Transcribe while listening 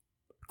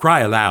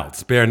Cry aloud,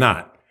 spare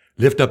not.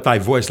 Lift up thy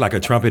voice like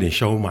a trumpet and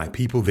show my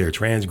people their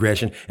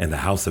transgression and the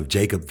house of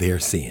Jacob their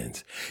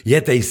sins.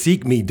 Yet they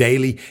seek me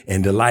daily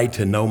and delight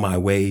to know my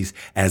ways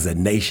as a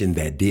nation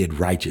that did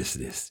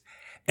righteousness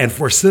and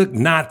forsook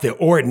not the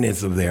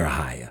ordinance of their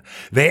hire.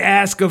 They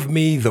ask of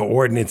me the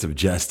ordinance of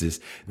justice.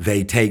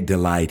 They take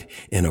delight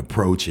in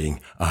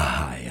approaching a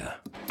hire.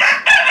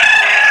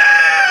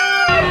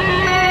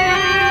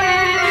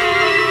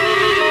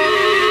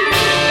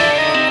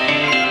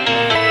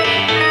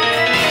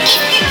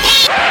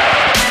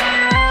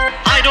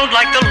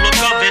 Like the look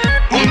of it.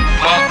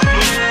 Oompa,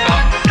 loompa,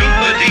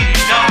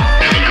 doobadee-da.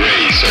 And a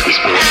gray circus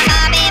parade.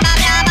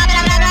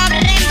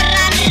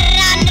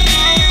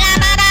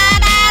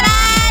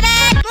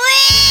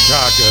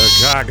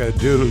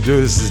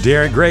 Cock-a-doodle-doo. This is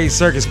Darren Gray's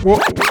Circus.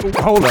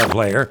 Hold up,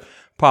 player.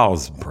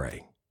 Pause and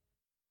pray.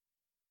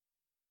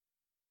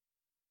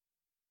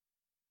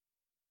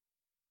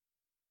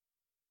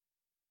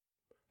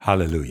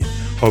 Hallelujah.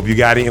 Hope you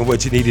got in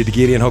what you needed to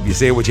get in. Hope you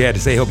said what you had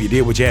to say. Hope you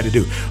did what you had to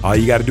do. All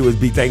you got to do is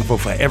be thankful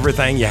for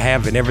everything you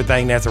have and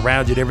everything that's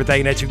around you and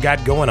everything that you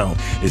got going on.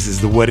 This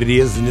is what it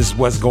is, and this is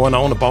what's going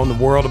on upon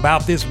the world,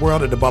 about this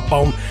world, and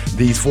upon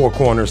these four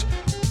corners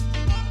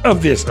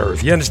of this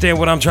earth. You understand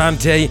what I'm trying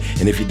to tell you?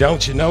 And if you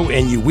don't, you know,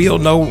 and you will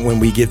know when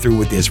we get through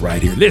with this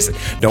right here. Listen,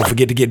 don't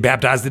forget to get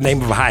baptized in the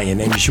name of Ahia, in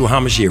the name of Yeshua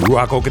HaMashiach,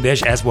 Ruach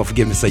HaKodesh. Ask for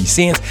forgiveness of your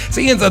sins.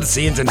 Sins are the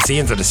sins, and the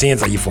sins are the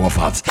sins of your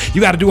forefathers.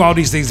 You got to do all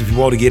these things if you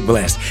want to get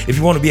blessed. If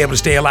you want to be able to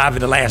stay alive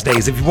in the last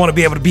days. If you want to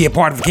be able to be a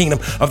part of the kingdom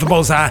of the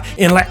Most High.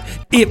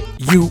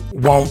 If you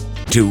want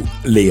to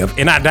live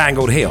and not die and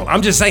go to hell.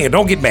 I'm just saying,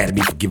 don't get mad at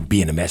me for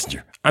being a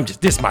messenger.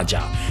 This is my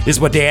job. This is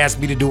what they asked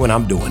me to do, and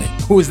I'm doing it.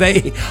 Who is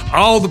they?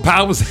 All the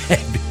powers.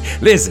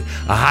 Listen,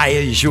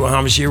 Ahia, Yeshua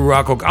HaMashiach,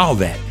 Ruach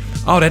HaKodesh,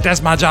 all that,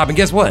 that's my job. And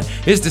guess what?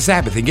 It's the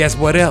Sabbath. And guess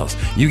what else?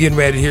 You getting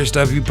ready to hear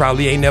stuff you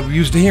probably ain't never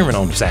used to hearing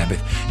on the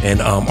Sabbath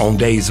and on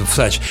days of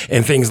such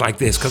and things like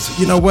this. Because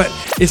you know what?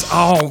 It's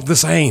all the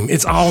same.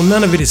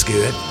 None of it is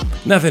good.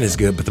 Nothing is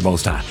good but the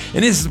Most High.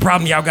 And this is the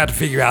problem y'all got to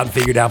figure out and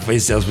figure it out for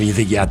yourselves when you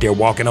think you're out there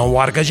walking on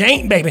water, because you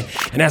ain't, baby.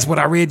 And that's what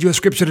I read you a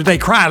scripture today.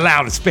 Cry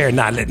loud and spare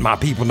not, letting my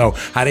people know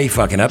how they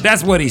fucking up.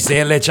 That's what he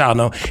said. Let y'all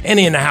know. And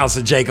in the house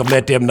of Jacob,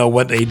 let them know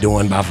what they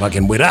doing by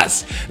fucking with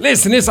us.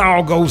 Listen, this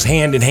all goes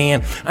hand in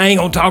hand. I ain't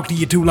gonna talk to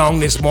you too long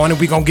this morning.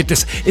 We gonna get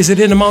this. Is it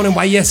in the morning?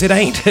 Why, yes, it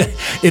ain't.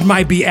 It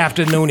might be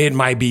afternoon. It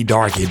might be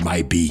dark. It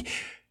might be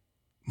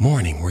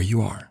morning where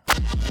you are.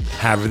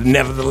 However,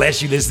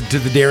 nevertheless, you listen to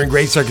the Darren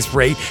Gray Circus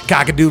Parade.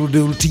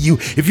 Cock-a-doodle-doodle to you.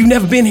 If you've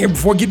never been here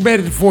before, get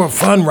ready for a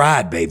fun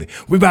ride, baby.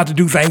 We're about to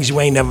do things you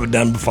ain't never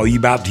done before. You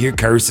about to hear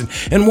cursing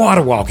and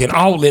water walking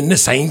all in the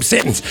same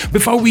sentence.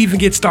 Before we even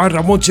get started,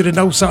 I want you to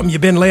know something.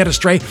 You've been led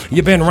astray.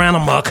 You've been ran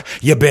amok.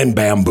 You've been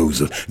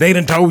bamboozled. They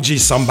done told you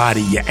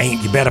somebody you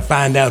ain't. You better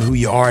find out who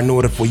you are in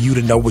order for you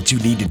to know what you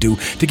need to do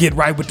to get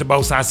right with the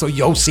Most High, so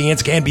your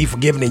sins can be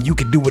forgiven and you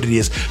can do what it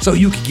is, so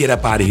you can get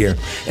up out of here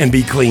and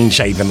be clean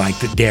shaven like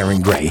the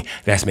Darren Gray.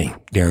 That's me,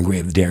 Darren Gray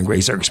of the Darren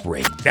Gray Circus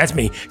Parade. That's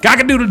me.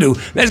 Cock-a-doodle-doo.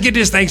 Let's get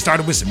this thing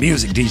started with some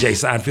music. DJ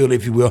Seinfeld,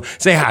 if you will.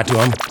 Say hi to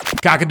him.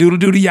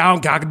 Cock-a-doodle-doo to y'all.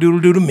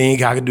 Cock-a-doodle-doo to me.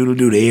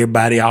 Cock-a-doodle-doo to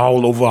everybody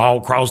all over, all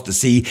across the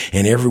sea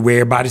and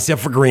everywhere. Everybody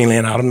except for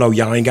Greenland. I don't know.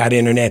 Y'all ain't got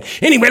internet.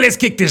 Anyway, let's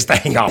kick this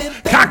thing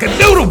off.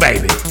 Cock-a-doodle,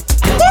 baby.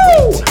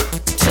 Woo!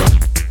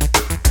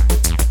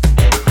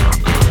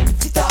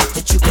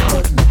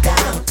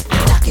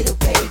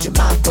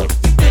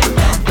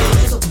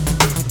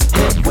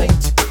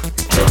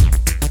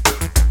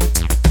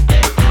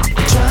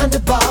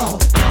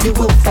 You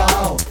will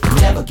fall,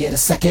 never get a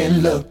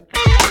second look.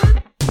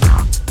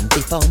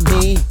 Before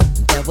me,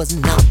 there was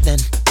nothing.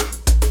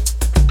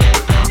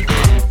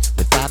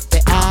 Without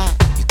the eye,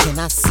 you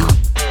cannot see.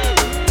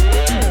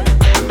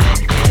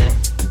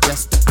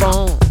 Just a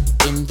phone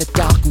in the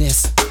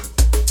darkness.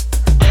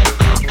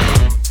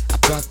 I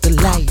brought the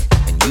light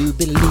and you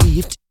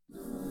believed.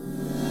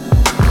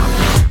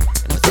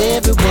 And with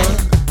every one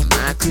of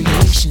my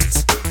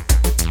creations,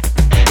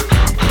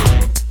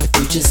 the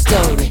future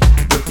story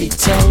will be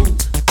told.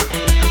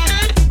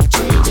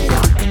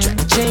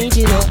 Change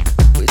it up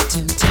with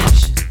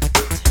temptation.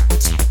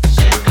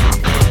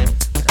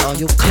 But all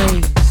your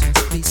claims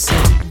must be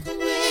sold.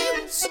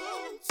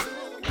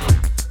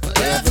 For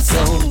every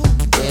soul,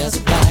 there's a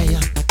buyer.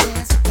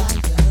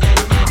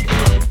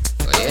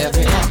 For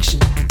every action,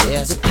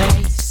 there's a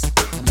price.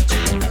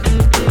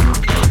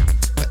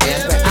 For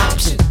every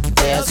option,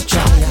 there's a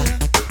trial.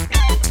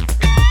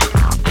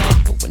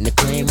 But when the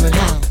claim run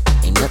out,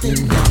 ain't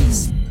nothing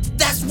nice.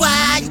 That's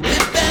why you've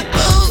been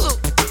bamboozled.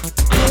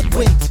 Good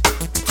wait.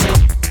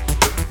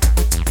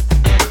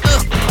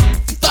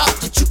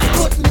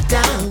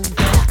 Down,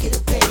 knock it a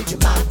page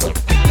of my book.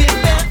 Been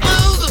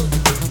bamboozled.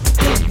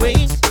 Good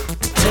wait.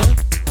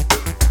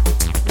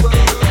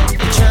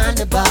 Trying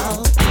to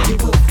ball, you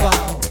will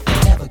fall.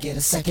 Never get a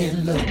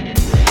second look.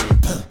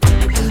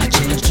 I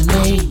changed your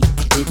name,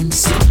 it didn't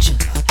suit you.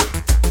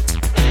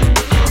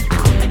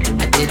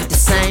 I did the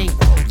same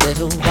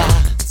little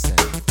while.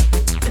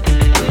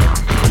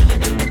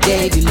 I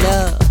gave you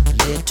love,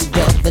 little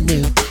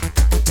revenue.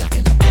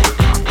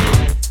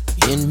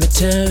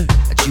 return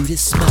a Judas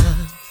smile.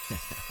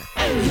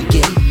 You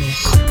gave me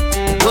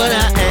what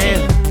I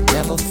am,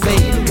 never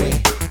fade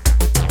away.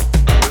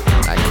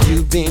 Like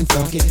you've been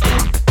funky,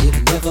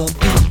 it'll never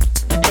be.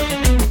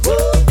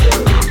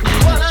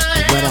 What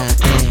I am,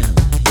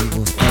 you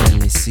will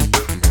finally see.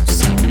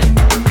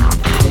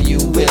 And you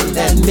will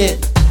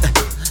admit,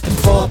 in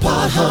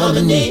 4-part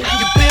harmony,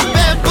 you've been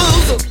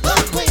bamboozled.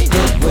 Good way.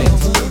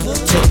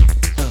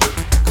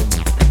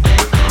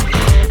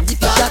 You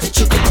thought that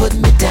you could put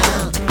me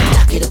down,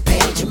 knock it a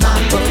page in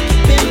my book.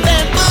 You've been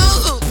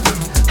bamboozled.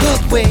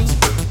 Good way.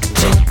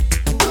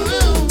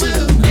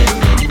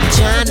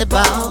 Trying to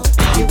ball,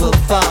 you will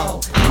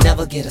fall. You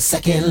never get a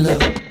second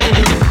look.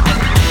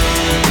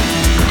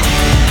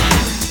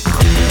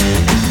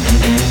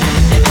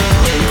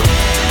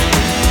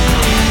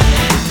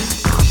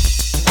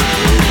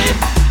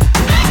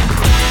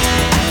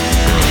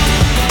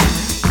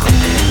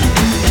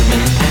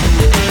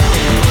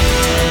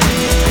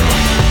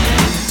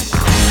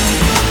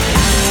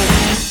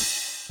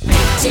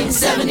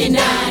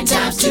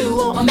 Times 2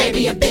 or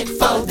maybe a bit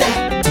for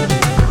that.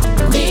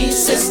 Me,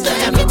 sister,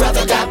 and my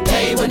brother got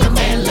paid when a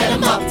man let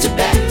him up to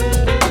bat.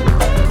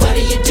 What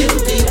do? Do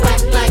you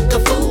act like a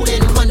fool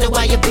and wonder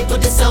why your people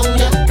disown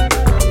ya?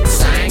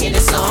 Singing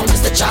the song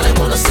is the Charlie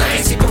wanna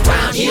sing. See,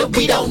 around here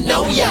we don't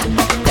know ya.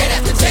 They'd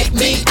have to take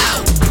me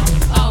out.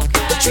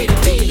 But treat a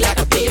bee like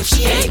a bee if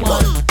she ain't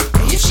one.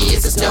 If she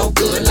is, it's no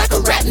good. Like a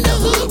rat in the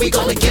hood, we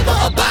gonna give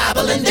her a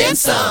Bible and then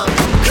some.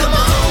 Come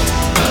on.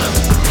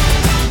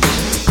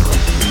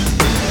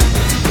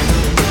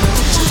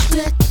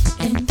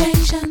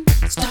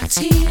 Starts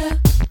here.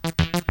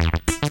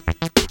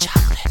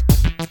 Chocolate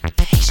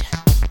invasion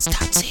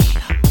starts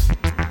here.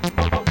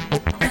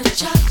 The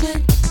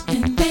chocolate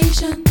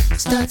invasion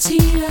starts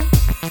here.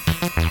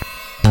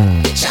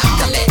 The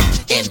chocolate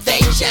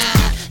invasion,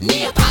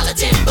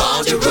 Neapolitan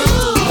born to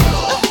rule.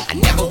 I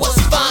never was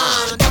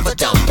fond of a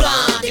dumb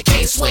blonde that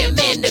can't swim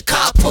in the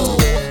carpool.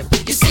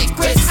 Your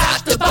secret's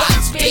out the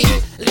box, B,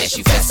 unless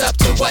you fess up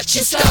to what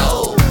you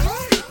stole.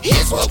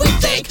 Here's what we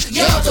think,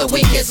 you're the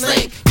weakest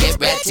link. Get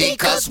ready,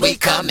 cause we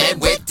coming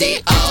with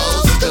the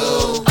old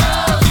school.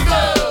 Old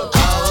school.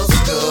 Old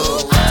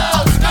school.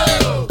 Old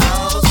school.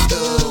 Old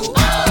school.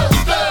 Old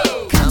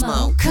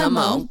school. Come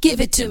on,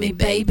 give it to me,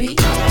 baby.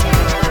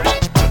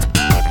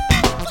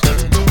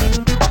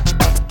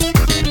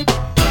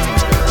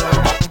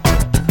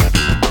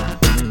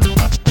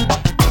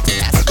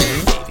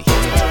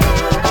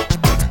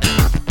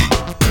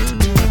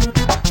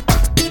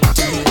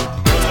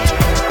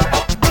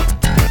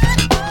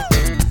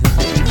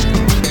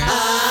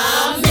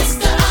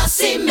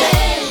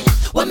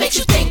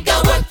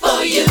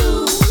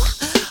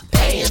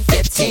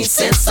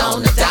 Cents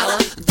on the dollar,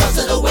 those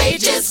are the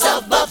wages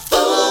of a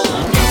fool.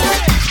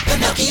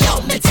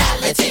 Pinocchio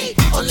mentality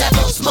on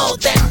levels more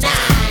than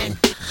 9.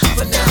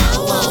 From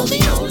now on,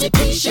 the only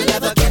peace you'll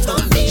ever get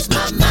from me's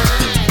my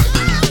mind.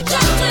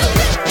 Chocolate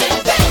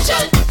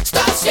invasion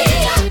starts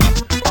here.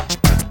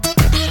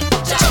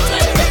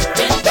 Chocolate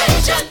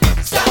invasion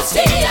starts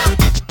here.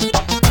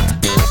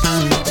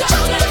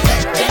 Chocolate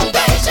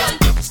invasion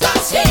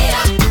starts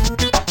here.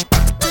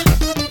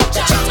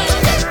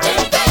 Chocolate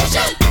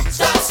invasion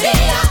starts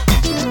here.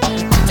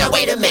 Now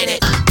wait a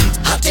minute,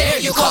 how dare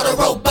you call the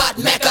robot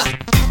Mecca?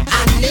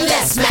 I knew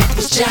that smack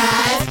was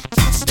jive.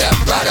 Step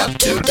right up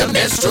to the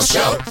minstrel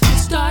show.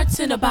 Starts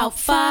in about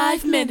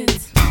 5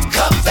 minutes.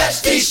 Come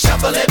fetch these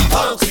shuffling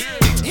punks.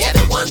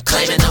 Everyone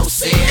claiming no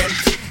sin.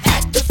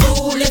 Act the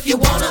fool if you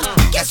wanna.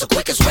 Guess the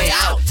quickest way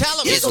out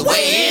is the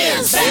way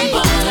in.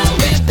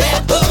 Been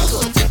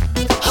bamboozled,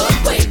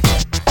 hoodwinked,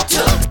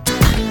 took.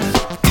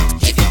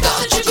 If you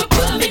thought you could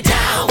put me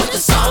down with a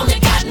song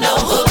that got no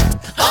hook,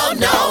 oh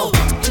no.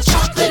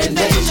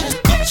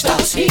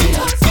 Starts here.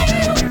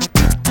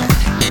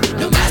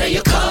 No matter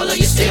your color,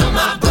 you're still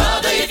my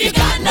brother if you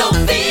got no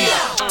fear.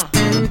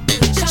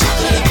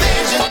 Chocolate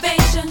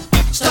invasion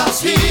starts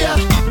here.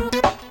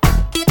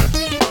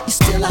 You're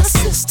still our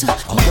sister,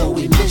 although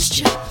we missed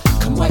you.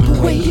 Come wipe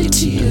away your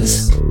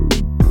tears.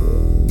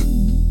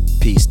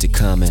 Peace to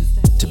Common,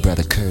 to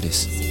Brother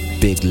Curtis,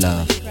 Big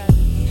Love,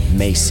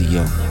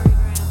 Maceo,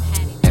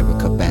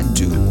 Erica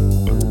Badu.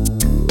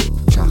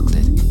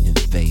 Chocolate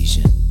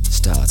invasion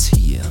starts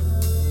here.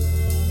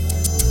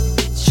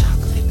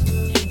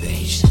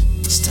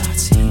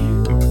 Starts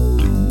here.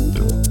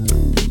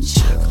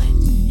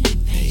 Chocolate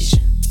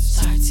invasion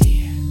starts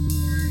here.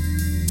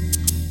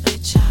 The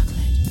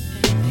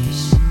chocolate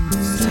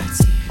invasion starts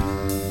here.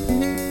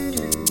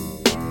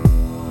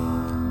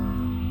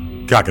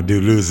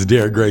 Cock-a-doodle, this is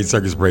Derek Gray,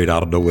 Circus Parade. I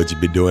don't know what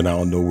you've been doing. I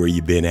don't know where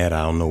you've been at.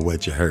 I don't know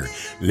what you heard.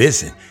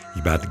 Listen,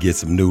 you're about to get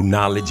some new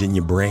knowledge in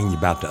your brain. You're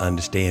about to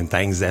understand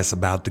things that's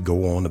about to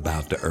go on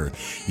about the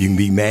earth. You can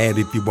be mad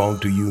if you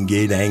want to. You can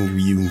get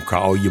angry. You can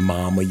call your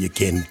mama, your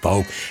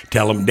kinfolk.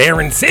 Tell them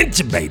Darren sent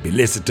you, baby.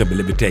 Listen to me.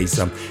 Let me tell you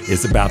something.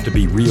 It's about to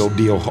be real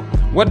deal.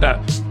 What the?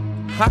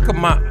 How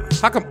come I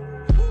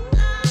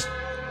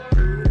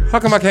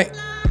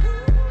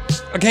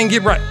can't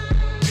get right?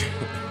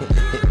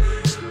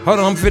 Hold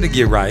on, I'm finna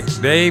get right.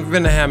 They ain't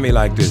finna have me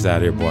like this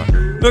out here, boy.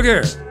 Look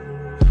here.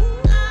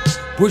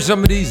 Push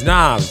some of these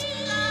knobs.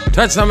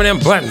 Touch some of them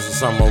buttons or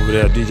something over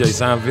there, DJ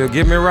Seinfeld.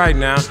 Get me right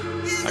now.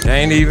 I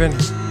can't even.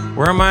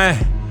 Where am I?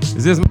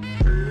 Is this?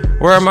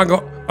 Where am I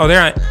going? Oh,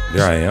 there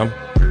I am.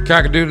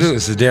 Cock-a-doodle-doo.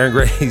 This is Darren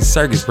Gray's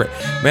Circus Break.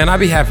 Man, I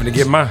be having to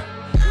get my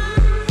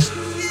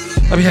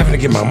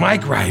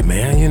mic right,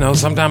 man. You know,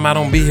 sometimes I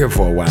don't be here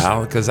for a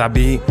while because I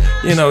be,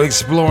 you know,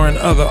 exploring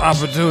other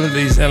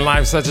opportunities in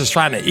life, such as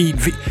trying to eat.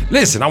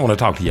 Listen, I want to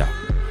talk to y'all.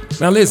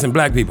 Now, listen,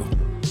 black people.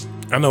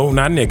 I know,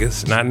 not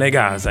niggas, not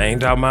niggas. I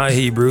ain't talking about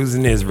Hebrews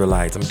and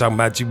Israelites. I'm talking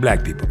about you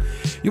black people.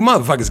 You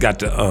motherfuckers got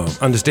to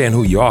understand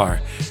who you are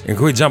and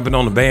quit jumping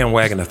on the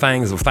bandwagon of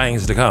things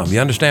to come. You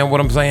understand what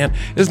I'm saying?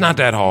 It's not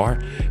that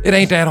hard. It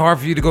ain't that hard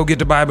for you to go get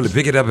the Bible and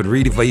pick it up and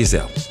read it for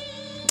yourself.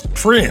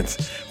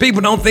 Friends,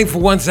 people don't think for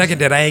 1 second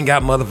that I ain't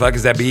got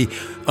motherfuckers that be,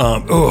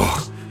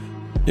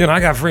 you know,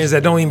 I got friends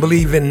that don't even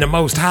believe in the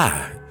Most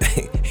High.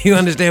 You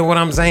understand what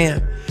I'm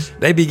saying?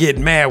 They be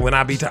getting mad when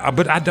I be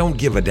but I don't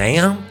give a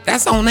damn.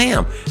 That's on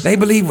them. They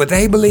believe what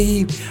they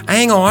believe. I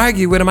ain't gonna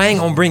argue with them. I ain't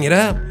gonna bring it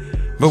up.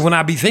 But when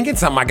I be thinking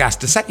something, I got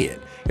to say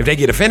it. If they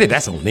get offended,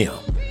 that's on them.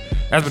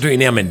 That's between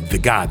them and the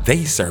God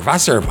they serve. I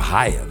serve a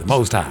higher, the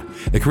Most High,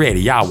 the Creator,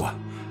 Yahweh.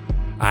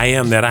 I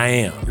am that I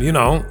am. You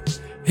know,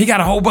 He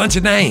got a whole bunch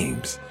of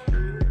names.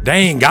 They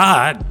ain't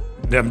God.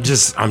 I'm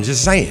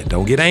just saying.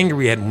 Don't get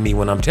angry at me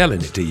when I'm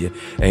telling it to you.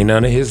 Ain't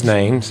none of His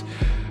names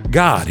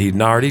God. He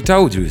already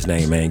told you His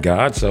name ain't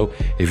God. So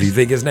if you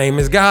think His name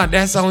is God,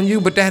 that's on you,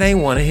 but that ain't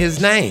one of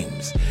His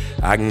names.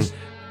 I can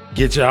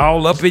get you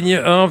all up in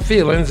your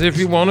feelings if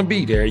you want to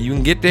be there. You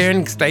can get there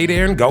and stay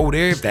there and go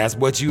there if that's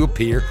what you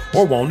appear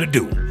or want to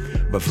do.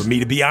 But for me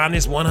to be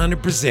honest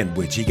 100%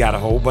 with you, He got a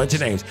whole bunch of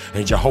names,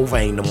 and Jehovah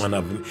ain't one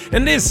of them.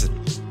 And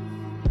listen,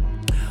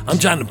 I'm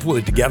trying to pull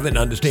it together and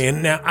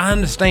understand. Now, I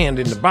understand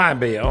in the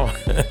Bible,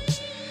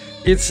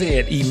 it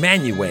said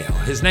Emmanuel.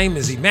 His name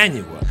is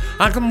Emmanuel.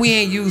 How come we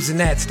ain't using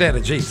that instead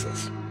of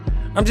Jesus?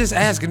 I'm just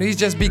asking. These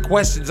just be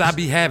questions I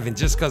be having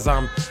just because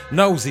I'm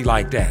nosy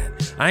like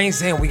that. I ain't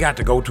saying we got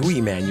to go to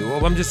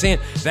Emmanuel. I'm just saying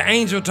the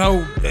angel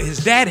told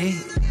his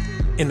daddy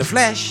in the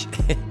flesh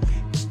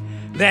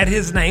that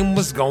his name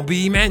was going to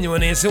be Emmanuel.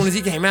 And as soon as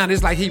he came out,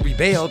 it's like he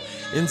rebelled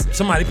and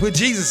somebody put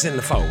Jesus in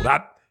the fold.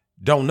 I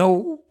don't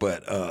know,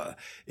 but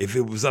if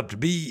it was up to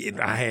me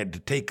and I had to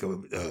take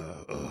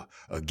a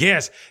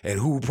guess at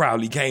who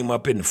probably came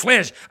up in the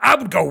flesh, I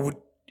would go with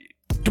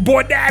the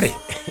boy daddy.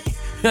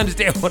 You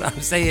understand what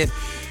I'm saying?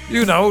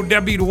 You know,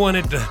 they'll be the one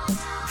at the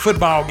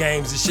football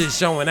games and shit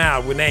showing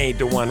out when they ain't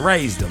the one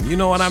raised them. You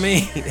know what I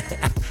mean?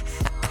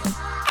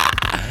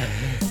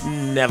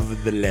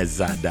 Nevertheless,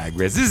 I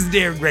digress. This is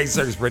Darren Gray's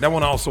Circus Break. I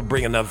want to also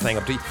bring another thing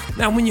up to you.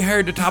 Now, when you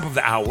heard the top of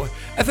the hour,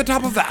 at the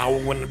top of the hour,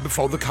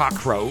 before the cock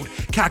crowed,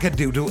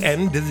 cock-a-doodle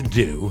and the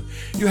do,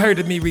 you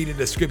heard me reading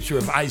the scripture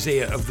of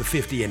Isaiah of the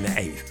 50 and the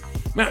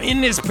 8th. Now,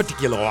 in this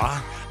particular,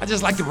 I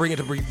just like to bring it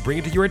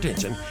to your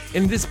attention.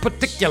 In this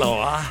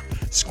particular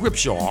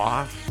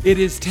scripture, it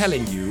is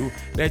telling you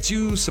that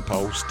you're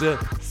supposed to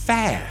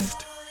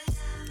fast.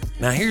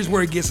 Now, here's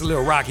where it gets a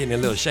little rocky and a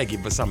little shaky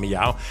for some of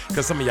y'all,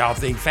 because some of y'all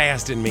think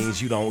fasting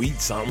means you don't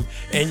eat something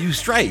and you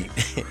straight.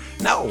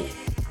 No.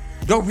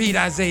 Go read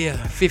Isaiah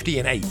 50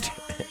 and 8.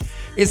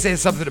 It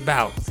says something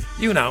about,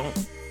 you know,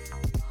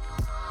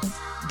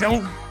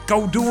 don't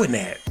go doing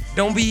that.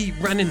 Don't be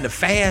running the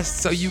fast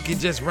so you can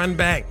just run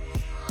back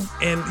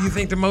and you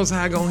think the Most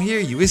High gonna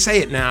hear you. It say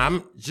it now.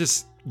 I'm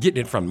just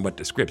getting it from what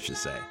the scriptures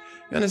say.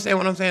 You understand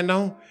what I'm saying?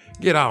 Don't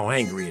get all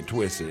angry and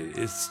twisted.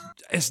 It's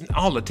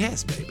all a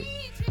test, baby.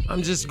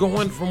 I'm just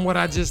going from what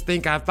I just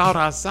think I thought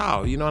I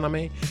saw. You know what I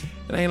mean?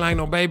 It ain't like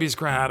no babies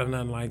cried or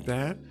nothing like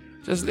that.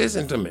 Just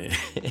listen to me.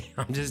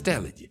 I'm just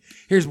telling you.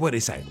 Here's what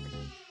it say.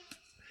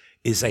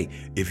 It say,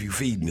 if you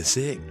feeding the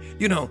sick,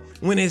 you know,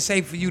 when it's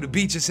safe for you to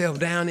beat yourself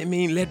down, it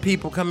mean let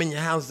people come in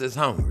your house that's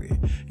hungry.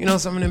 You know,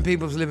 some of them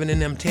people's living in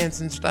them tents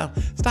and stuff.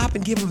 Stop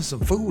and give them some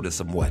food or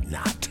some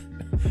whatnot.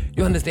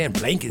 You understand?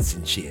 Blankets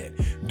and shit.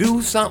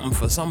 Do something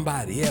for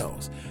somebody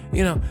else.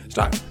 You know,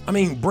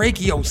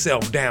 break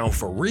yourself down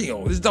for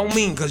real. This don't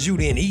mean because you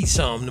didn't eat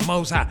something the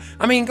Most High.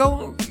 I mean,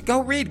 go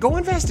read, go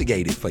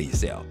investigate it for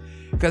yourself.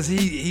 Because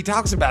he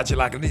talks about you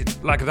like a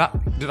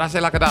dog. Did I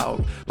say like a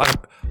dog?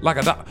 Like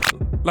a dog.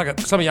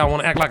 Some of y'all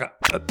want to act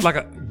like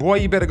a boy.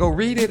 You better go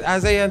read it.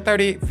 Isaiah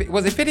 30.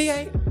 Was it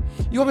 58?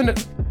 You want me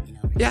to?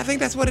 Yeah, I think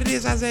that's what it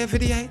is. Isaiah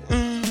 58.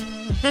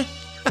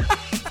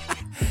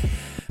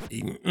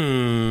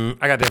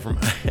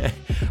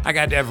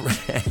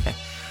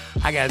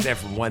 I got that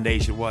from One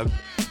Nation, One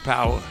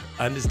Power.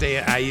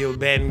 Understand? I yield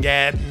Ben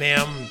Gad and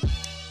them,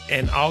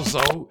 and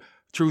also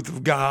Truth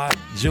of God.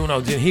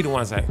 Juno, he the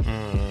one say.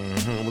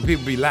 When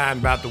people be lying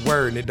about the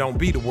word and it don't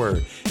be the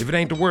word. If it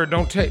ain't the word,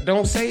 don't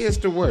say it's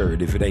the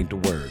word if it ain't the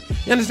word.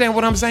 You understand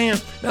what I'm saying?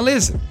 Now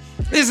listen,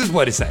 this is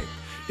what it say.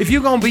 If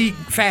you gonna be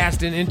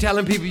fasting and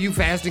telling people you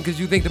fasting because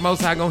you think the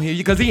Most High gonna hear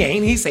you, because he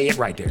ain't, he say it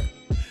right there.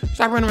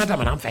 Stop running around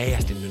talking about I'm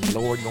fasting and the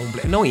Lord gonna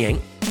bless. No, he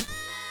ain't.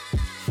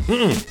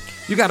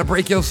 You got to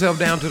break yourself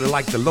down to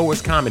the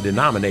lowest common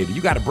denominator.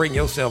 You got to bring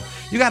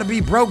yourself, you got to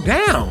be broke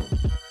down.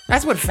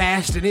 That's what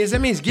fasting is.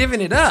 That means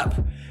giving it up.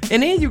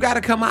 And then you got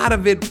to come out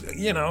of it,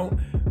 you got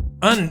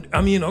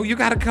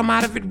to come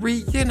out of it,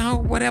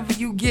 whatever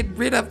you get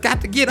rid of,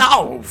 got to get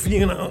off,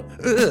 You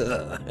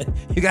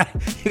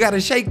got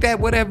to shake that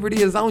whatever it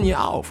is on you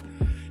off.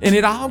 And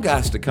it all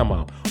got to come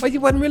off. Well, you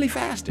wasn't really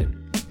fasting.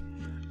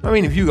 I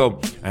mean, if you go,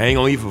 I ain't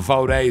gonna eat for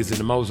 4 days and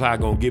the Most High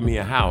gonna give me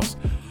a house.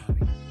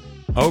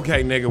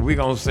 Okay, nigga, we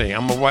gonna see.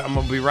 I'm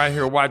gonna be right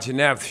here watching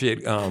that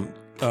shit come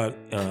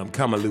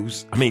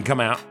loose.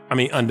 Come out.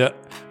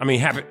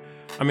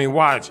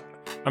 Watch.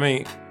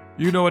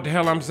 You know what the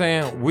hell I'm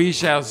saying? We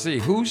shall see.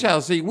 Who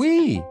shall see?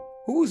 We.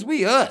 Who's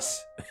we?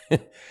 Us.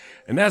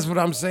 And that's what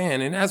I'm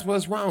saying. And that's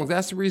what's wrong.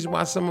 That's the reason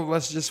why some of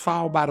us just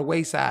fall by the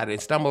wayside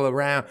and stumble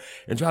around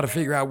and try to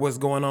figure out what's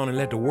going on and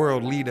let the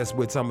world lead us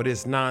with some of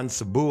this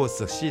non-sabua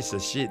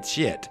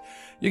shit.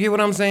 You get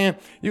what I'm saying?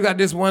 You got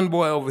this one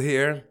boy over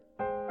here.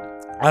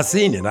 I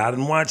seen it. I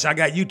didn't watch. I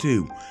got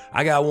YouTube.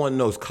 I got one of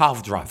those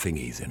cough drop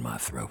thingies in my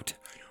throat.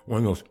 One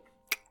of those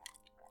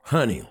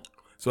honey.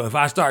 So if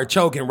I start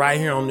choking right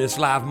here on this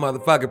live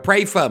motherfucker,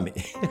 pray for me.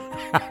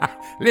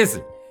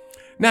 Listen.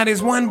 Now,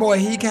 this one boy,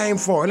 he came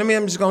forward. I'm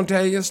just going to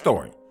tell you a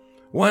story.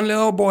 One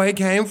little boy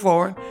came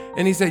forward,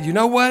 and he said, you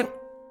know what?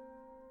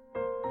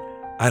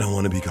 I don't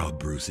want to be called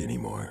Bruce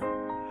anymore.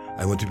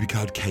 I want to be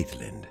called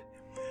Caitlin.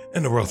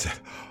 And the world said,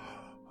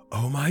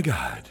 oh, my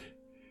God.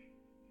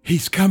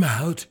 He's come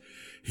out.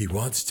 He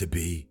wants to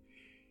be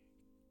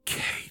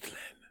Caitlin.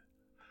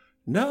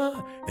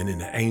 No. And then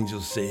the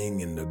angels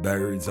sing and the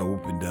birds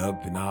opened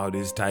up and all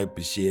this type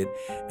of shit.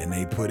 And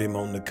they put him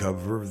on the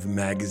cover of the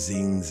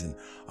magazines and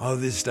all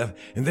this stuff.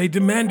 And they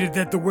demanded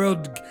that the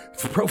world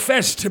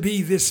profess to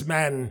be this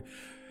man.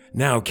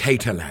 Now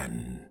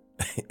Caitlin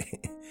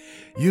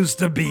used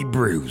to be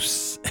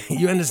Bruce.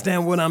 You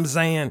understand what I'm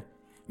saying?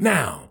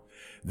 Now,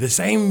 the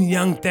same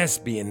young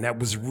thespian that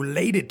was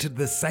related to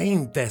the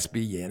same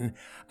thespian,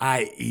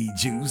 i.e.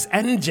 Jews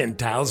and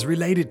Gentiles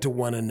related to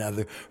one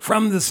another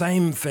from the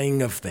same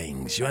thing of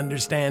things. You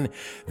understand?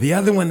 The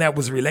other one that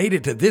was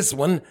related to this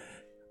one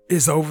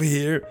is over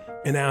here.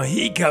 And now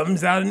he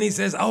comes out and he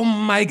says, oh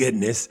my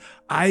goodness,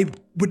 I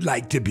would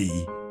like to be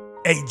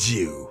a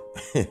Jew.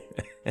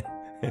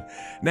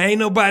 Now ain't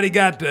nobody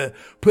got to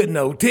put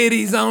no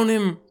titties on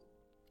him,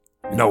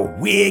 no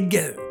wig.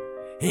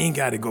 He ain't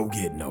got to go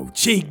get no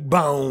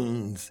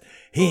cheekbones.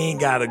 He ain't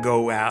got to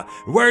go out.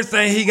 The worst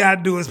thing he got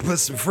to do is put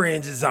some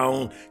fringes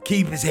on,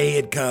 keep his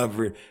head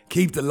covered,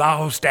 keep the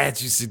law,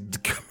 statutes,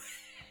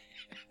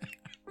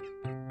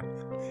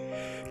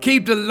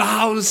 keep the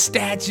laws,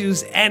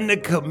 statutes, and the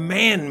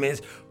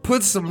commandments.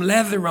 Put some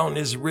leather on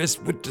his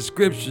wrist with the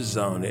scriptures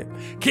on it.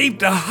 Keep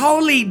the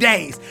holy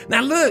days.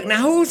 Now look,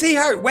 now who's he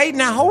hurt? Wait,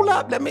 now hold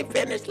up. Let me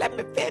finish.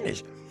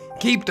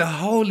 Keep the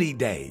holy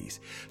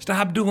days.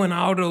 Stop doing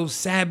all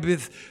those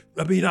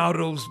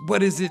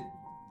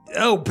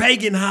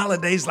pagan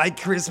holidays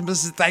like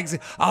Christmas and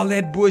Thanksgiving, all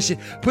that bullshit.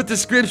 Put the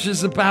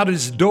scriptures about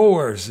his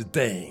doors and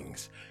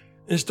things.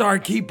 And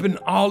start keeping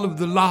all of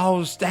the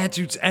laws,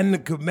 statutes, and the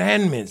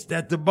commandments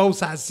that the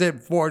Most High set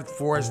forth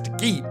for us to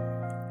keep.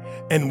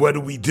 And what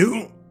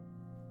do?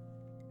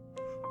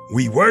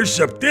 We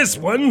worship this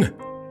one,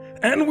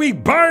 and we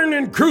burn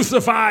and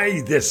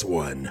crucify this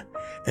one.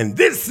 And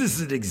this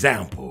is an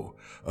example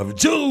of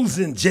Jews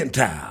and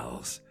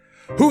Gentiles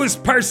who is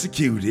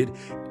persecuted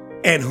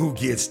and who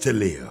gets to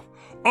live.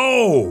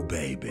 Oh,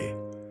 baby.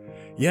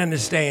 You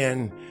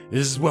understand?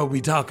 This is what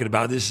we're talking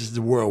about. This is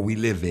the world we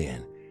live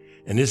in.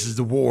 And this is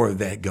the war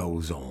that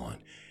goes on.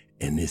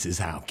 And this is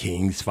how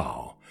kings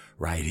fall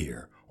right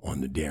here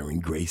on the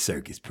Daring Gray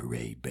Circus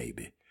Parade,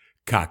 baby.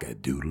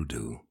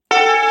 Cock-a-doodle-doo.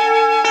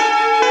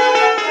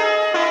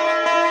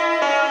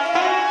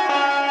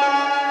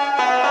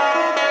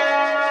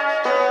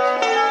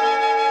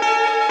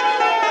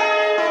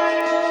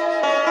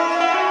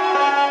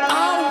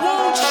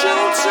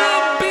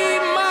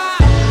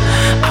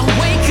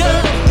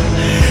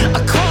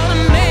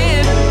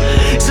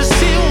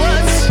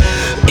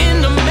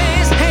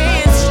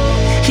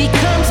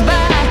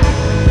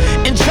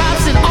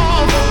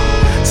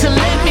 To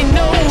let me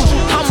know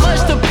how much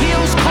the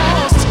pills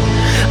cost.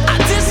 I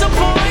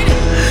disappoint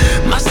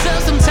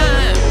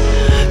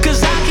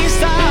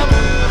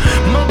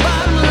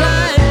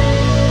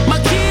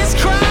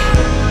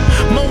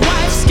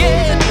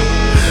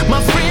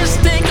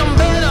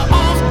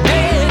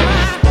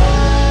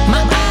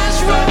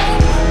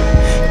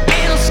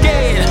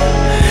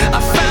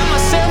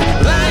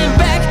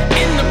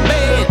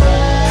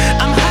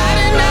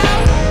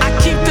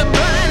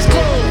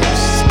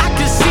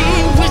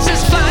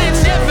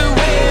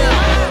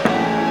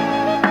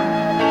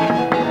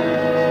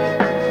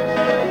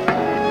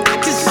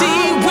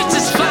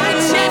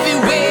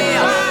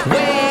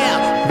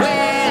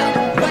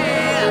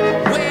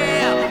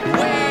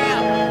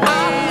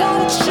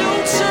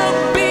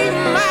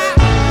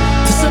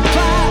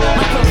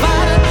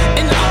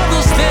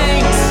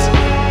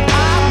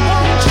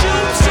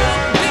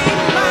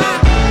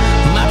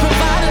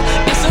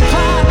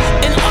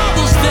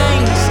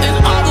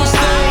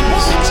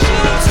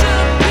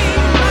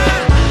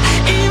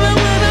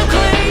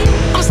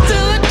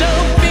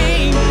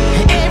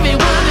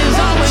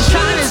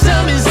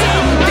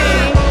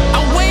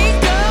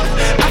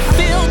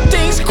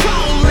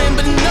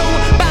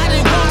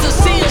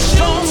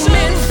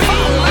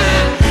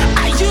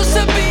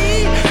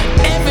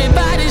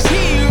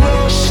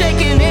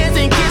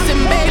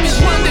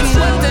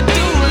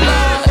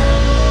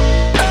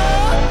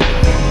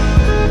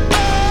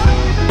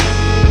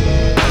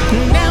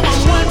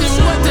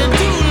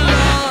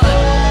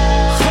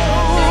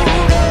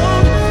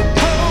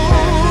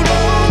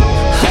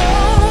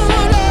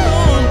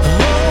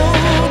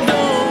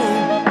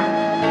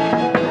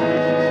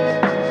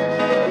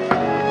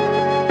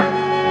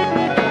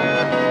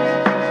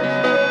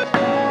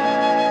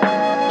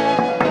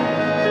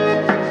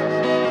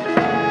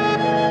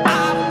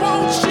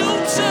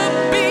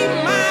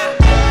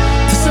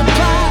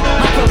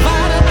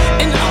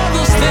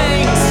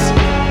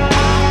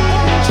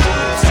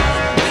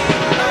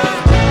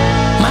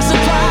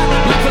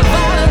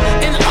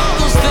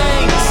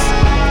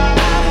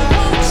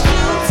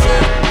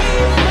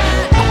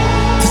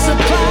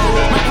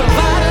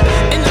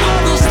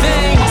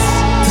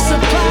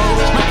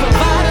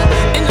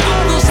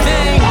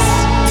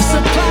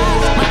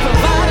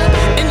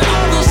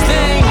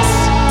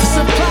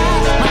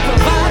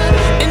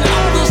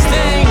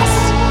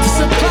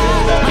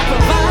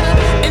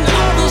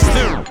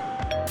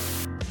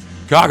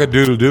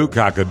Cock-a-doodle-doo,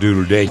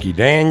 cock-a-doodle-danky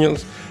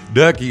Daniels,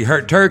 Ducky, her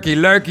turkey,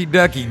 lurky,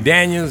 Ducky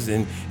Daniels,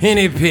 and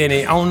Henny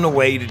Penny on the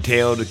way to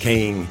tell the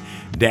king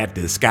that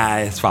the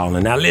sky is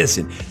falling. Now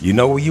listen, you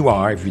know where you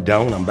are. If you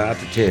don't, I'm about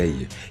to tell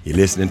you. You're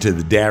listening to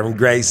the Darren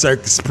Gray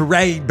Circus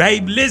Parade,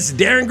 baby. Listen,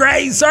 Darren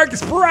Gray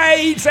Circus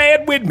Parade. Say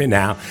it with me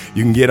now.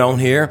 You can get on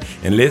here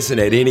and listen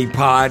at any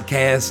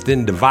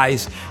podcasting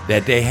device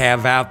that they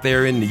have out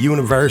there in the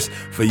universe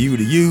for you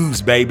to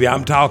use, baby.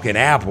 I'm talking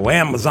Apple,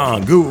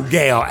 Amazon, Google,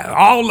 Gale,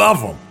 all of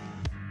them.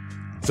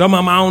 Some of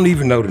them I don't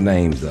even know the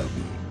names of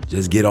them.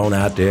 Just get on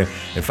out there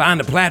and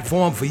find a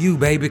platform for you,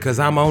 baby, because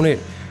I'm on it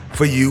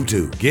for you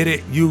too. Get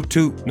it? You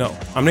too? No,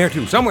 I'm there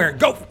too. Somewhere.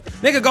 Go.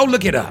 Nigga, go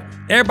look it up.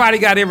 Everybody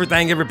got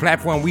everything, every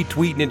platform. We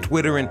tweeting and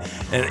Twittering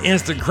and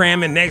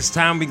Instagramming. Next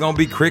time we going to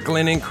be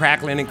crickling and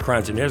crackling and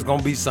crunching. There's going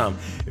to be some.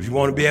 If you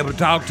want to be able to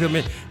talk to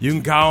me, you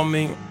can call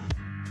me.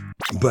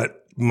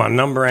 But my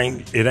number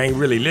ain't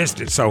really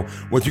listed. So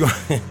what you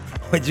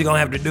gonna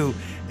have to do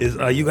is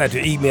you got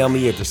to email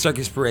me at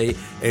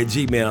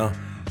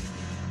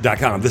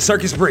thecircusparade@gmail.com. The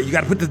Circus Parade, you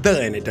got to put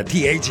the in it, the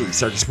THE,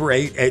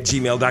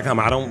 circusparade@gmail.com.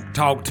 I don't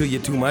talk to you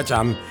too much.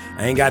 I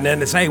ain't got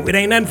nothing to say. It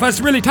ain't nothing for us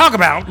to really talk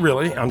about,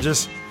 really. I'm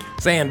just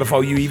saying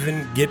before you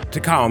even get to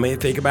call me,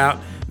 think about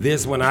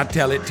this when I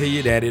tell it to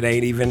you that it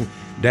ain't even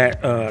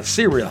that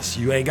serious.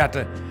 You ain't got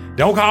to,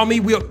 don't call me.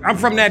 I'm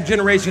from that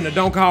generation that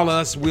don't call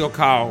us, we'll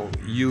call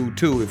you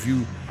too. If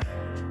you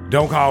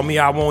don't call me,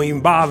 I won't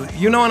even bother.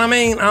 You know what I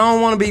mean? I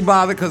don't want to be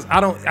bothered because I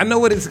know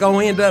what it's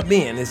going to end up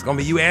being. It's going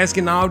to be you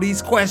asking all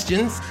these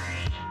questions.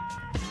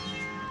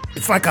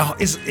 It's like I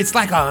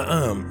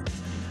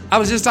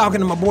was just talking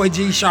to my boy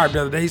G Sharp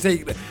the other day. He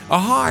said, a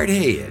hard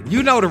head.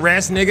 You know the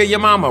rest, nigga. Your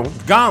mama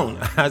gone.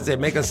 I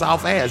said, make a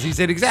soft ass. He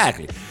said,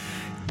 exactly.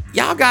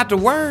 Y'all got the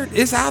word.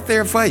 It's out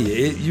there for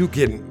you. You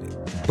can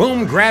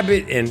boom, grab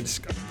it and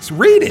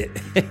read it.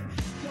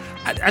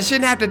 I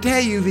shouldn't have to tell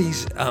you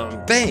these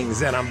things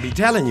that I'm be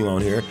telling you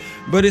on here,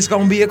 but it's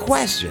going to be a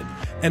question.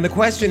 And the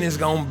question is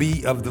going to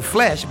be of the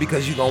flesh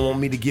because you're going to want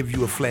me to give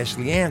you a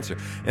fleshly answer.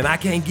 And I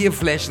can't give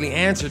fleshly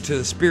answer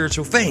to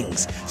spiritual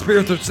things.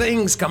 Spiritual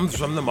things comes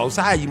from the Most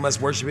High. You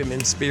must worship Him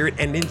in spirit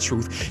and in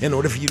truth. In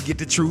order for you to get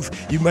the truth,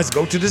 you must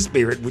go to the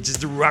spirit, which is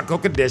the Ruach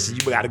HaKodesh. You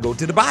got to go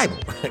to the Bible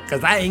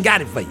because I ain't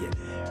got it for you.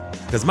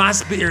 Because my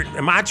spirit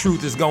and my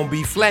truth is going to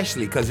be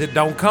fleshly because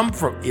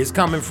it's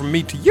coming from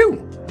me to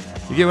you.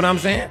 You get what I'm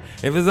saying?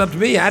 If it's up to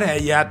me, I'd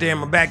have you out there in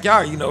my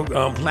backyard,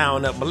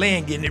 plowing up my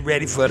land, getting it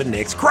ready for the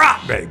next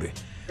crop, baby.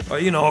 Or,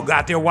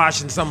 out there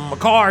washing some of my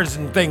cars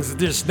and things of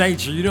this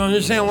nature. You don't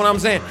understand what I'm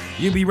saying?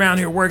 You'd be around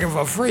here working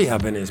for free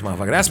up in this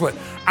motherfucker. That's what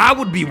I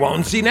would be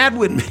wanting. See, that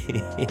wouldn't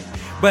be.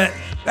 But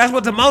that's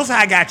what the Most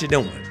High got you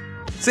doing.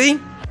 See?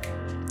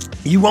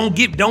 You would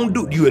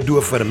do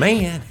it for the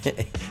man.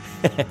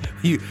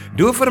 You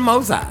do it for the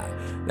Most High.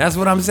 That's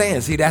what I'm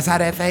saying. See, that's how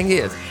that thing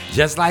is.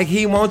 Just like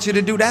He wants you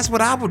to do, that's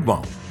what I would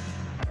want.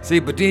 See,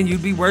 but then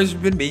you'd be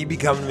worshiping me, be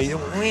coming to me,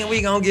 when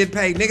we gonna get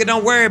paid? Nigga,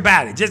 don't worry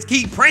about it. Just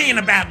keep praying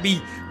about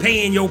me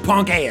paying your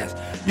punk ass.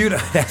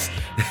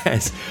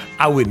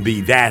 I wouldn't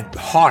be that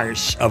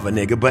harsh of a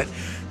nigga, but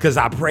because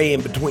I pray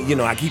in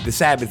between, I keep the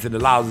Sabbath and the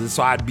laws,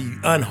 so I'd be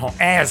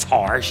as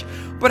harsh,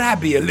 but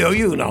I'd be a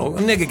little,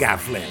 a nigga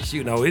got flesh,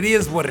 it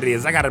is what it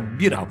is. I gotta,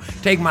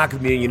 take my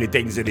communion and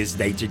things of this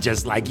nature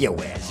just like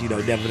your ass,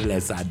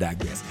 nevertheless, I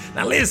digress.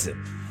 Now listen,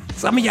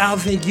 some of y'all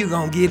think you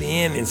gonna get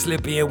in and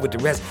slip in with the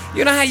rest.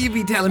 You know how you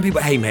be telling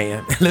people, hey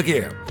man, look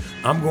here,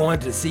 I'm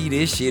going to see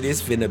this shit,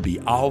 it's finna be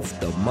off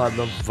the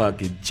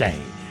motherfucking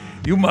chain.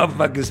 You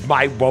motherfuckers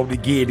might want to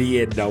get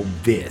in on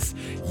this.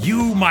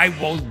 You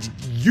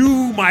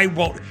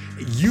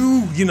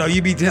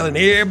be telling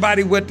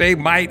everybody what they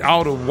might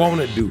ought to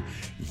want to do.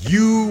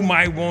 You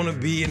might want to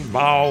be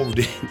involved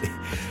in it.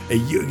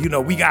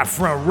 And we got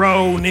front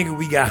row, nigga.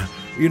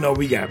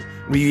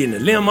 We in the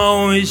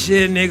limo and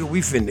shit, nigga.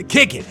 We finna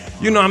kick it.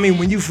 You know what I mean?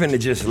 When you finna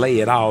just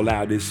lay it all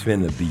out, it's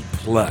finna be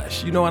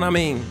plush. You know what I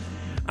mean?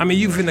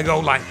 You finna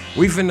go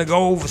we finna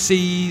go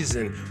overseas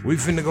and we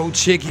finna go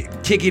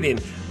kick it in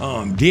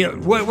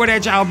where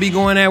that y'all be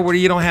going at where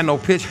you don't have no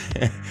picture,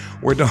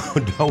 where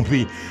don't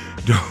be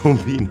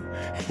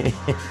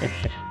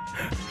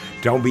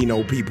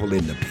no people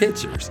in the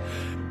pictures.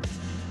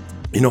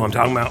 You know what I'm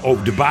talking about? Oh,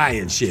 Dubai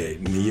and shit.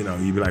 And you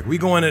be like, we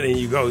going in and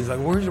you go. He's like,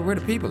 where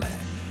the people at?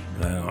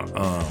 I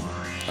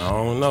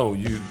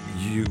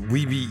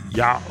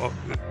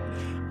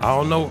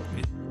don't know.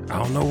 I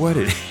don't know what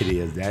it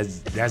is.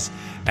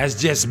 That's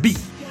just me.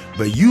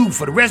 But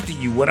for the rest of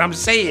you, what I'm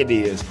saying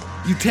is,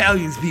 you tell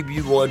these people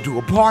you going to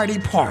a party. You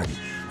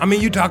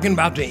talking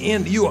about the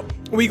end.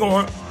 We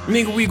going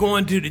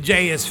to the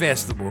JS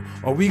Festival,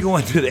 or we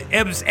going to the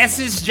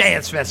Essence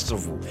Jazz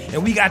Festival,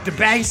 and we got the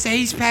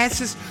backstage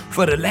passes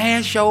for the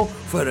last show,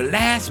 for the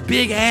last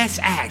big ass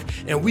act,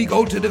 and we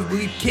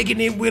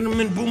kicking it with them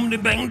and boom, the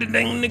bang, the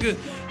dang, nigga,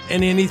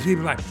 and then these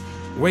people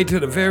wait till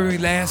the very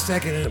last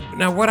second.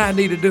 Now what I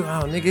need to do?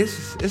 Oh, nigga,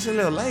 it's a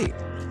little late.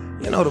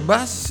 The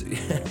bus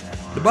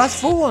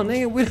full,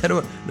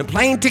 nigga. The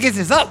plane tickets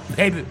is up,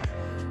 baby.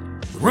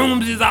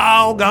 Rooms is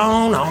all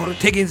gone. All the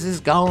tickets is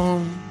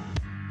gone.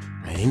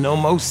 Ain't no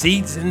more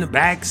seats in the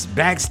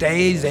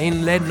backstage. They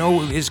ain't letting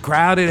no, it's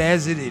crowded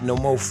as it is. No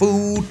more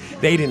food.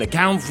 They didn't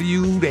account for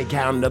you. They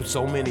counted up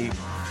so many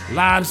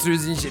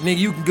lobsters and shit. Nigga,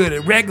 you can get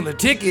a regular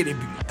ticket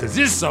because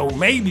this so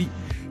maybe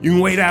you can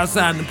wait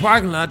outside in the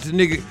parking lot to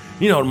nigga,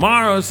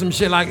 tomorrow or some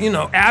shit like,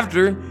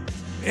 after.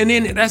 And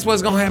then that's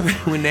what's gonna happen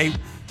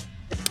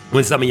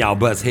when some of y'all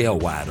bust hell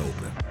wide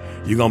open.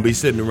 You're gonna be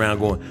sitting around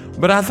going,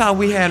 but I thought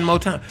we had more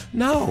time.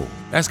 No,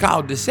 that's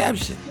called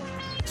deception.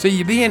 So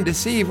you're being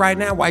deceived right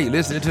now while you're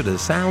listening to the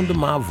sound of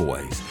my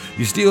voice.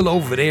 You're still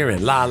over there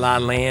in La La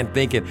Land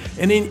thinking,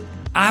 and then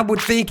I would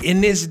think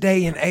in this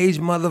day and age,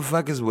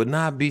 motherfuckers would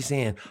not be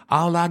saying,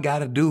 all I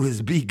gotta do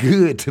is be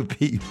good to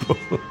people.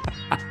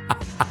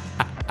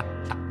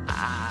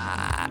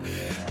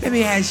 Let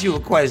me ask you a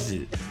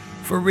question.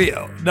 For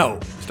real. No,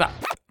 stop.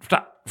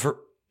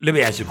 Let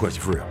me ask you a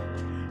question for real.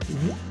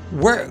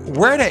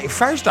 Where they,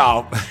 first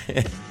off,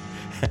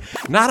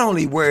 not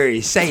only where they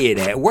say it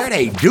at, where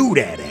they do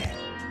that at.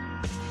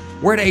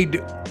 Where they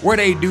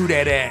do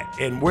that at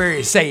and where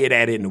they say it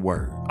at in the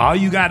word. All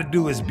you gotta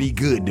do is be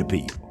good to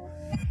people.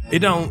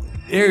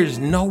 There's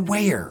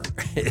nowhere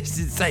to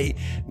say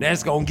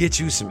that's gonna get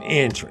you some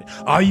entry.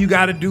 All you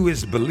gotta do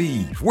is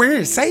believe. Where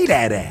it say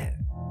that at?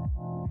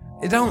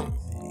 It don't.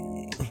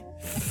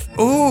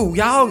 Ooh,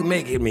 y'all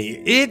making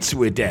me itch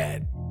with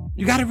that.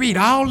 You gotta read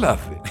all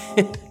of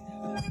it.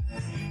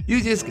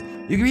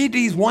 You read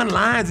these one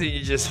lines and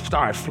you just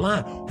start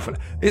flying.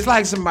 It's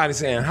like somebody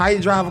saying, how you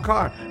drive a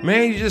car?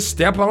 Man, you just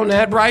step on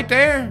that right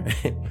there.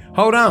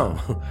 Hold on.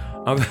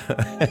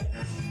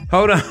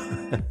 Hold on.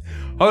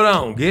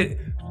 I'm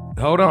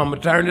gonna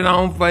turn it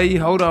on for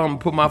you. Hold on, I'm gonna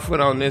put my foot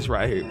on this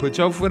right here. Put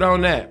your foot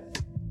on that.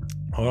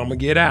 Hold on, I'm gonna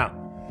get out.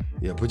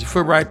 Yeah, put your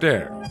foot right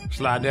there.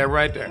 Slide that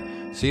right there.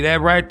 See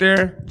that right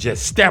there?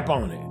 Just step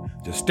on it.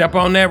 Just step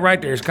on that right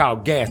there. It's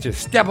called gas.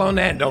 Just step on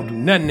that and don't do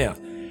nothing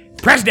else.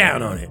 Press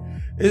down on it.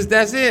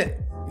 That's it.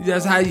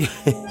 That's how you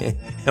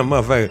a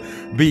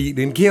motherfucker beat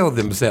and kill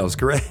themselves,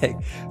 correct?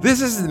 This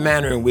is the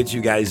manner in which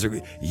you guys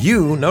are.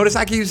 You, notice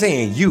I keep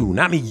saying you,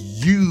 not me,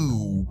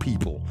 you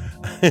people.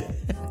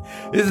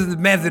 This is the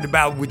method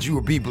about which you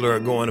people are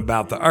going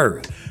about the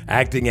earth,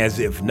 acting as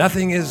if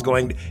nothing is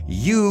going to.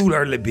 You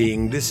are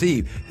being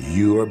deceived.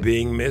 You are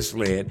being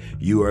misled.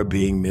 You are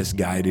being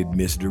misguided,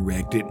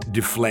 misdirected,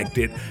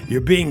 deflected.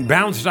 You're being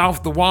bounced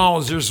off the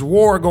walls. There's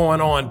war going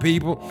on,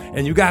 people,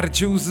 and you got to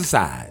choose a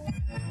side.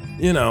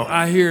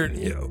 I hear,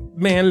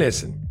 man,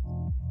 listen.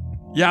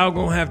 Y'all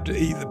gonna have to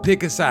either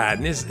pick a side,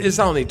 and it's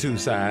only two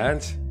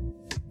sides.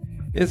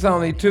 It's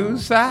only two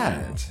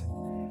sides.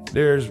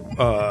 There's,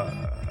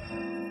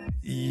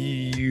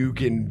 you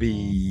can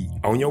be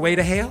on your way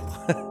to hell.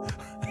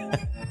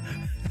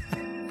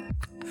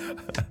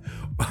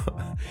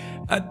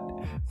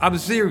 I'm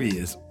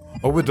serious.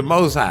 Or with the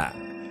Most High.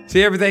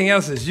 See, everything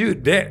else is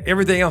you.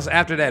 Everything else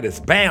after that is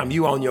bam,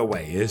 you on your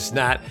way. It's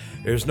not,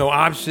 there's no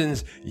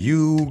options.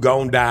 You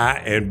gonna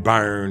die and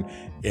burn.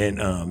 And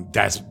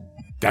that's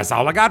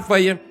all I got for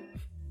you.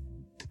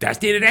 That's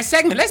the end of that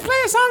segment. Let's play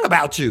a song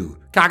about you.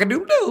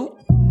 Cock-a-doodle-doo.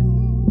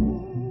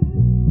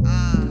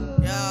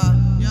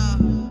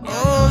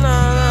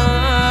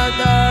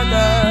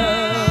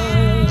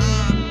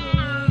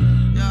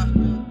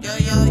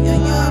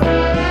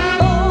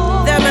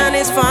 That man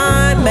is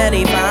fine,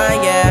 many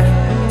fine,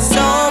 yeah. So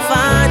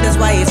fine, that's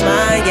why he's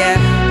mine, yeah.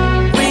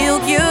 Real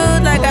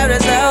cute like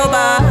Idris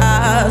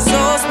Elba.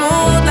 So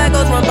smooth like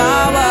Osman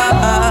Bawa.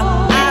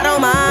 I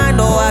don't mind,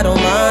 no, I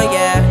don't mind,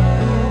 yeah.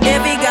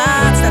 If he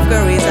got Steph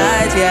Curry's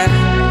eyes, yeah.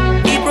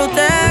 He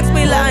protects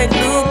me like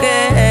Luke.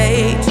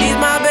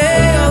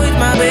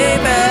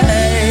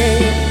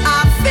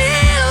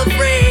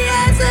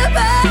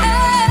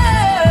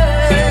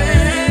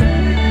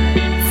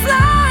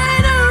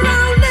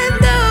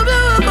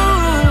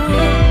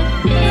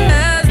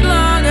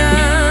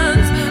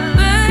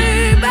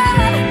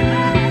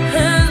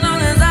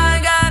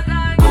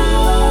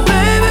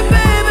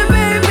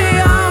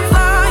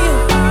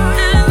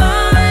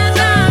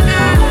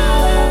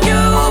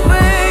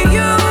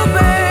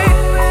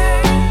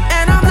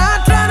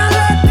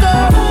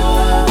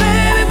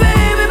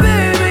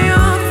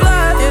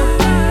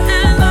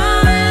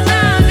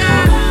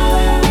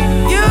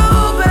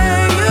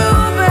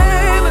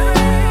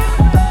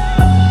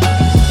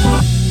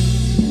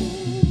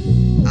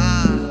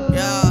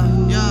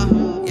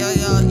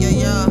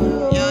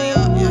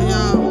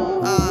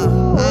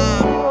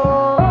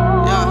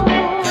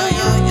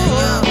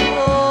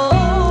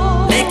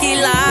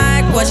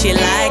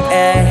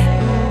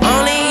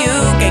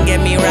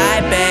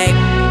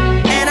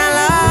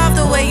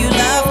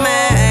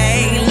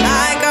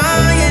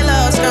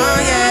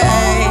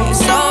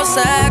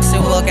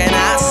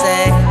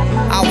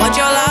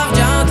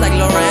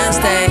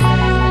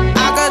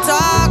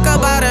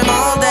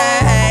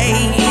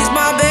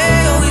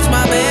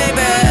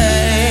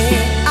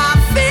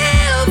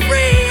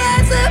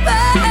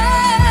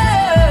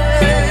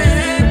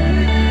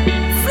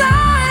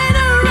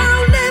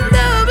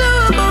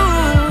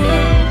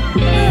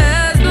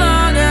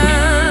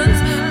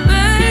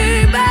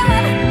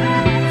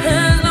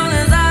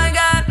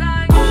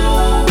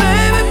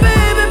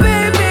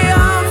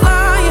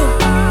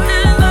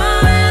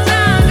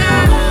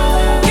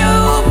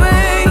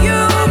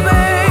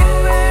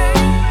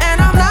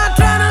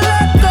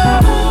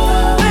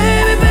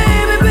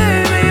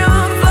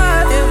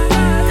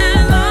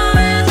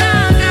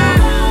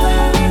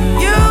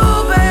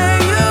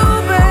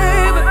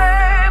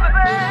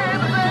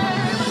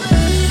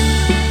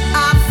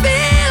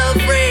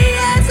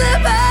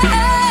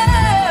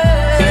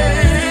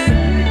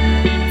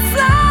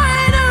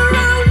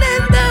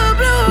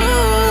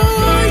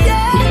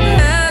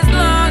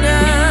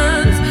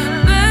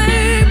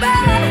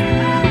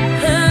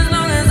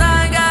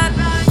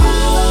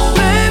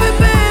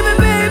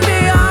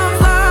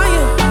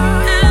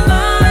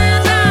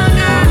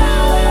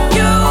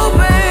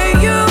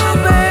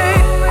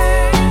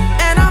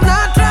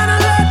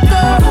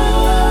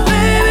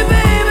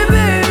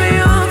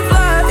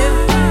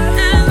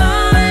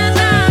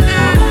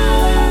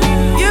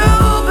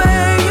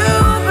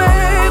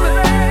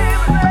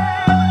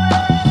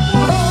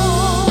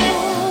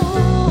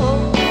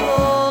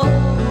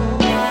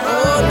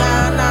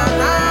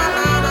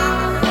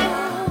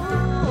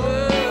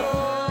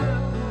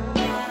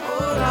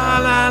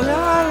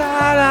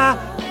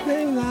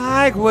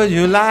 like, would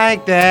you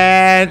like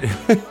that?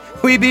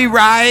 We be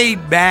right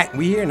back.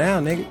 We here now,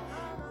 nigga.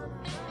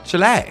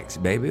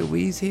 Chillax, baby.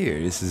 We's here.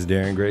 This is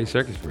Darren Gray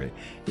Circus Parade.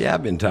 Yeah,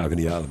 I've been talking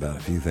to y'all about a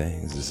few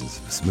things. This is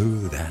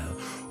Smooth Out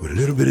with a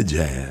little bit of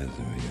jazz. And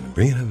we're going to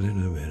bring it up a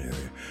little bit area.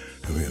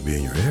 We're going to be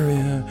in your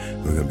area.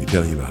 We're going to be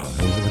telling you about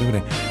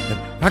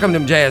how come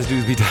them jazz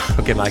dudes be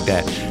talking like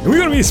that? And we're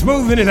going to be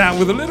smoothing it out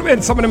with a little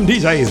bit. Some of them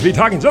DJs be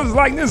talking just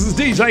like this is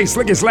DJ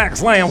Slicky Slack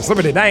Slam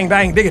Slippity Dang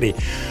Dang Diggity.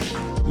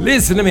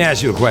 Listen, let me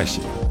ask you a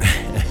question.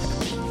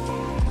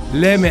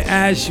 Let me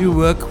ask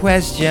you a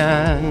question.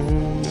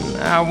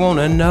 I want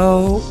to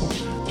know.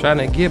 Trying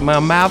to get my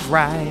mouth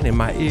right and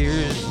my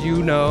ears,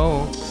 you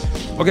know.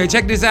 Okay,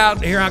 check this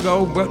out. Here I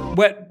go.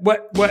 What?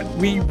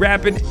 We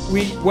rapping.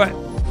 What?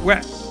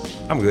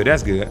 I'm good.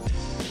 That's good.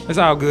 It's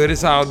all good.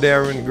 It's all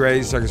Darren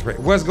Gray Circus Parade.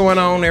 What's going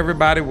on,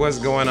 everybody? What's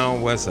going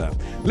on? What's up?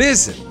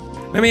 Listen,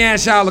 let me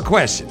ask y'all a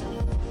question.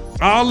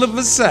 All of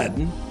a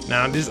sudden,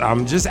 now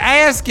I'm just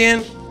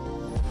asking.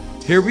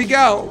 Here we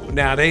go.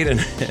 Now they done.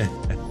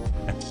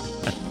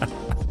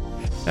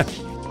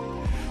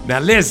 Now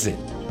listen,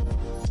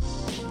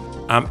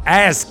 I'm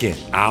asking.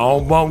 I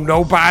don't want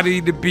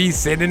nobody to be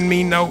sending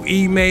me no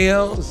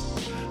emails.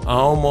 I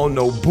don't want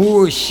no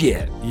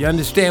bullshit. You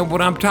understand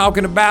what I'm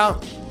talking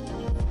about?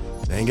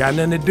 They ain't got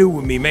nothing to do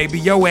with me. Maybe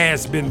your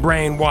ass been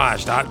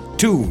brainwashed.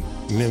 Two.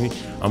 I'm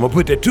gonna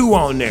put the 2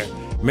 on there.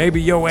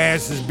 Maybe your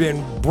ass has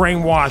been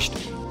brainwashed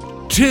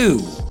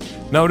 2.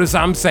 Notice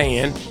I'm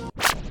saying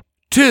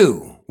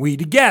 2. We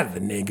together,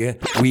 nigga.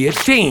 We a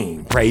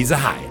team. Praise the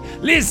higher.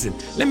 Listen,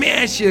 let me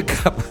ask you a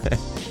couple.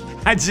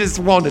 I just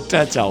want to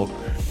touch on.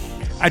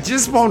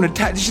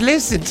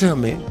 Listen to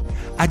me.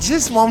 I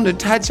just want to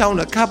touch on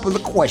a couple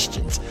of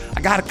questions.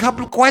 I got a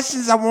couple of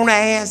questions I want to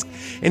ask.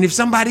 And if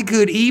somebody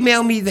could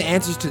email me the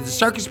answers to the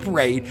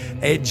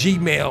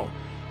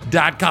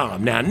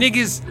circusparade@gmail.com. Now,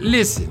 niggas,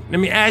 listen. Let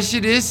me ask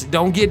you this.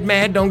 Don't get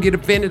mad. Don't get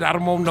offended. I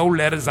don't want no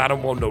letters. I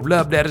don't want no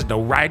love letters.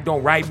 Don't write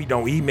me.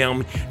 Don't email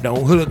me.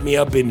 Don't hook me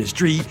up in the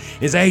street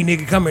and say, hey,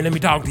 nigga, come here. Let me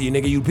talk to you,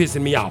 nigga. You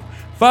pissing me off.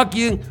 Fuck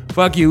you,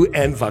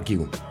 and fuck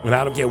you. And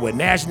I don't care what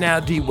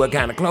nationality, what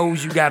kind of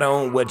clothes you got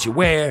on, what you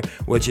wear,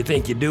 what you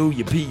think you do,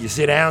 you pee, you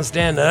sit down,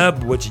 stand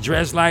up, what you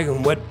dress like,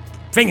 and what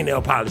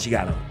fingernail polish you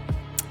got on.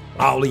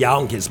 All of y'all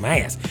can kiss my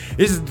ass.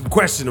 This is the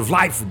question of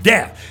life or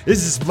death.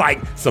 This is like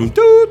some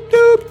doop,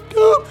 doop,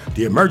 doop.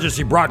 The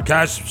emergency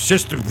broadcast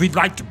system, we'd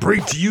like to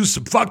bring to you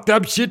some fucked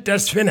up shit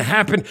that's finna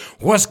happen.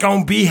 What's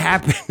gonna be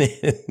happening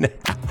now?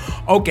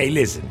 Okay,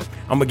 listen.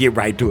 I'm gonna get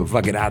right to it.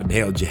 Fuck it, I've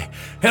held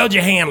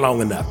your hand long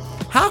enough.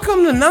 How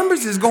come the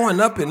numbers is going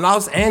up in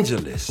Los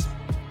Angeles?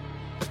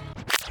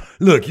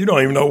 Look, you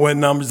don't even know what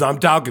numbers I'm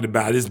talking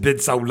about. It's been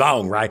so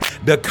long, right?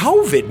 The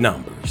COVID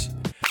numbers.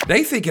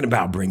 They thinking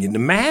about bringing the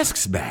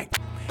masks back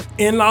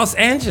in Los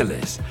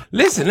Angeles.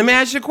 Listen, let me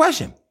ask you a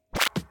question.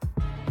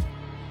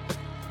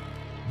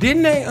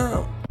 Didn't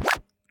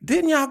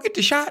y'all get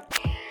the shot?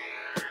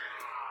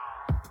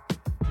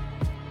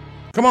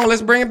 Come on,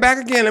 let's bring it back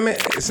again.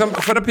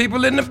 For the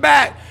people in the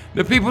back.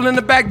 The people in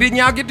the back, didn't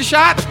y'all get the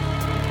shot?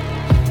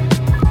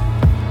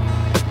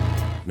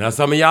 Now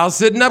some of y'all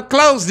sitting up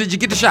close, did you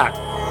get the shot?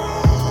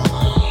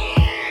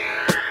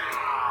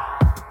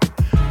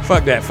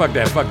 Fuck that.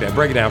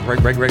 Break it down for me.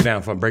 Break it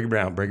down for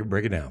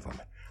me.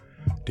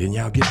 Didn't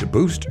y'all get the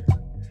booster?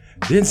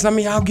 Didn't some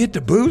of y'all get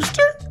the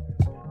booster?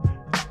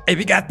 If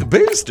you got the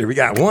booster, we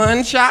got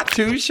 1 shot,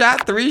 2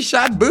 shot, 3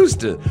 shot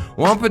booster.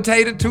 1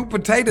 potato, 2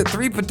 potato,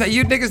 3 potato.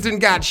 You niggas done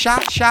got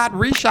shot,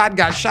 reshot,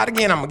 got shot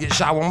again. I'm gonna get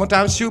shot one more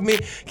time. Shoot me.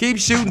 Keep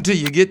shooting till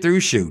you get through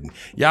shooting.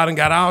 Y'all done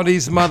got all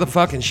these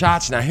motherfucking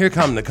shots. Now here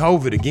come the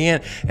COVID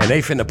again, and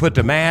they finna put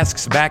the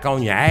masks back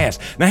on your ass.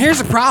 Now here's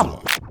the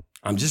problem.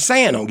 I'm just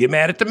saying, don't get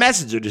mad at the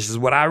messenger. This is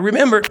what I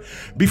remember.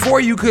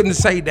 Before, you couldn't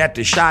say that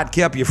the shot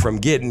kept you from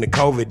getting the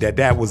COVID,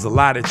 that was a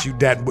lie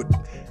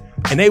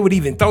and they would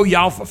even throw you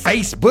off of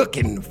Facebook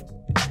and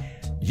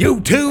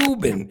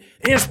YouTube and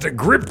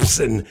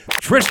Instagrips and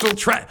Crystal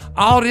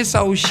all this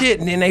old shit.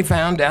 And then they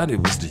found out it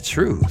was the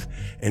truth.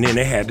 And then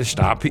they had to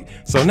stop it.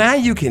 So now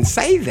you can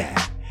say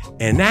that.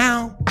 And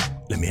now,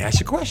 let me ask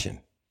you a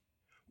question.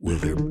 Will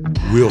there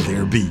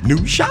be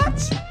new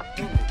shots?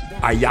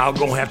 Are y'all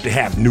gonna have to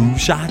have new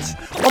shots?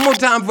 One more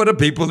time for the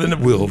people in the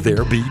will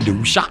there be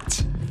new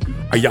shots?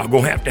 Are y'all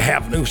gonna have to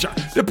have new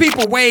shots? The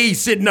people way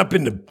sitting up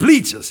in the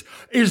bleachers,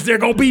 is there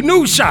gonna be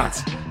new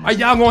shots? Are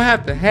y'all gonna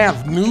have to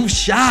have new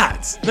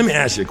shots? Let me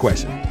ask you a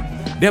question.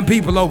 Them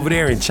people over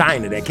there in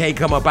China that can't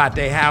come up out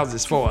their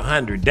houses for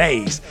 100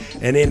 days,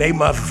 and then they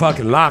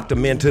motherfucking locked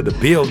them into the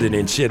building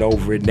and shit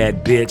over in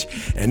that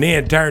bitch, and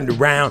then turned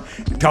around,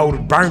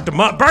 burnt them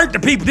up, burnt the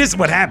people. This is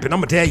what happened.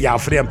 I'm gonna tell y'all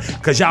for them,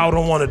 cause y'all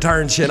don't wanna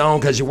turn shit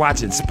on cause you're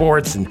watching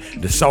sports and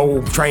the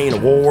Soul Train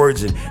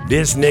Awards and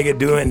this nigga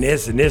doing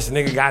this and this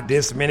nigga got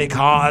this many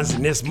cars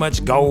and this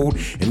much gold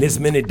and this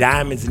many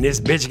diamonds and this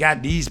bitch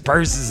got these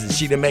purses and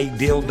she done made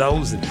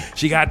dildos and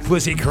she got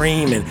pussy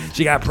cream and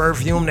she got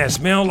perfume that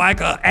smell like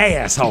a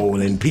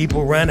asshole and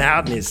people run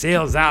out and it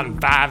sells out in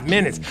 5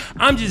 minutes.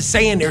 I'm just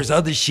saying there's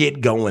other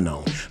shit going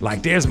on.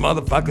 Like there's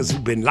motherfuckers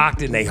who've been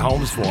locked in their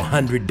homes for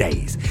 100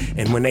 days.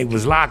 And when they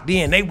was locked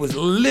in, they was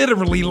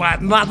literally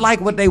not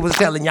like what they was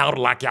telling y'all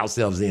to lock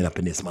yourselves in up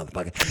in this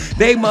motherfucker.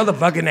 They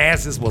motherfucking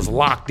asses was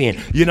locked in,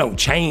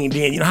 chained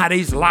in. You know how they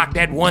used to lock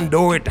that one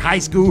door at the high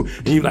school?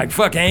 And you like,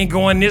 fuck, I ain't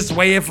going this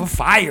way if a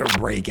fire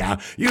break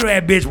out. You know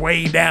that bitch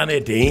way down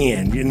at the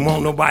end. You didn't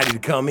want nobody to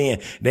come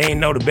in. They ain't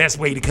know the best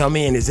way to come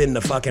in is in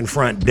the fucking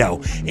front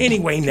door.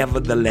 Anyway,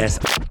 nevertheless,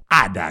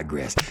 I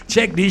digress.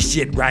 Check this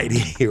shit right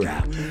here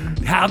out.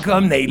 How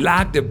come they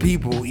locked the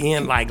people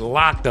in, like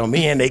locked them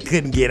in? They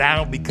couldn't get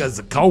out because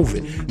of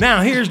COVID.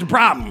 Now, here's the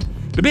problem.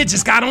 The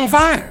bitches got on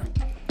fire.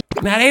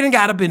 Now, they done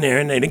got up in there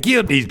and they done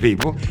killed these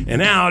people. And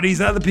now all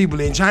these other people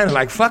in China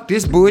like, fuck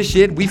this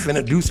bullshit. We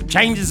finna do some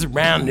changes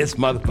around this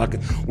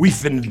motherfucker. We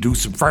finna do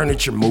some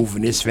furniture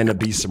moving. It's finna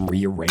be some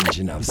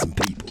rearranging of some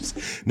peoples.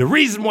 The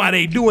reason why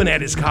they doing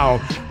that is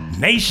called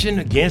nation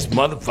against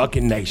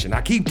motherfucking nation.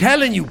 I keep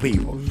telling you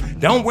people,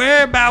 don't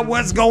worry about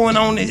what's going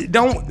on.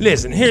 Don't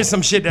listen, here's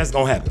some shit that's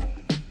gonna happen.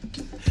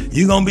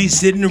 You're gonna be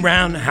sitting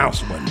around the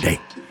house one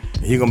day.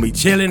 You're gonna be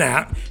chilling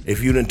out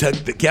if you done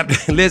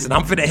listen,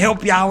 I'm finna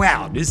help y'all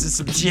out. This is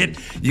some shit.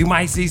 You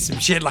might see some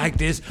shit like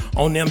this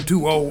on them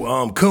two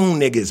old coon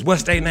niggas.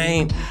 What's their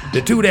name?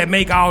 The two that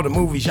make all the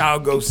movies y'all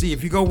go see.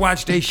 If you go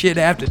watch they shit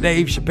after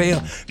Dave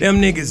Chappelle,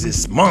 them niggas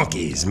is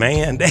monkeys,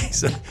 man.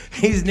 These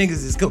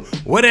niggas is cool.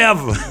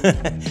 Whatever.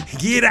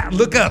 Get out,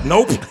 look up.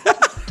 Nope.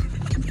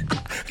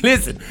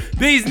 Listen,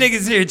 these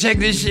niggas here, check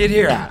this shit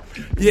here out.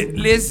 Yeah,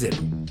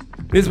 listen,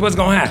 this is what's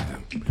gonna happen.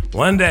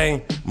 One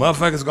day,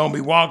 motherfuckers gonna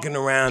be walking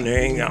around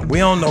there. We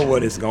don't know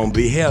what it's gonna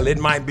be. Hell, it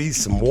might be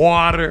some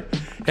water.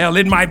 Hell,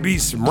 it might be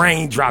some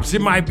raindrops. It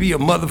might be a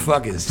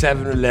motherfucking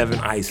 7-Eleven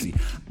icy.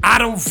 I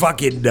don't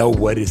fucking know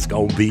what it's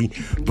gonna be,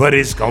 but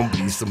it's gonna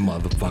be some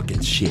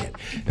motherfucking shit.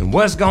 And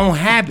what's gonna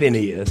happen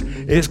is,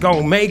 it's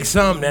gonna make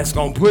something that's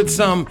gonna put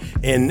something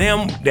in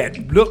them that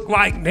look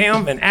like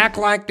them and act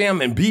like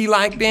them and be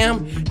like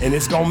them, and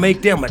it's gonna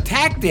make them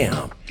attack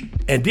them.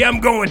 And them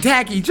gonna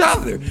attack each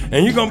other.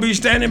 And you're gonna be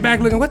standing back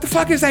looking, what the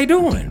fuck is they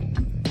doing?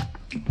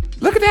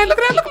 Look at that, look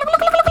at that,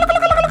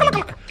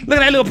 look at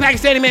that little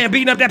Pakistani man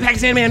beating up that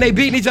Pakistani man. They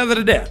beating each other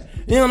to death.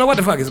 You don't know what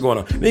the fuck is going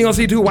on. Then you're gonna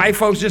see two white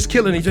folks just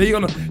killing each other.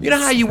 You know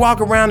how you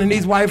walk around and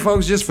these white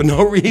folks just for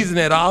no reason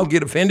at all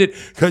get offended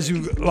because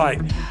you like,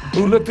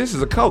 oh look, this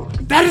is a Coke.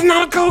 That is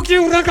not a Coke,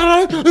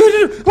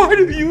 why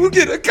do you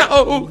get a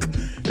Coke?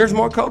 There's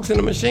more Cokes in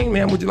the machine,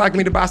 man. Would you like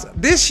me to buy some?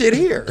 This shit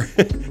here.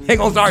 They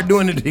gonna start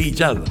doing it to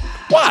each other.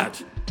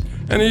 Watch.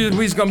 And then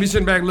we just gonna be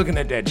sitting back looking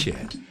at that shit.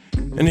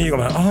 And then you're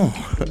gonna be like, oh.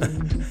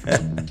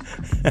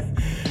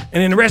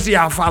 And then the rest of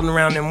y'all following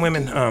around them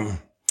women,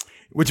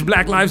 with your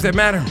Black Lives That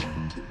Matter.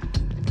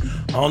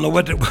 I don't know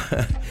what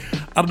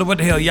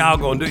the hell y'all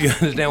gonna do. You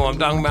understand what I'm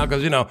talking about?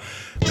 Because,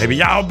 maybe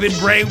y'all been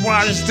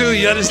brainwashed too.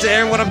 You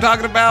understand what I'm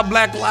talking about?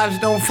 Black lives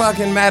don't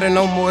fucking matter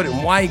no more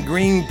than white,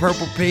 green,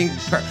 purple, pink.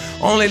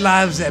 Only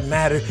lives that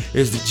matter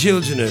is the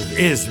children of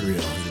Israel,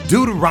 the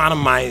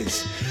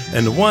Deuteronomites,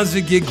 and the ones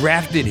that get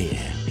grafted in.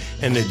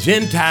 And the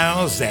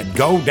Gentiles that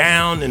go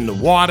down in the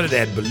water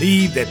that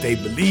they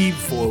believe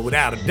for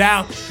without a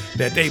doubt,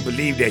 that they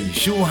believe that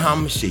Yeshua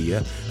HaMashiach,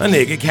 a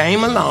nigga,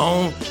 came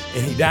along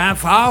and he died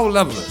for all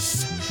of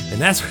us.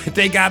 And that's what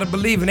they gotta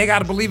believe, and they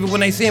gotta believe it when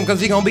they see him because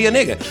he gonna be a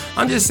nigga.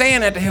 I'm just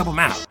saying that to help them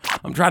out.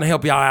 I'm trying to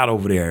help y'all out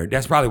over there.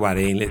 That's probably why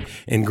they ain't lit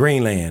in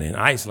Greenland and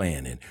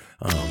Iceland and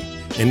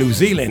in New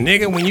Zealand.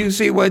 Nigga, when you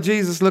see what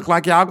Jesus looked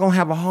like, y'all gonna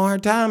have a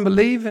hard time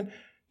believing.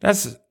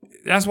 That's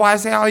why I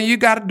say all you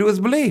gotta do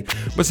is believe.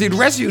 But see, the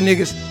rest of you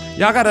niggas,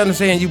 y'all gotta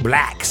understand you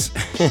blacks.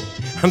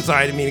 I'm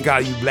sorry, I didn't mean to call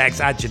you blacks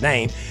out your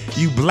name.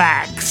 You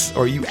blacks,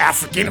 or you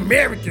African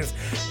Americans,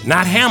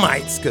 not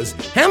Hamites, because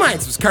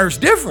Hamites was cursed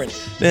different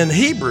than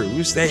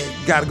Hebrews. They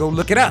gotta go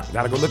look it up.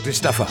 Gotta go look this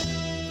stuff up.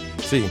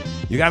 See,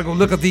 you gotta go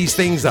look at these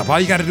things up. All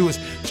you gotta do is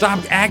stop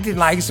acting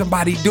like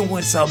somebody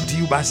doing something to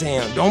you by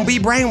saying, don't be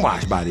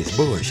brainwashed by this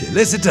bullshit.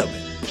 Listen to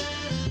me.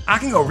 I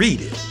can go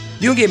read it.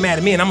 You can get mad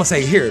at me and I'm gonna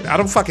say, here, I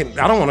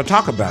don't wanna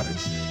talk about it.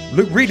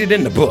 Look, read it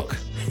in the book.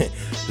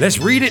 Let's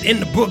read it in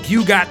the book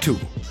you got to.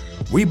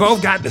 We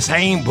both got the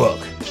same book.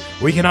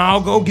 We can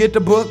all go get the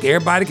book.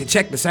 Everybody can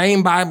check the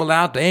same Bible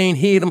out. They ain't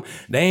hid them.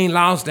 They ain't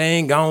lost. They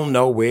ain't gone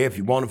nowhere. If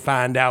you want to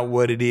find out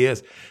what it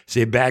is,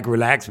 sit back,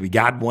 relax. We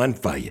got one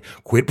for you.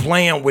 Quit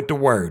playing with the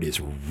word.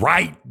 It's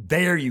right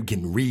there. You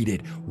can read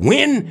it.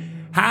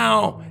 When,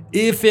 how,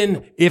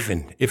 ifin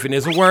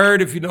is a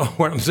word, if you know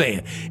what I'm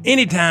saying.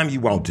 Anytime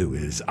you want to.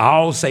 It's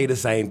all say the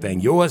same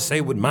thing. Yours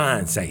say what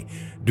mine say.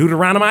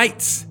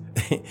 Deuteronomites,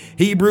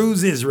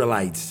 Hebrews,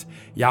 Israelites.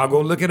 Y'all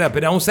go look it up. It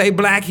don't say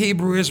black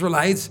Hebrew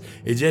Israelites.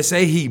 It just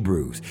say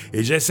Hebrews.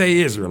 It just say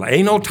Israel.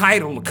 Ain't no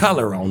title or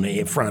color on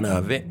the front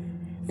of it.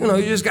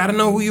 You just got to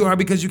know who you are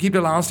because you keep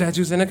the law,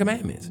 statutes, and the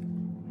commandments.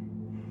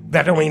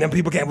 That don't mean them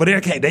people can't. Well, they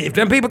can't. If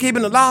them people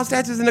keeping the law,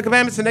 statutes, and the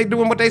commandments and they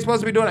doing what they supposed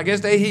to be doing, I guess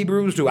they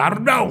Hebrews too. I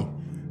don't know.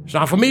 It's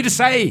not for me to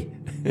say.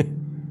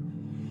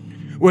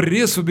 What it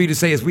is for me to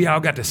say is we all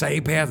got the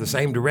same path, the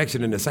same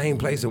direction, and the same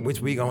place in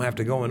which we gonna have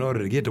to go in order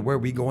to get to where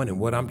we going. And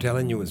what I'm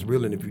telling you is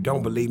real. And if you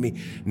don't believe me,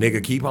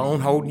 nigga, keep on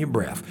holding your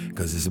breath,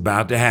 because it's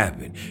about to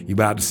happen. You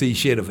about to see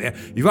shit of,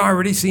 you've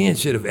already seen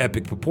shit of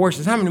epic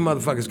proportions. How many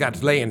motherfuckers got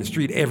to lay in the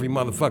street every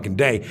motherfucking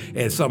day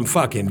and some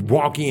fucking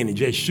walk in and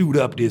just shoot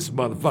up this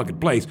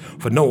motherfucking place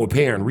for no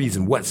apparent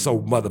reason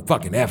whatsoever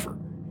motherfucking ever?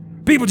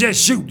 People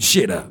just shoot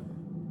shit up.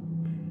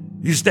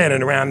 You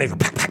standing around,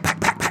 nigga,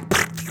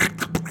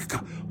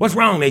 what's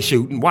wrong? They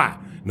shooting. Why?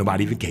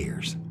 Nobody even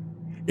cares.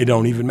 It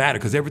don't even matter,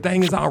 because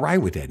everything is all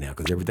right with that now,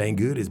 because everything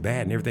good is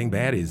bad and everything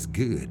bad is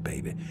good,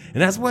 baby. And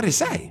that's what it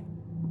say.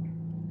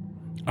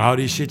 All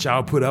this shit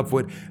y'all put up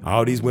with,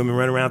 all these women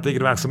running around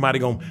thinking about somebody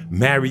gonna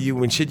marry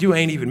you and shit. You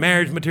ain't even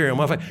marriage material,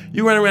 motherfucker.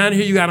 You run around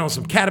here, you got on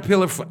some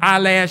caterpillar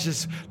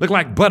eyelashes, look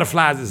like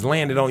butterflies that's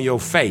landed on your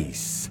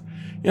face.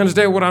 You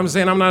understand what I'm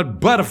saying? I'm not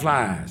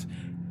butterflies.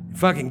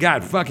 Fucking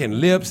got fucking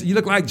lips. You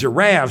look like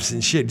giraffes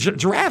and shit.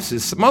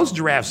 Most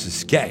giraffes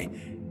is gay.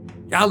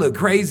 Y'all look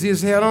crazy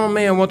as hell. Oh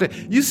man, want that?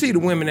 You see the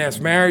women that's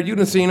married, you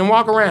done seen them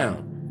walk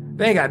around.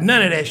 They ain't got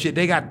none of that shit.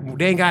 They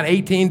ain't got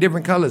 18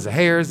 different colors of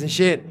hairs and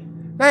shit.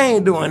 They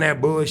ain't doing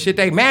that bullshit.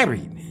 They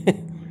married. The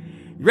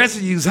rest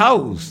of you's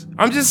hoes.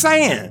 I'm just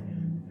saying.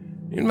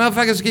 You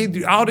motherfuckers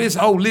keep all this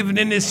living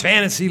in this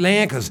fantasy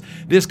land, because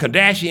this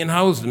Kardashian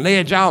hoes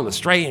led y'all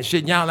astray and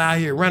shit. Y'all out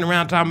here running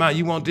around talking about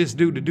you want this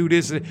dude to do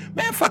this.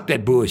 Man, fuck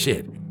that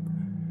bullshit.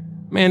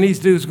 Man, these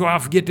dudes go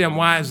out and get them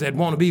wives that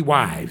want to be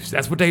wives.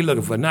 That's what they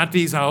looking for, not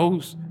these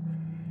hoes.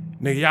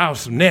 Nigga, y'all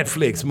some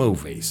Netflix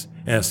movies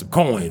and some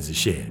coins and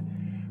shit.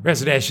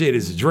 Rest of that shit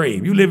is a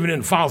dream. You living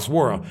in a false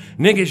world.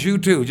 Niggas, you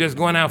too, just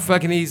going out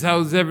fucking these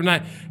hoes every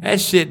night.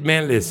 That shit,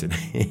 man, listen.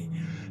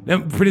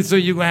 Then pretty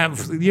soon you ain't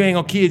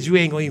gonna kids you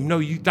ain't gonna even know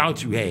you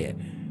thought you had.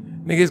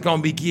 Nigga, it's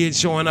gonna be kids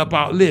showing up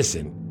out.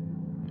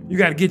 Listen, you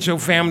gotta get your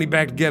family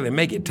back together and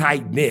make it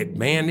tight knit,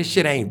 man. This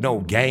shit ain't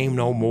no game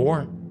no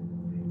more.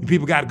 You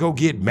people gotta go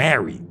get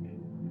married.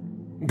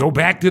 Go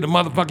back to the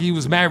motherfucker you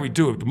was married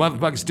to. If the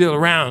motherfucker's still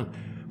around,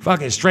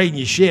 fucking straighten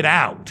your shit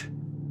out.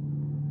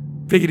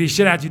 Figure this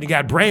shit out. You done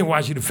got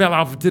brainwashed. You done fell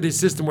off into this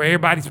system where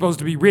everybody's supposed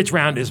to be rich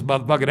around this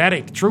motherfucker. That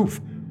ain't the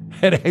truth.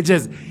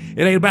 It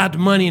ain't about the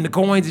money and the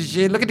coins and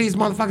shit. Look at these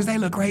motherfuckers. They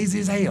look crazy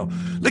as hell.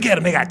 Look at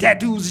them. They got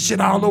tattoos and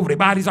shit all over their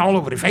bodies, all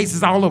over their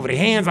faces, all over their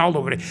hands, all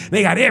over their...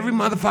 They got every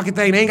motherfucking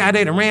thing. They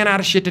done ran out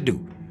of shit to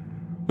do.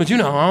 But you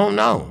know, I don't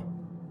know.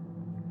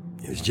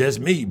 It's just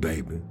me,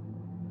 baby.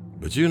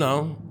 But you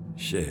know,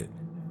 shit.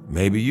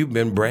 Maybe you've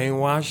been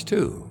brainwashed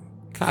too.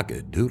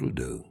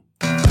 Cock-a-doodle-doo.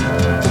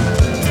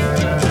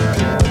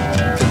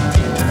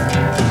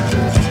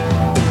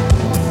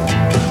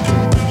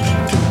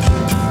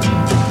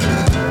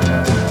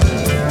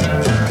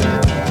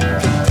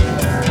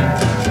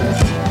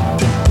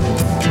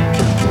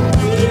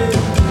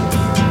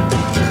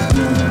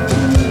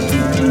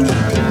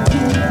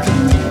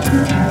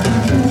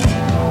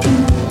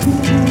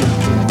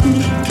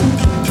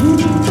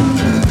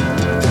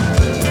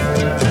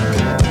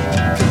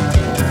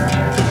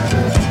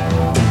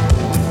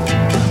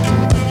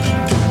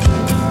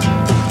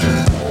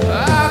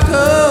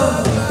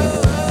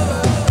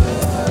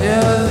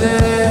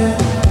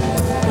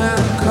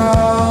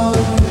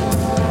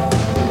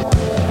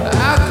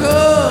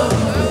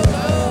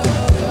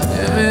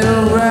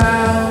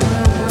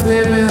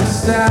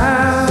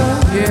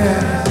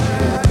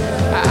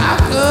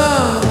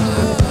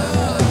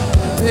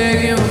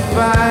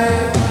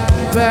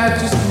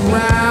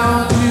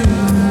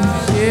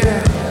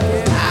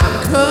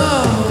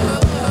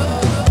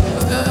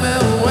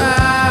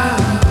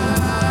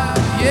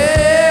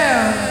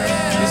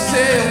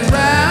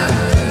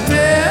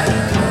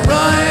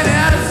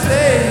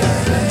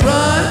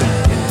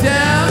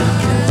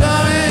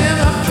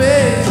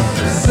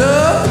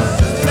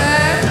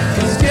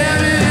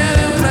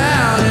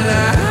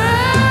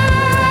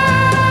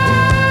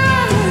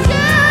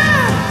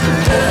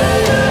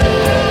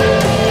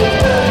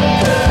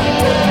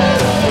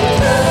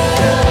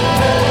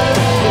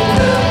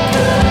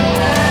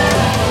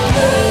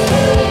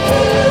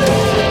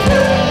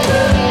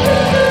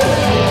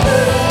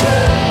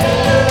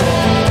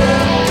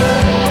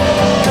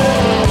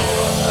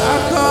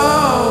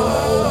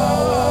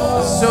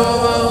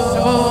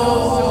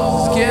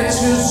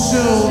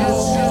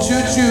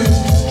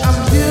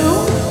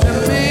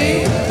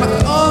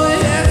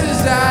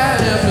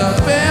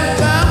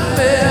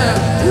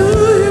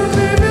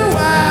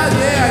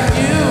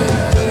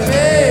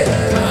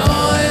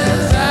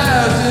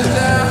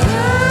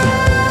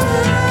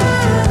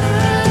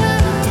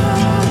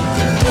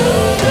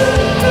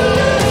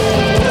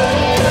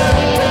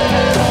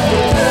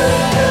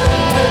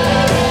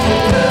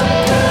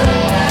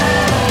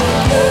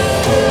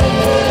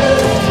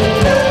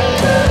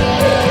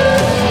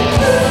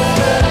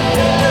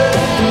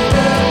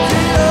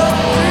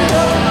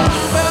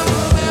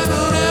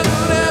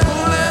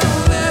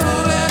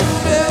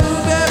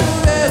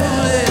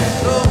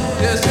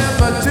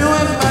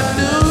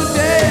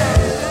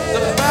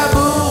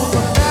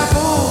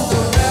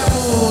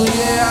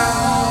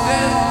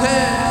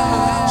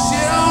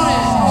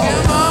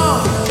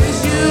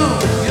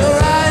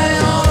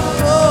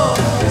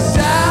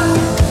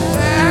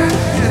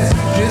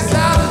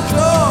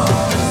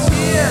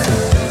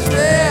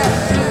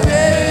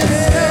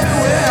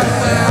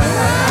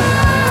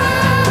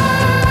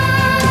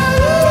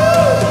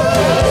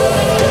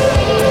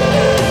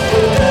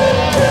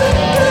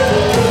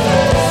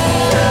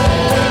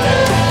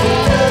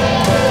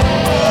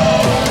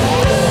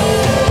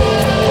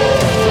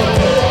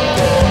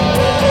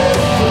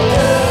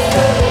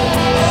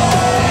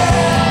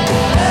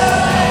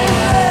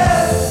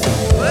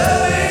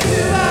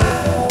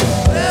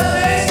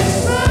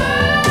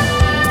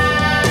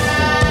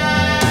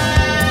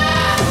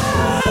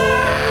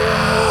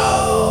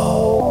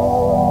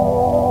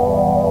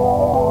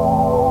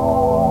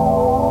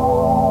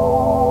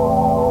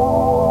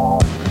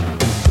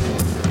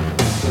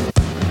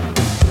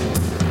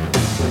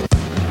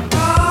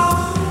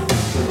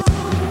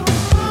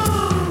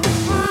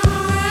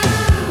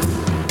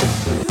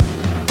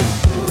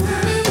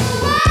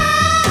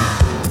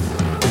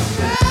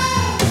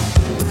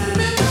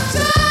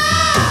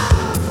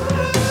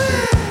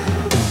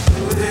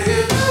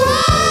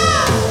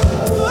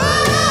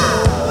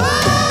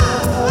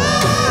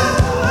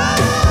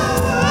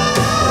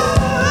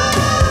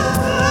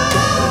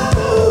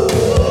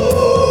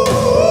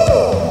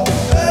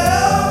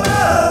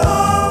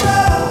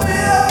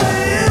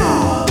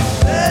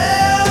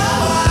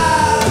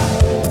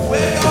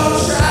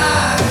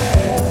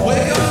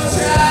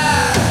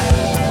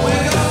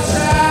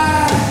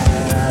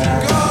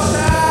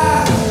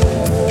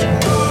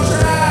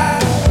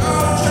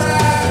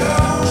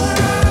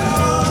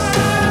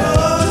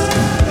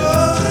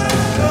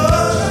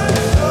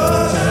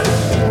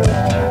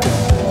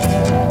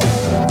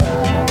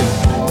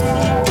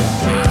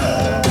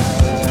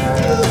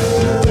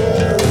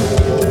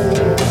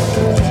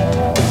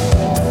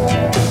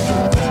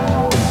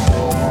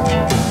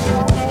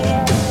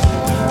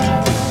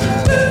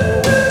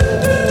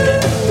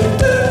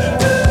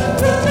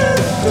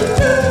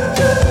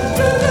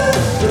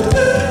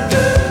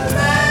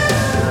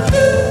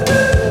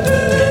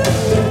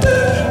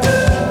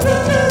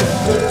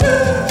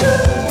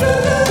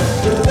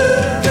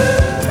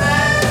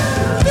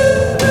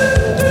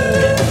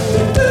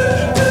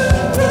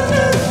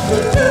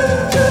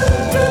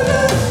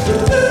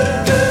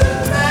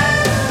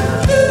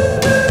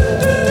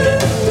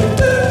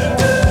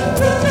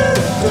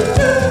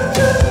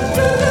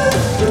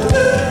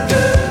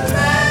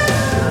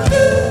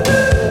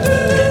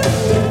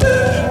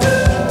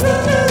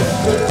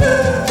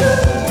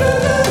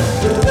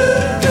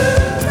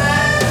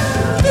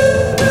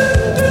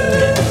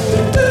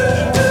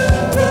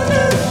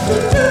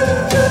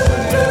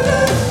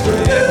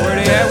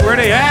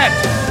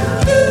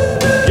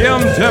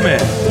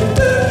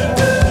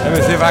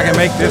 see if I can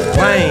make this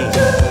plain.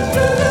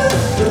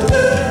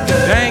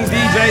 Dang,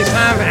 DJ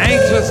Simon,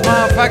 anxious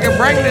motherfucker,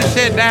 bring this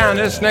shit down.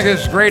 This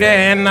nigga's great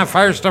in the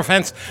first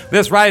offense.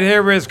 This right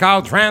here is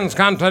called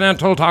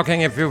Transcontinental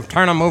Talking. If you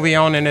turn a movie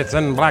on and it's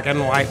in black and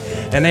white,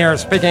 and they are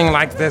speaking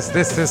like this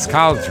is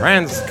called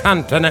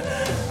Transcontinental.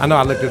 I know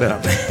I looked it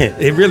up.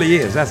 It really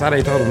is. That's how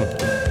they told them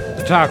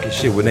to talk and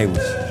shit when they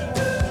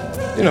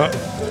was, you know,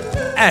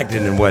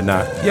 acting and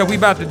whatnot. Yeah, we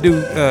about to do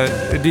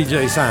a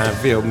DJ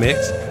Seinfeld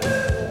mix.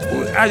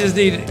 I just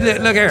need,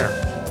 look here.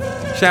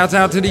 Shouts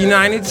out to the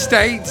United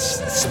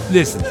States.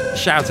 Listen,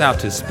 shouts out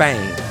to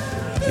Spain,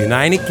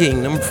 United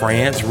Kingdom,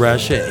 France,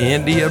 Russia,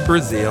 India,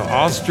 Brazil,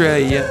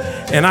 Australia.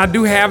 And I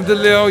do have the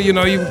little, you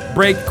know, you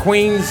break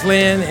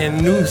Queensland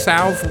and New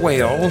South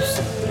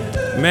Wales,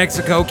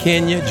 Mexico,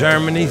 Kenya,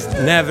 Germany,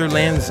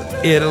 Netherlands,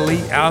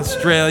 Italy,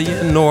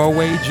 Australia,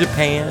 Norway,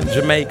 Japan,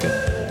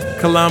 Jamaica,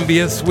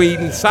 Colombia,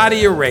 Sweden,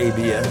 Saudi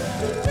Arabia,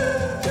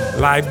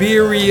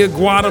 Liberia,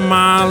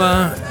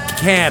 Guatemala,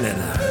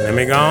 Canada. Let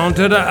me go on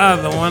to the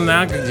other one.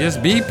 Now,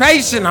 just be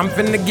patient. I'm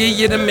finna give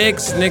you the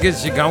mix.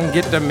 Niggas, you gon'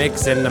 get the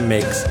mix in the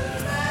mix.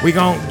 We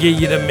gon' give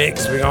you the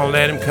mix. We gon'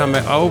 let him come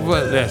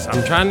over this.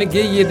 I'm trying to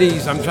give you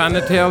these. I'm trying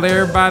to tell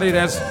everybody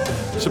that's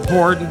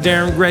supporting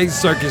Darren Gray's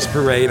Circus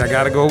Parade. I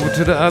gotta go over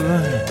to the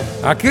other.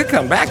 I could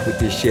come back with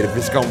this shit if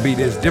it's gonna be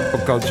this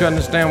difficult. You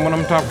understand what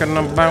I'm talking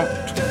about?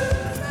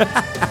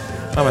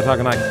 Why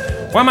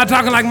am I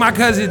talking like my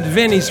cousin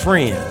Vinny's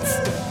friends?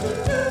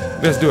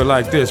 Let's do it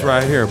like this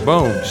right here.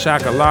 Boom.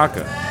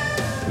 Shakalaka.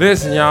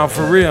 Listen, y'all,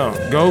 for real.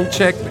 Go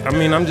check. I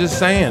mean, I'm just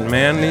saying,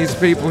 man, these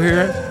people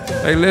here,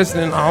 they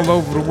listening all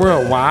over the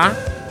world. Why?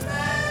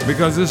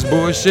 Because this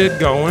bullshit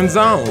goings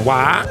on.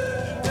 Why?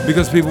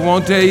 Because people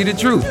won't tell you the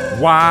truth.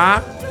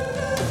 Why?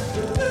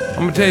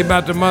 I'm gonna tell you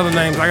about the mother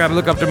names. I gotta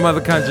look up the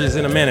mother countries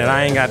in a minute.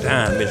 I ain't got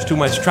time. It's too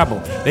much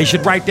trouble. They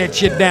should write that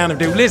shit down if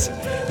they listen.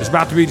 It's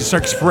about to be the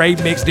Circus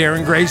Parade mix,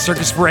 Darren Gray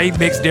Circus Parade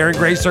mix, Darren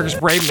Gray Circus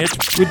Parade mix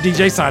with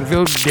DJ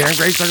Seinfeld, Darren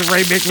Gray Circus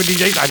Parade mix with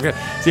DJ Seinfeld.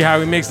 See how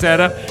we mix that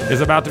up?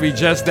 It's about to be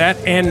just that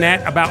and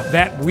that, about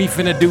that. We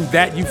finna do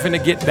that, you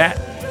finna get that.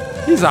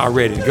 He's all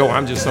ready to go.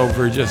 I'm just over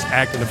here just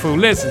acting a fool.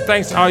 Listen,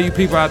 thanks to all you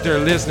people out there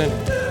listening.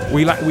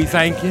 We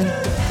thank you.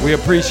 We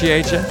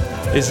appreciate you.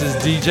 This is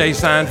DJ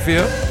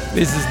Seinfeld.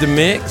 This is the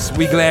mix.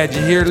 We glad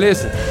you're here.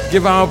 Listen,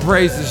 give all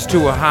praises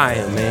to a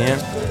higher, man.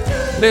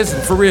 Listen,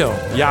 for real,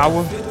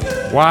 Yahweh.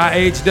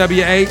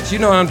 YHWH, you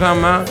know what I'm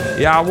talking about.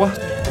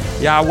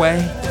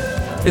 Yahweh.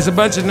 It's a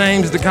bunch of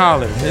names to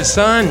call him. His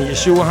son,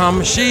 Yeshua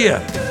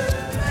HaMashiach.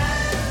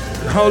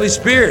 The Holy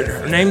Spirit,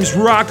 her name is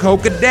Ruach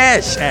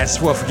HaKodesh. Ask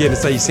for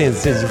forgiveness of your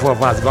sins your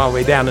forefathers go all the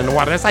way down in the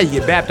water. That's how you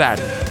get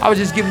baptized. I was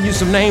just giving you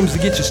some names to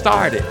get you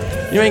started.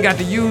 You ain't got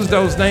to use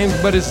those names,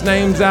 but it's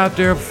names out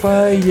there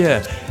for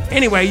you.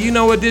 Anyway, you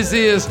know what this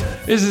is.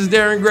 This is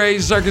Darren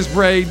Gray's Circus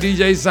Parade.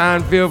 DJ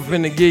Seinfeld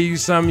finna give you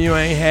something you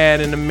ain't had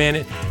in a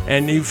minute,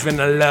 and you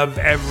finna love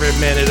every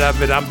minute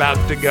of it. I'm about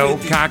to go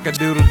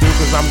cock-a-doodle-doo,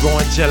 cause I'm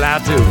going chill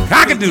out too.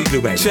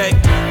 Cock-a-doodle-doo, baby. Check.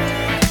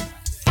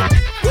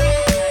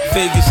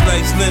 Vegas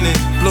lights linen,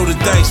 blow the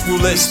dice,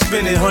 roulette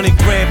spinning, 100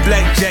 grand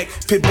blackjack.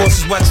 Pit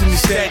bosses watching me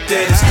stack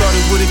that. It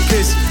started with a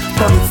kiss,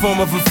 public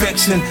form of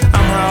affection.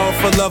 I'm high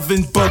off of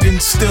loving, bugging,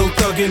 still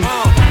thugging.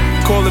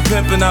 Call it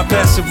pimpin', I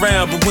pass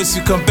around, but once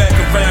you come back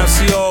around,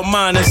 see all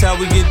mine, that's how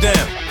we get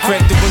down.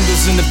 Crack the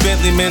windows in the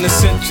Bentley, man, the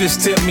scent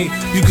just tip me.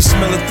 You can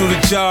smell it through the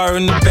jar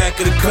in the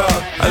back of the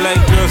car. I like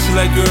girls, she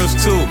like girls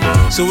too,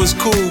 so it's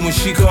cool when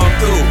she come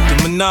through.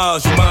 The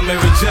Minaj with my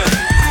Mary Jane.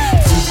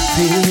 2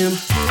 p.m.,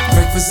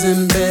 breakfast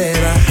in bed,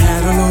 I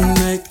had a long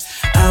night.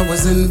 I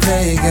was in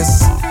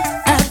Vegas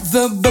at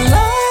the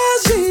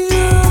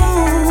Bellagio,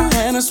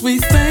 and a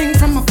sweet thing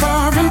from a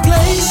foreign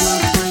place.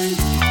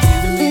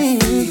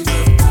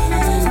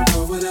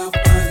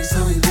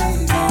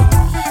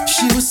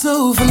 She was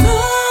so phenomenal.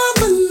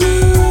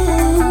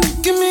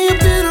 Give me a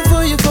bit of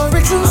your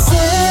euphoric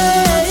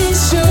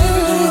sensation.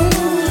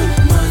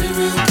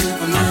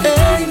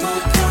 Hey,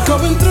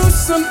 going through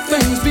some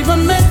things, be my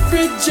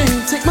Mary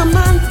Jane. Take my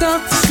mind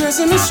off the stress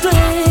and the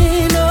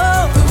strain.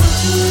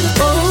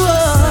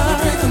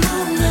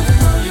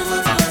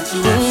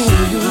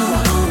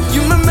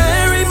 You my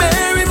Mary,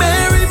 Mary,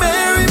 Mary,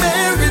 Mary,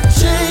 Mary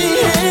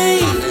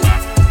Jane.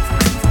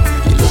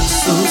 You look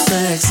so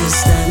sexy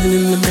standing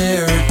in the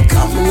mirror.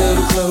 Come a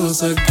little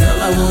closer,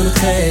 girl, I wanna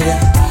pay ya.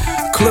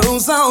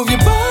 Close off your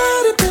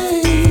body,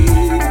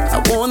 babe.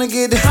 I wanna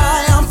get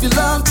high off your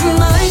love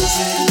tonight.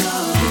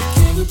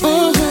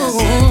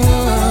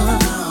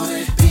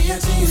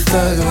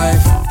 Thug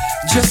life,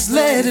 just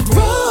let it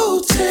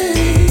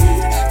rotate.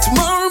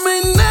 Tomorrow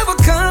may never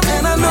come,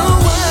 and I know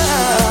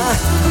why.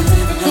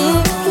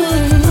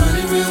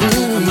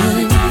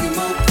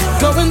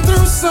 Going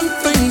through some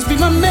things, be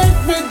my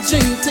Mary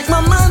Jane. Take my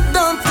mind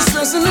off the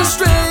stress and the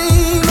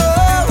strain.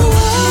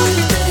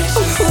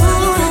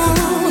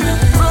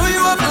 Roll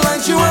you up and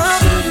light you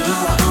up.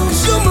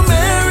 'Cause you're my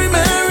Mary,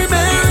 Mary,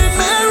 Mary,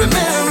 Mary,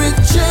 Mary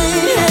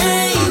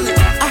Jane.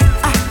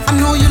 I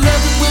know you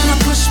love it when I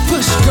push,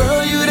 push.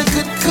 Girl, you the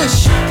good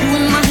kush. You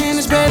in my hand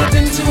is better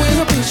than two in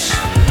a bush.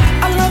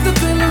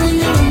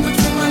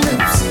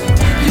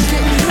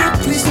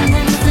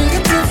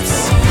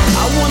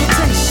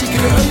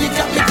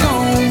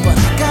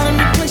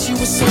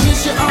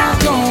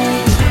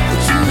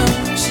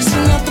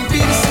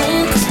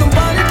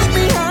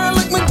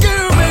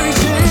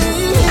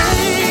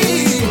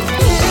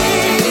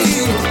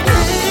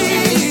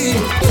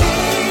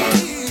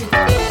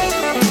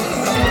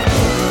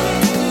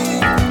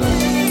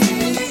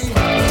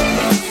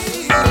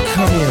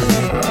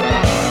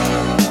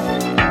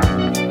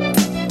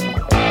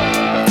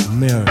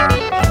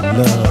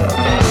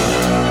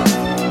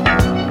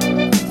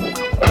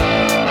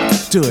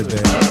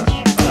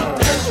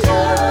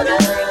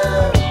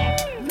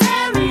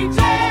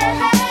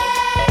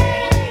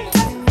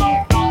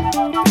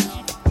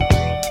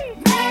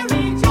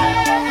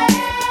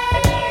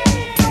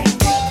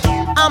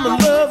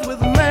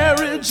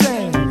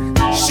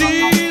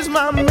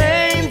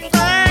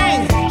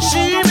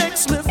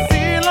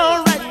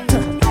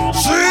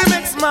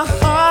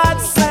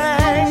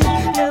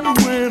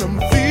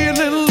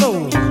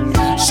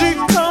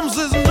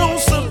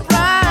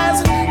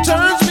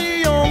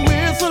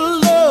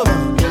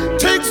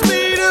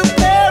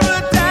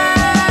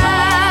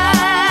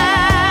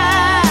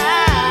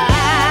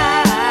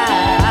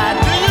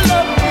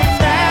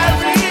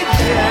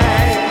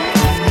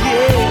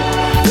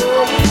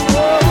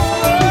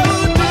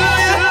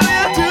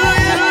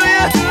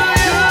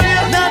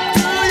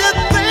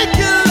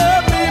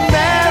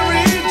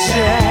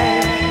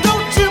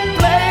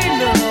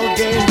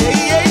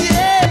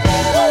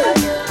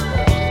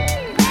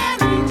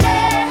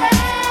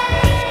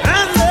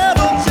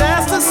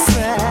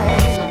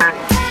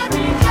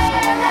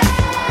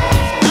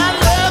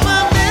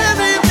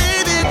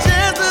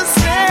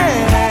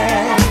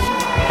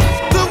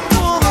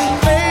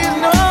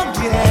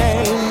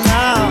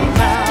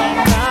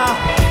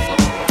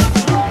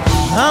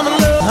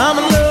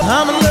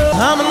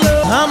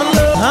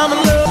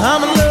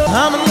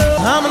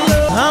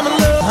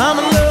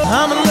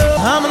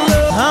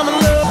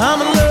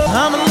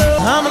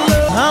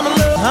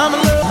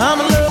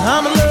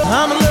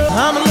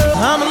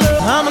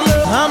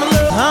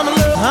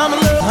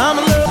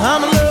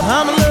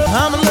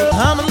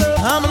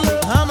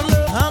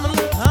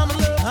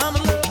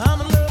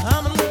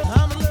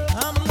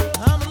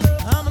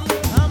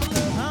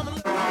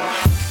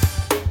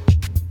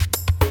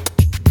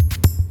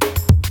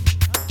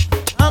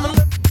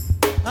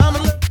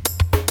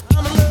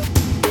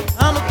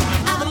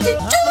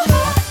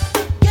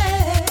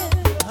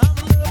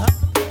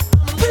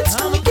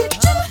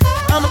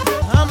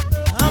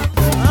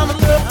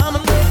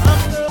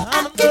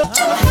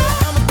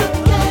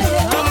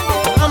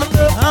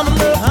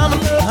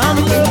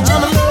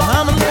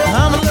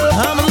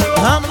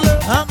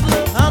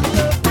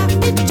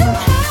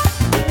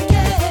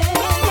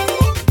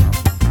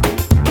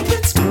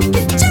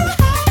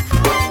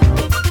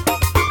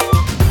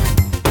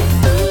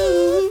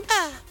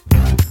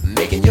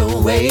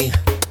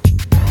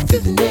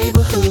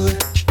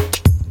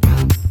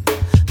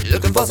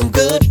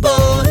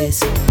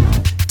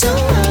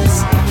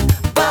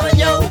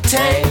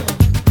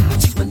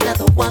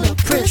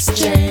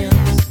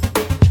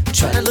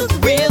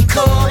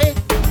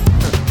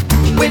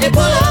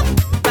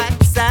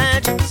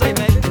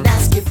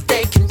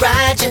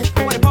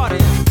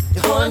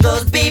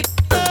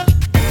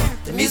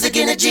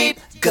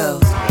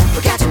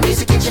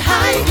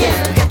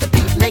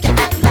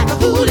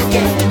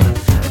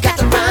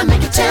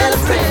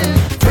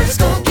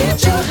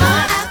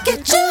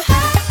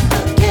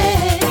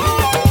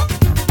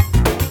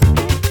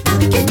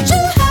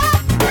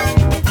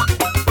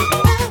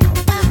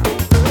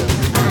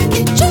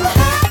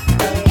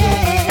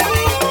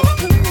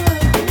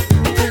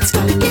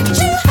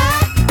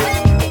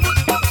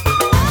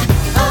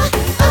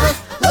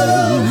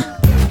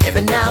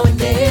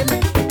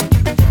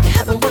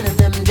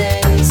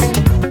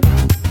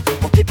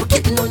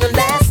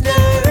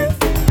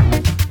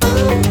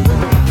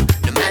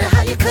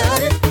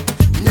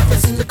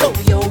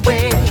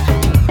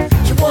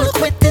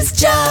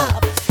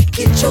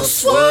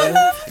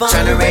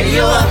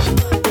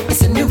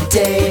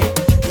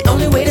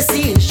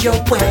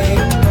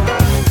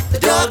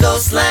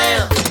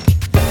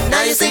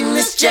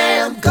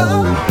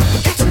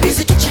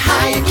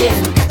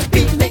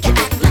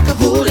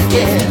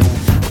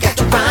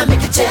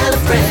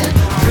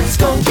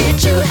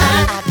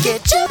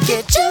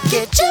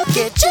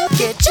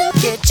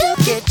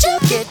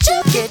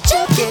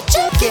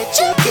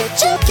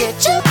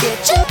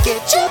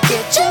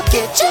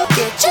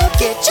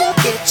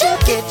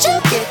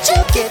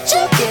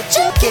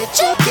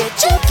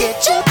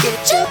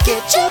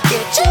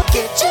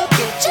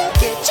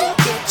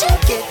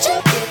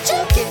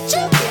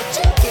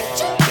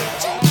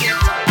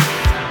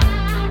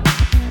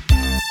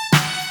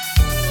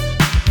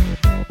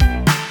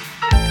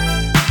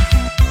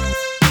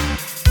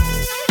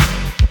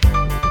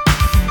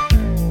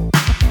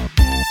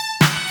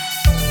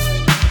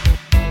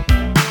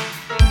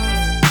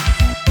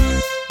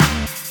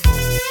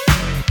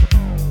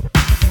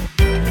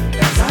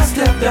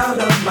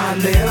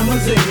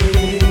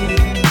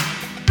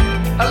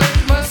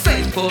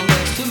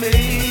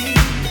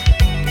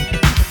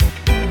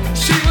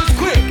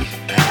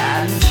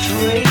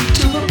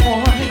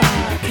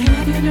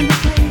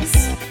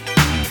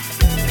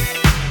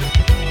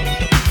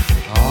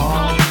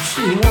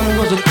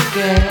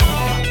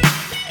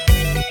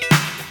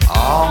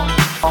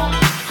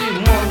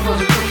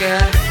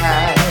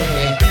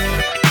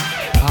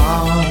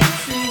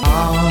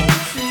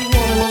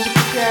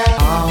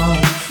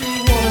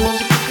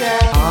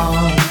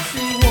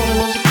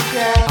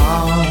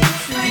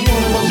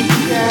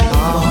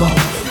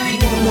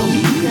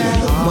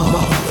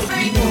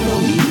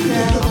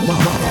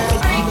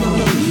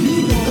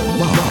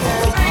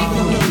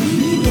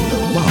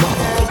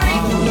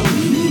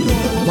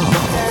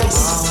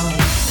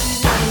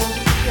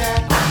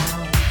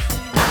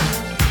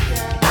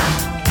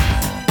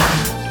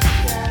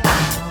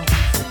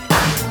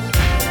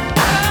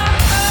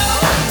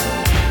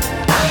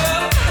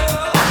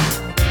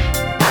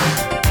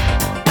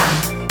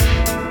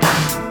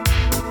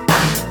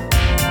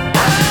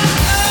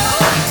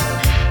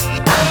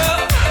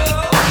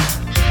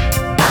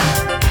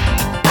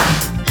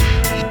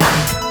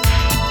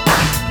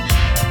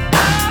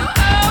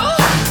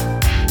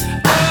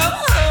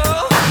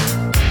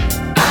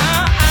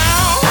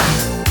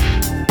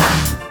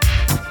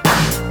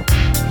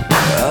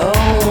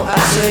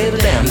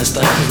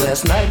 those things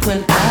last night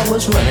when I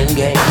was running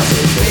game. I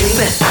said,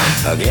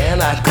 baby,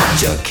 again I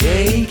cut your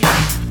cake.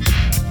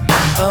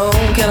 Oh,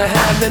 can I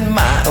have it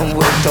my own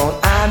way?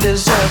 Don't I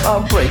deserve a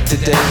break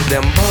today?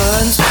 Them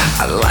buns,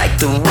 I like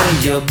the way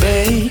you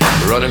bake.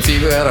 Running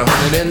fever at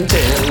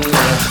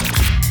 110.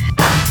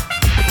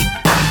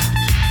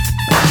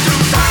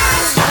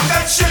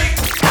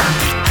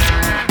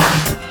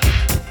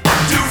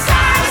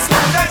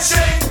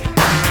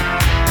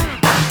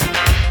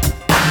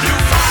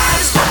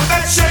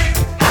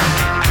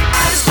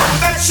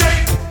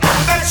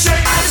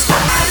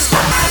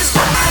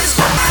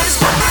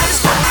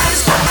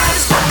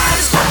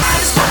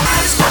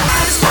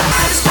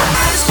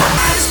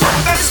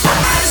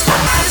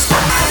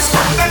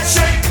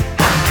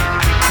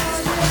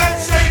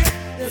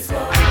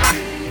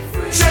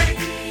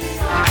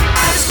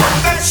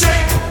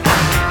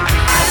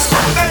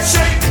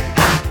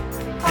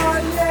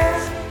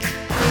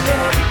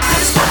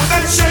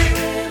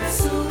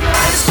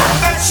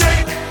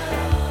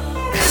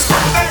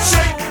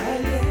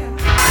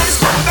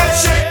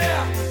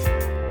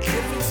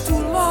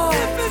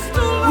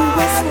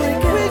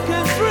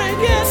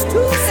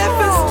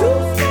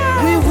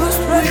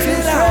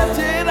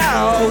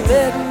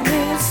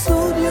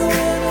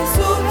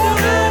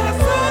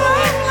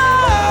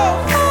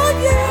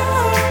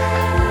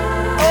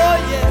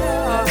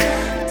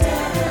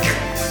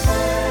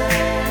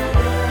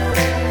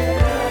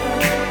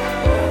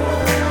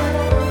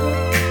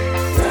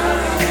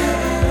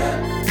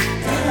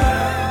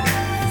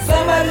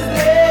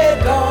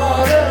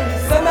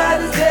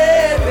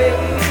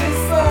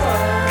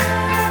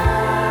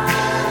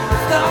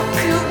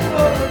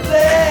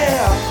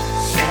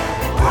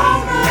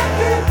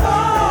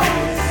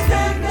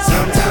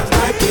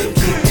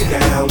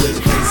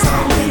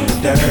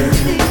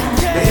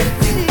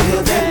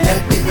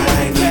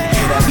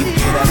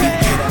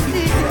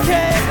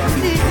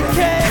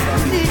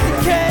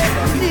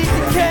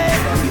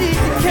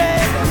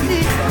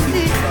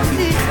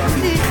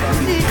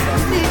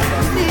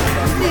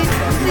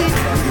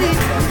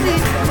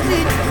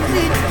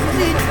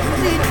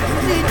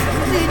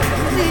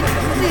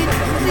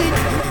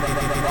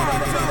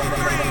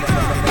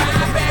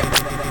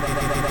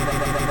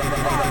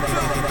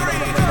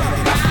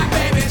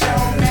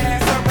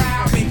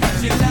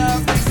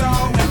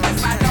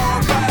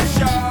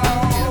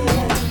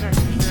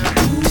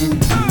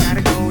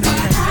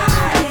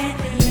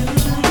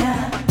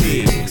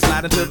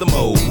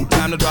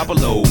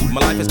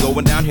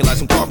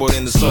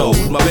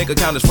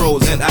 Account is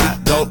frozen. I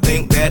don't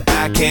think that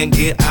I can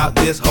get out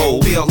this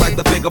hole. Feel like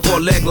the figure 4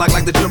 leg lock,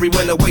 like the jury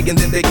went away and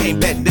then they came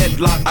back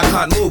deadlock. I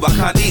can't move, I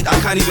can't eat, I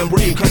can't even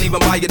breathe. Can't even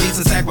buy a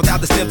decent sack without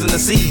the stems and the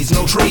seeds.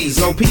 No trees,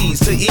 no peas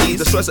to ease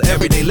the stress of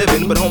everyday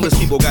living. But homeless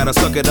people gotta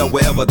suck it up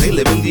wherever they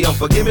live in. The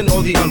unforgiving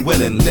or the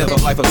unwilling live a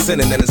life of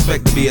sinning and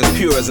expect to be as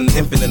pure as an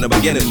infant in the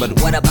beginning.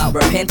 But what about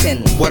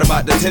repenting? What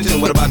about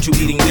detention? What about you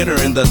eating dinner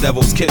in the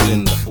devil's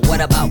kitchen?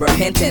 What about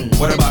repenting?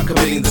 What about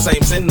committing the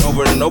same sin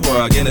over and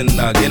over again and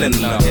again and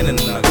again and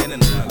again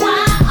and again?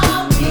 Why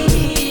are we?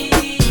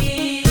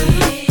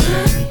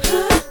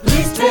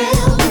 Please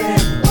tell me,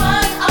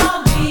 what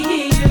are we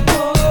here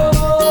for?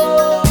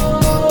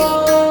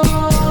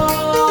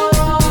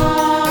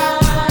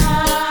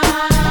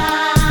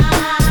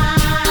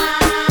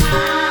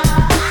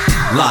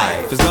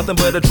 Life is nothing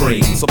but a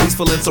dream, so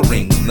peaceful and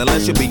serene.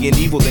 Unless you're being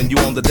evil, then you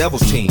on the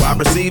devil's team. I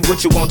receive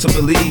what you want to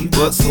believe,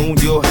 but soon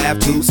you'll have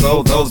to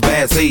sow those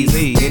bad seeds.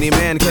 Any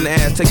man can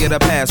ask to get a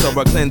pass or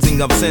a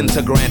cleansing of sin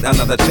to grant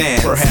another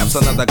chance. Perhaps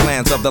another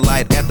glance of the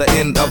light at the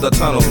end of the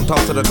tunnel.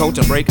 Talk to the coach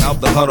and break out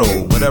the huddle.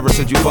 Whatever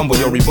should you fumble,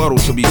 your rebuttal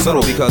should be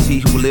subtle, because he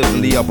who lives in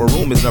the upper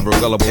room is never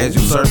gullible. As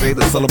you survey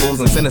the syllables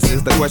and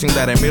sentences, the question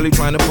that I'm merely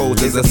trying to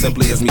pose is as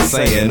simply as me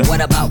saying, what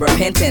about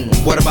repenting?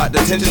 What about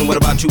detention? What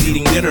about you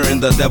eating dinner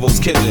in the devil's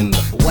kitchen?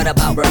 What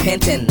about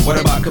repenting? What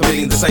about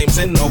committing the same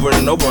sin over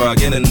and over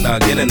again and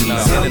again and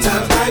again?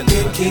 Sometimes I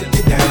can keep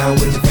it down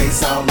with your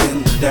face all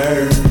in the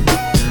dirt.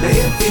 Now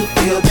if you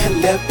feel that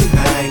left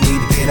behind,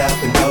 need to get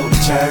up and go to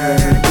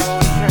church.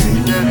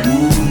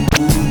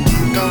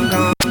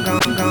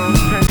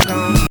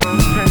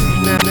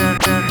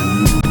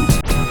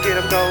 Get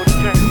up, go to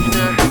church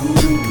now.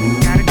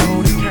 Gotta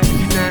go to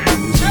church now.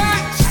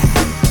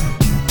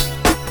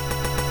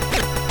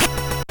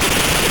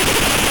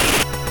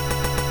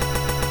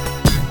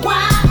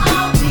 Why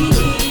are we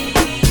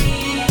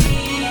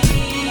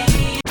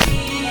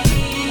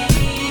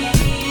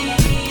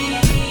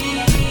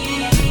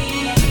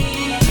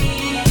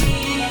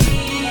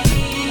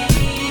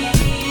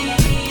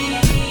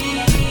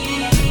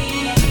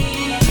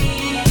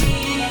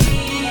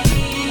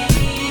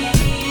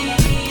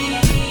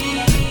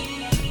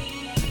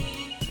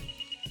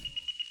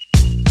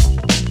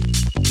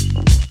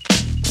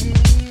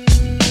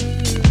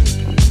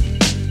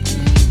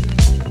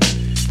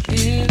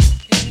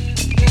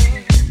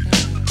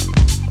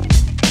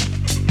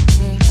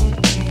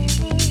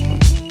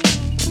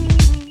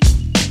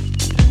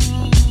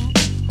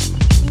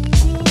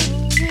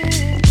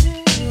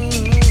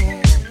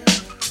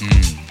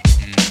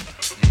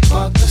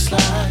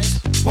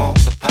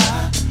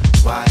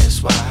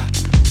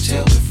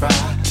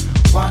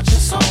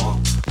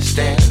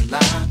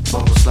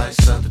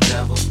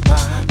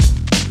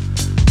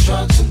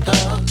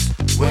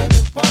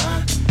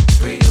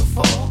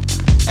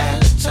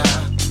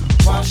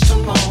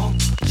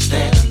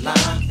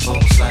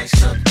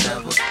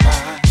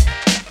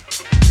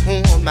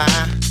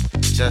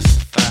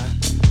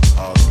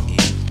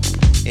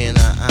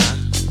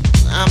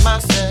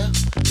myself,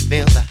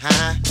 feel the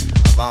high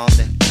of all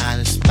that I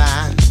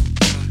inspire.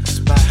 It's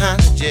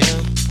behind the jail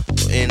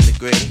or in the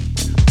grave,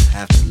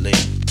 have to live,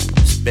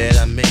 spare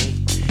I me.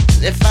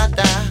 And if I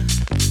die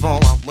before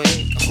I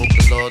wake, I hope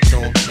the Lord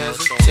don't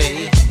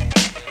hesitate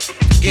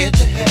to get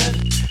to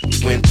heaven.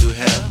 We went through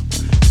hell,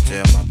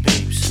 tell my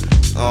peeps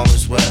all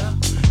is well.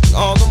 And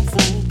all them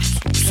fools,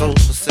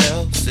 souls for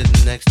sale,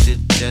 sitting next to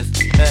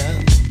just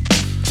hell.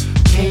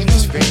 King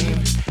and scream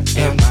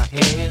in my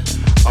ear,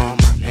 on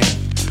my head,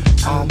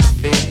 on my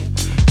feet.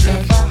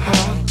 If I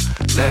hung,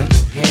 let me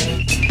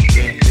hear,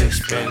 get this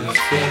feeling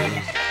feel.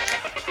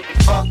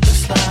 Fuck the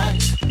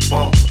slides,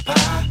 won't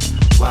buy,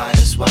 why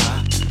is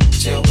why,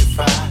 till we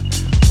fry.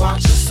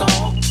 Watch the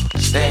song,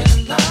 stay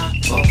alive,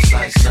 full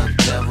slice of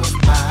devil's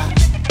pie.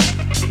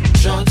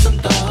 Drugs and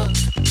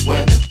thugs,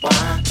 women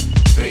wine,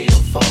 3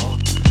 or 4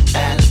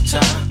 at a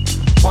time.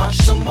 Watch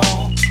them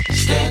all,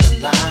 stay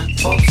alive,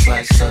 full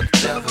slice of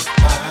devil's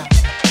pie.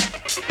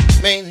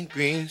 Main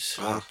ingredients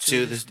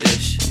to this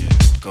dish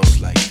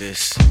goes like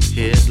this.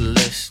 Here's the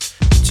list: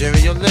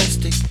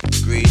 materialistic,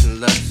 greed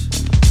and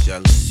lust,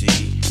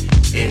 jealousy,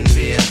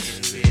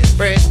 envious,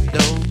 bread and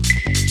dough,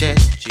 cheddar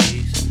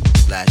cheese,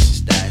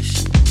 flashes,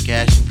 dash,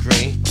 cash and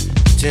cream,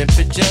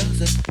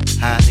 temperatures at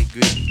high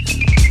degrees.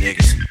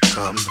 Niggas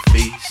come to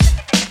feast.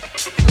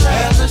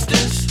 What is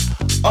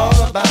this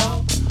all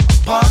about?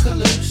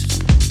 Apocalypse,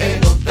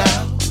 ain't no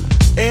doubt.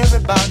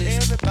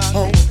 Everybody's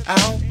holding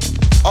out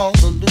all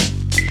the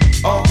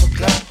loot, all the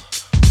clout.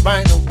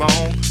 Right or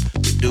wrong,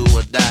 we do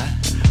or die.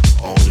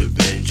 Only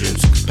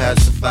vengeance can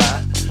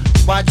pacify.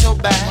 Watch your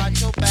back,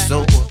 so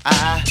will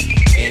I.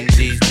 In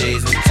these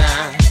days and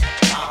time,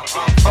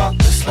 fuck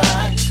the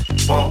slides,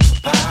 want the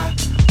pie.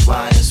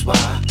 Why is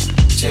why,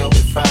 till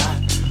we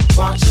fry.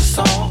 Watch the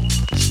song,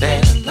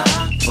 stay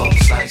alive, full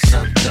slice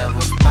of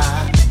devil's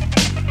pie.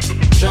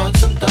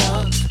 Drugs and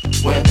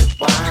thugs, women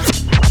wine,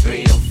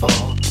 3 or 4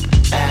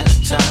 at a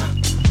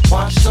time.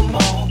 Watch them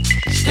all,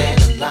 stay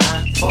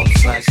alive, full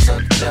slice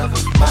of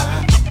devil's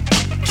pie.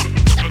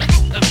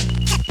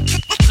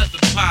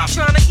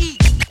 Trying to eat.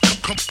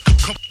 Come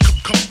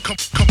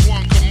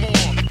on.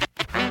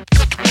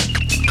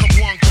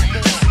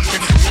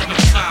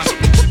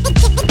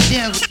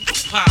 Yeah.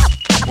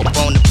 Up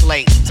on the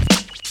plate.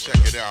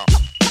 Check it out.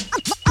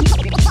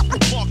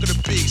 Mark of the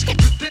beast.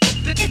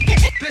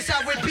 This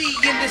how it be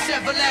in this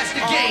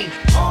everlasting game.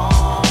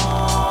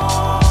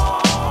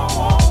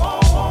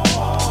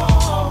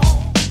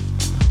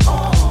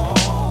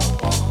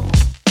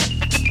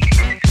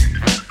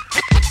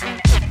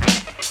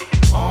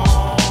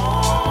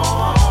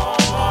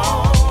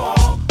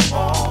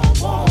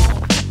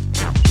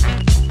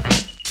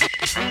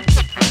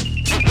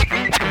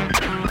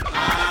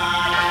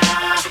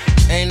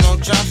 Ain't no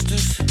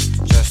justice,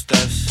 just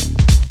us.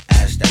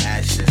 Ash to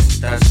ashes,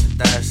 dust to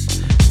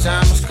dust.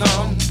 Time has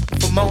come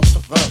for most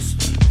of us.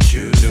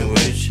 Choosing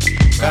which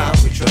God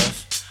we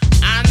trust.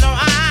 I know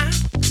I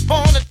was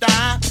born to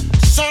die.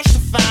 Search to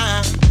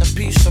find a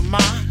peace of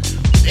mind.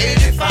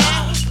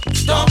 85,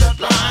 stomach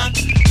blind.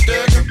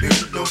 There can be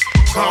no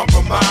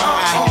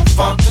compromise.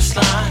 Fuck the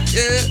slide,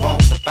 yeah.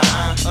 Want the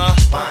bind.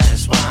 Why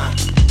is why?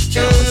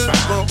 Just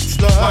right.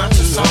 Watch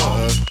the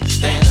song,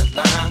 stand in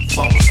line.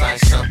 Full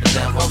slice of the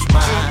devil's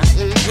mind.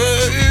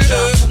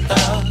 Drugs and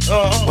thugs,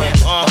 women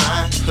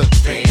wine,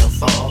 3 or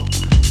 4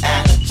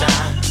 at a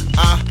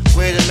time.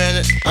 Wait a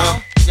minute,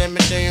 let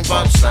me think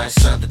about the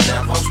slice of the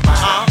devil's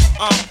mind.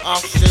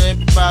 Shit,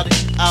 everybody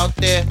out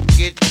there,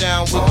 get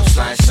down with the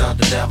slice of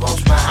the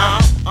devil's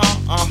mind.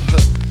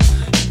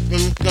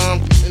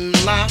 In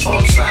the line,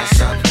 full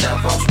slice of the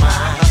devil's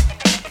mind.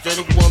 To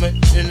the woman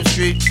in the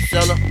street,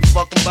 sell her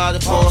fucking body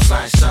for a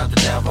slice of the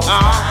devil's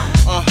mind.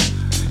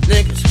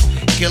 Niggas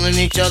killing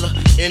each other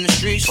in the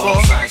streets for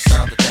a slice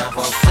of the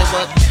devil's mind.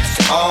 But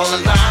all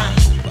in line,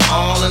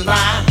 all in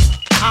line.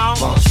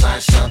 For a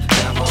slice of the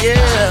devil's mind.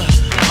 Yeah,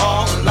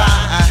 all in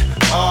line,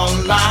 all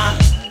in line.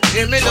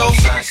 Give me those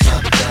slice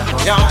of the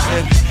devil's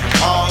mind.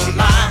 All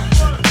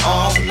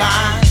in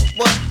line,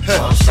 what? For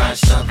a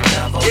slice of the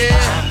devil's mind.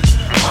 Yeah.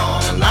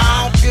 All in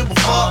line, give a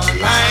fuck,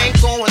 I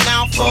ain't going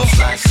out for a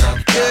slice of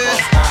the devil's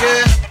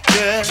mind.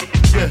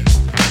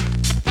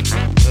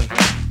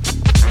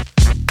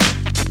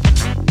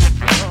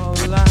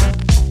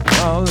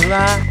 All in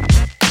line,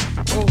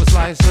 for a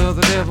slice of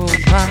the devil's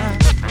pie.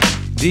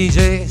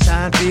 DJ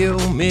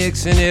Seinfeld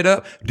mixing it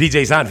up.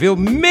 DJ Seinfeld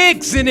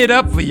mixing it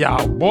up for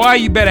y'all. Boy,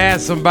 you better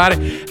ask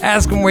somebody.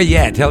 Ask them where you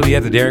at. Tell them you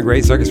at the Darren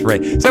Gray Circus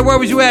Parade. Say, where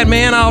was you at,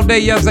 man, all day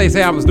yesterday?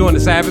 Say, I was doing the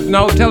Sabbath.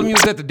 No, tell them you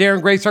was at the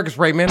Darren Gray Circus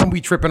Parade, man. Don't be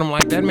tripping them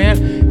like that,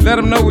 man. Let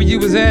them know where you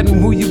was at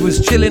and who you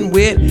was chilling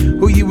with.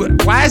 Who you were.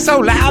 Why it's so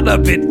loud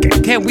up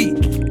it? Can't we?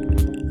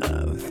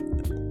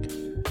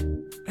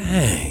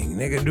 Dang,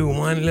 nigga, do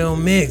one little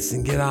mix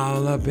and get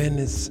all up in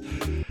this.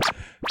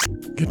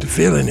 get to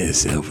feeling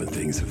itself and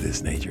things of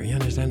this nature. You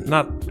understand?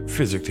 Not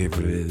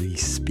physically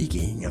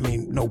speaking. I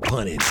mean, no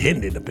pun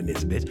intended up in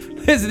this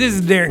bitch. This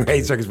is Darren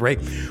Gray Circus Break.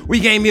 We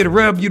came here to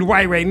rub you the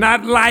right way,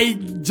 not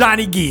like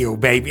Johnny Gill,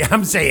 baby.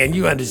 I'm saying,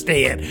 you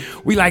understand.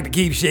 We like to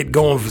keep shit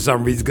going for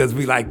some reason because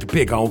we like to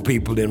pick on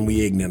people and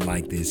we ignorant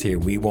like this here.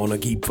 We want to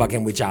keep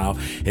fucking with y'all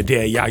and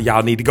tell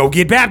y'all need to go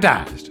get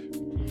baptized.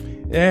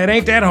 It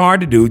ain't that hard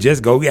to do.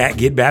 Just go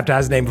get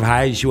baptized in the name of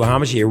Yeshua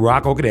HaMashiach,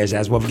 Ruach HaKodesh.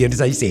 That's what forgiveness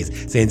of your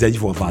sins. Sins of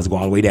your forefathers go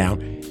all the way down.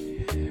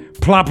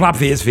 Plop, plop,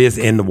 fizz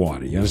in the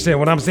water. You understand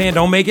what I'm saying?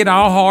 Don't make it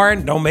all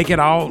hard. Don't make it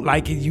all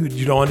like you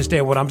don't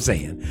understand what I'm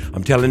saying.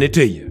 I'm telling it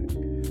to you.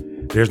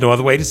 There's no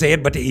other way to say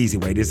it but the easy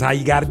way. This is how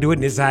you got to do it,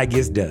 and this is how it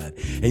gets done.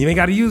 And you ain't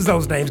got to use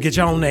those names. Get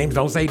your own names.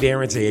 Don't say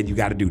Darren said. You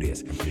got to do this.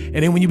 And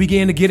then when you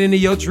begin to get into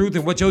your truth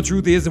and what your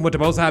truth is and what the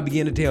Most High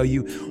begin to tell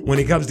you when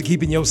it comes to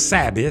keeping your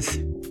Sabbath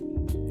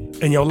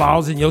and your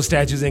laws and your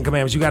statutes and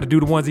commandments, you got to do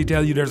the ones he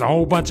tells you. There's a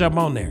whole bunch of them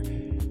on there.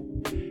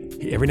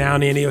 Every now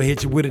and then he'll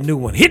hit you with a new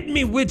one. Hit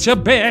me with your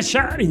best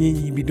shot. And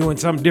you be doing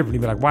something different.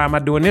 You be like, why am I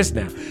doing this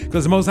now?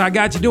 Because the Most High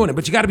got you doing it.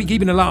 But you got to be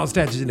keeping the laws,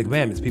 statutes, and the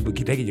commandments. People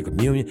keep taking your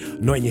communion,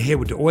 anointing your head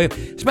with the oil.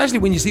 Especially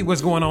when you see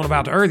what's going on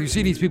about the earth. You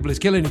see these people is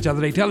killing each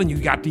other. They telling you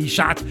got these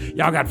shots.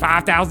 Y'all got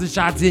 5,000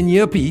 shots in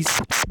your piece.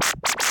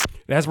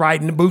 That's right,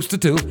 and the booster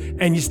too.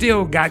 And you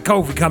still got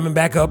COVID coming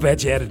back up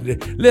at you.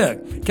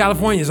 Look,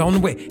 California's on the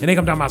way. And they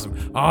come talking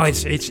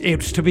about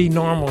it's to be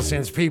normal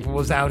since people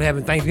was out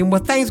having Thanksgiving.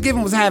 Well,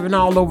 Thanksgiving was having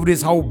all over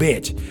this whole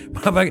bitch.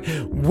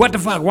 What the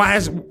fuck? Why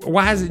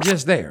is it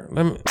just there?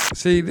 Let me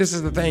see, this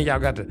is the thing you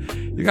got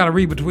to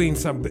read between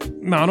some.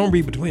 No, don't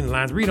read between the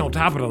lines. Read on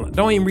top of the line.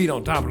 Don't even read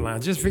on top of the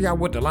lines. Just figure out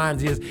what the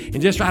lines is and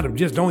just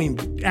don't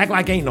even act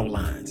like ain't no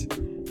lines.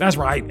 That's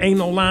right. Ain't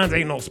no lines,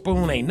 ain't no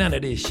spoon, ain't none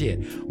of this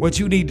shit. What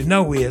you need to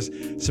know is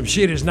some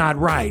shit is not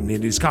right, and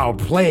it is called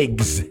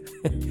plagues.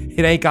 It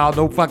ain't called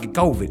no fucking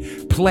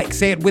COVID. Plague.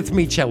 Say it with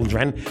me,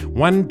 children.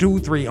 1, 2,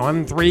 3.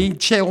 On 3,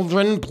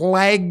 children.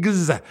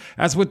 Plagues.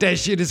 That's what that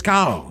shit is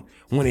called.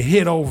 When it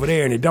hit over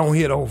there and it don't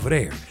hit over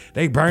there.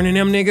 They burning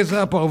them niggas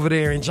up over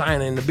there in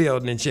China in the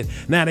building and shit.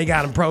 Now they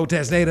got them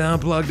protesting. They done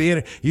unplugged the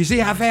internet. You see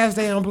how fast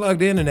they unplugged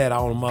the internet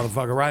on them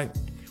motherfucker, right?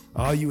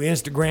 All you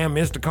Instagram,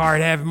 Instacart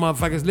having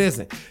motherfuckers,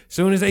 listen.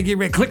 Soon as they get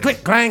ready, click,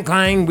 click, clang,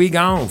 clang, we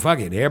gone. Fuck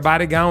it.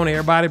 Everybody gone,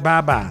 everybody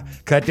bye-bye.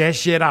 Cut that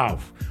shit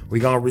off.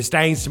 We gonna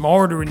retain some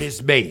order in this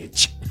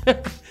bitch.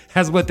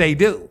 That's what they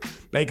do.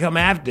 They come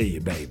after you,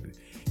 baby.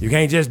 You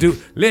can't just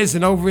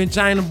listen, over in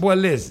China, boy,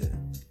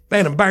 listen.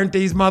 They done burnt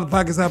these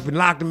motherfuckers up and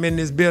locked them in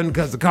this building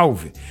because of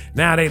COVID.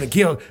 Now they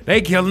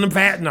killing them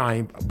fast.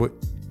 No, but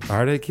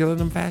are they killing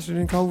them faster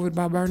than COVID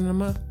by burning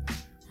them up?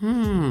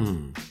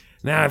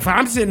 Now, if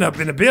I'm sitting up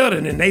in the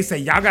building and they say,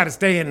 y'all got to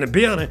stay in the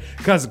building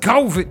because of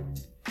COVID,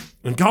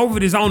 and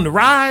COVID is on the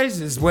rise,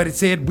 is what it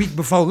said week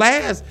before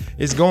last,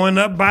 it's going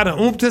up by the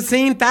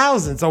umpteen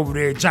thousands over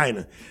there in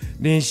China.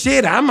 Then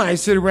shit, I might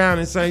sit around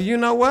and say, you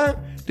know what?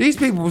 These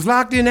people was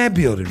locked in that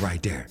building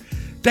right there.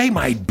 They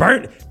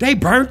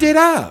burnt it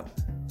up.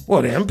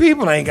 Well, them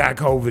people ain't got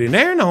COVID in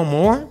there no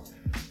more.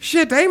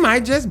 Shit, they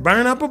might just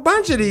burn up a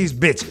bunch of these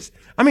bitches.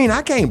 I mean,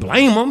 I can't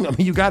blame them. I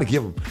mean, you got to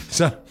give them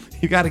some.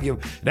 You gotta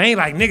give. They ain't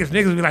like niggas.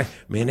 Niggas be like,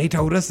 man, they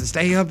told us to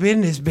stay up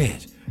in this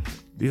bitch.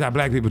 These are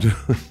black people do.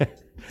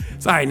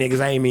 Sorry, niggas,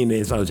 I ain't mean to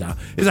insult y'all.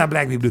 This is how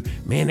black people do.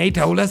 Man, they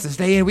told us to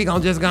stay in. We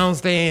gonna just go and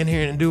stay in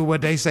here and do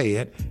what they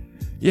said.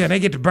 Yeah, they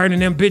get to burning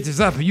them bitches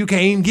up and you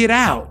can't even get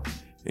out.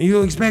 And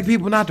you expect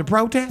people not to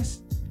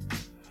protest?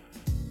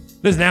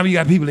 Listen, now you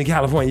got people in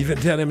California. You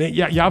finna tell them,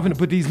 y'all finna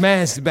put these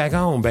masks back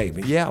on,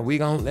 baby. Yeah, we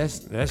gonna, let's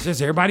just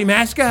everybody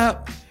mask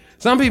up.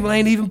 Some people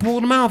ain't even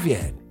pulled them off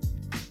yet.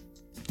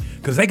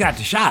 Because they got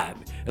the shot.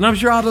 And I'm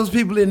sure all those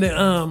people in the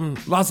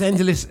Los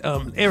Angeles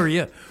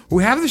area who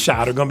have the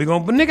shot are going to be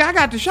going, but nigga, I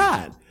got the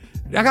shot.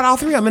 I got all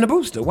three of them in the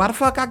booster. Why the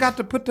fuck I got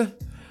to put the...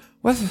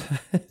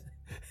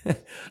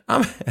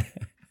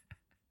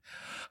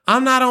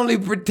 I'm not only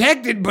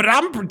protected, but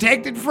I'm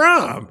protected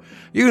from.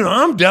 You know,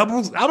 I'm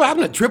doubles. I'm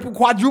a triple,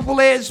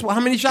 quadruple edge. How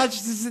many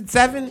shots is it?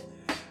 7?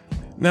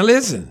 Now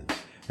listen.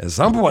 At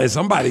some point,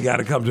 somebody got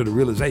to come to the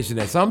realization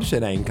that some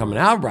shit ain't coming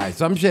out right.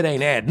 Some shit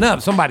ain't adding up.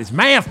 Somebody's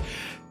math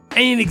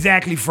ain't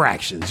exactly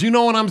fractions. You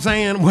know what I'm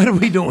saying? What are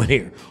we doing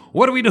here?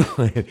 What are we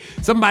doing?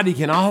 Somebody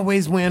can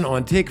always win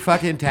on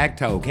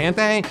tick-fucking-tack-toe, can't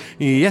they?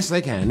 Yes,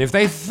 they can. If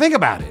they think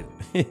about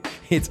it,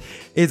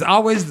 it's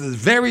always the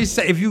very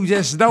same. If you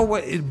just know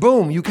what,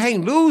 boom, you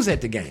can't lose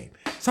at the game.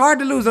 It's hard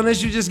to lose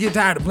unless you just get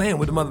tired of playing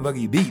with the motherfucker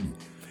you beating.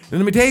 And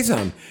let me tell you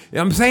something.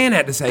 I'm saying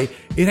that to say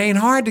it ain't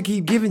hard to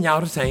keep giving y'all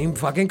the same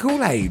fucking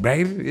Kool-Aid,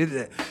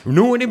 baby.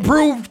 New and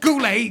improved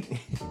Kool-Aid.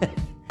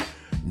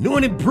 New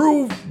and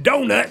improved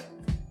donut.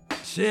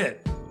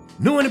 Shit.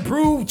 New and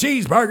improved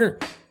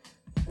cheeseburger.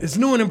 It's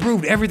new and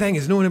improved. Everything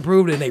is new and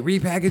improved, and they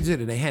repackage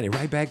it and they hand it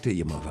right back to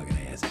you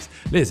motherfucking asses.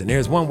 Listen,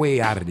 there's one way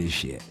out of this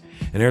shit.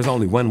 And there's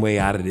only one way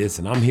out of this,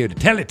 and I'm here to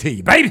tell it to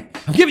you, baby.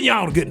 I'm giving you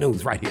all the good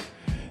news right here.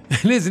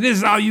 Listen, this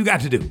is all you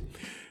got to do.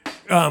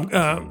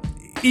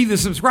 Either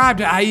subscribe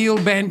to I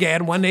Yield Band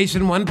Gad, One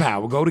Nation, One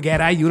Power. Go to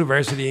Gad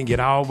University and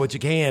get all what you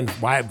can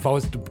while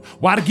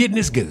the getting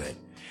is good.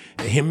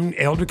 Him and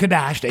Elder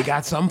Kadash, they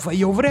got something for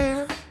you over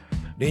there.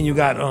 Then you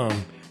got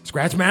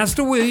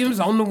Scratchmaster Williams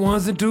on the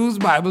ones and twos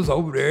Bibles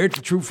over there at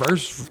the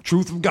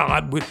Truth of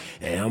God with,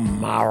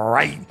 am I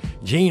right?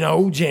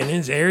 Gino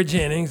Jennings, Eric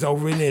Jennings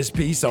over in this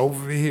piece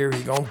over here.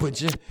 He gonna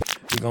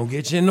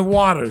get you in the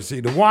water. See,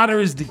 the water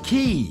is the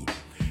key.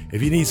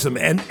 If you need some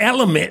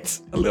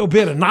elements, a little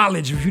bit of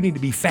knowledge, if you need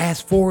to be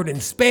fast forward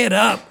and sped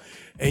up,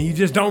 and you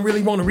just don't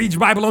really want to read your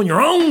Bible on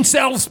your own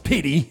self's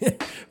pity,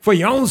 for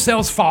your own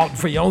self's fault,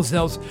 for your own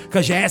self's,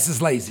 because your ass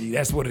is lazy.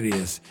 That's what it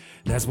is.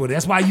 That's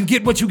why you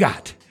get what you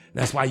got.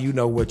 That's why you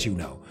know what you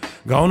know.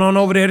 Going on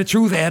over there to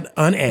Truth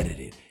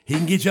Unedited. He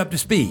can get you up to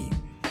speed.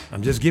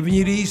 I'm just giving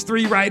you these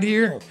three right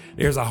here.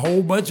 There's a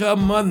whole bunch of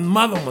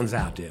mother ones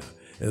out there.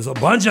 There's a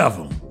bunch of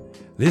them.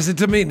 Listen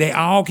to me. They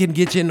all can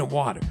get you in the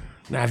water.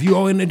 Now, if you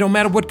owe, it don't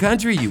matter what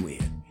country you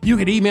in. You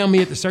can email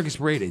me at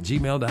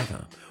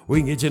thecircusparade@gmail.com. We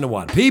can get you in the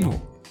water.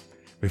 People,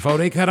 before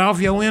they cut off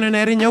your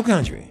internet in your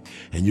country,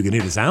 and you can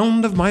hear the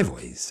sound of my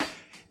voice,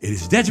 it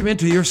is detriment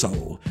to your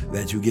soul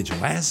that you get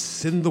your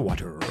ass in the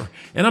water.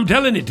 And I'm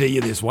telling it to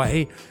you this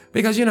way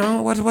because, you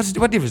know, what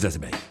difference does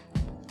it make?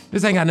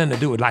 This ain't got nothing to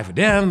do with life or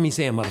death. Me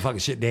saying motherfucker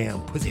shit,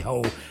 damn, pussy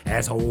hole,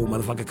 asshole,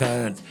 motherfucker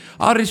cunts.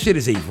 All this shit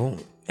is evil.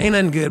 Ain't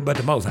nothing good but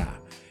the Most High.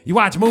 You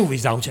watch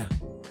movies, don't you?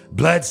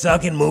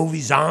 Blood-sucking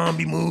movies,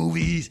 zombie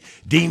movies,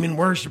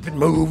 demon-worshiping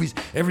movies.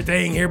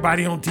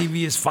 Everybody on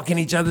TV is fucking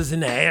each other's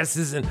in the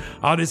asses and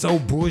all this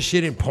old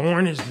bullshit, and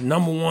porn is the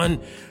number one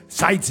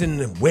sites in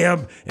the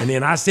web. And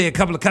then I say a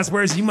couple of cuss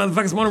words, you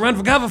motherfuckers want to run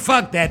for cover?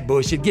 Fuck that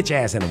bullshit. Get your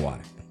ass in the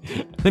water.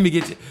 Let me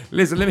get you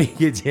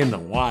in the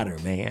water,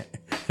 man.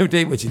 Let me tell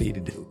you what you need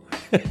to do.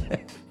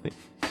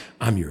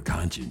 I'm your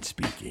conscience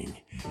speaking.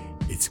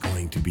 It's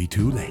going to be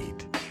too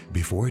late.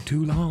 Before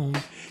too long,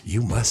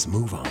 you must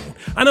move on.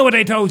 I know what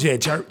they told you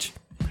at church.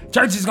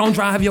 Church is gonna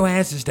drive your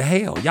asses to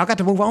hell. Y'all got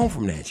to move on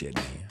from that shit,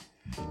 man.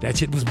 That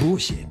shit was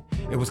bullshit.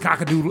 It was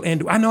cockadoodle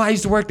and I know I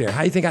used to work there.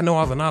 How you think I know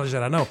all the knowledge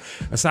that I know?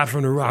 Aside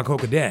from the Ruach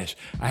HaKodesh.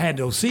 I had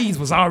those seeds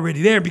was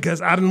already there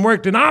because I done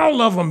worked in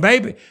all of them,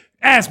 baby.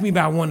 Ask me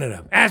about one of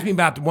them. Ask me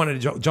about one of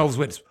the Jehovah's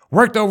Witnesses.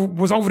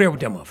 Was over there with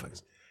them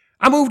motherfuckers.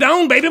 I moved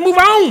on, baby. Move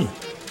on.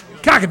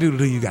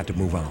 Cockadoodle, you got to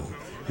move on.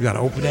 You got to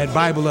open that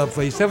Bible up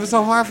for yourself. It's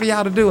so hard for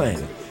y'all to do, ain't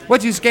it?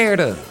 What you scared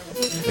of?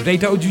 If they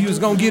told you was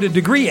going to get a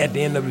degree at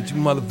the end of it, you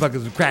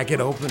motherfuckers would crack it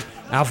open.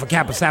 Alpha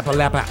Kappa Sappa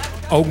Lappa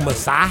Ogma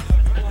Psi.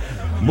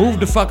 Move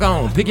the fuck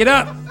on. Pick it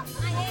up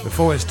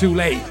before it's too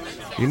late.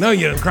 You know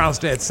you done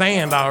crossed that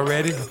sand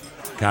already.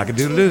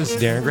 Cock-a-doodle-doo. This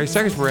is Darren Gray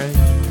Circus Parade.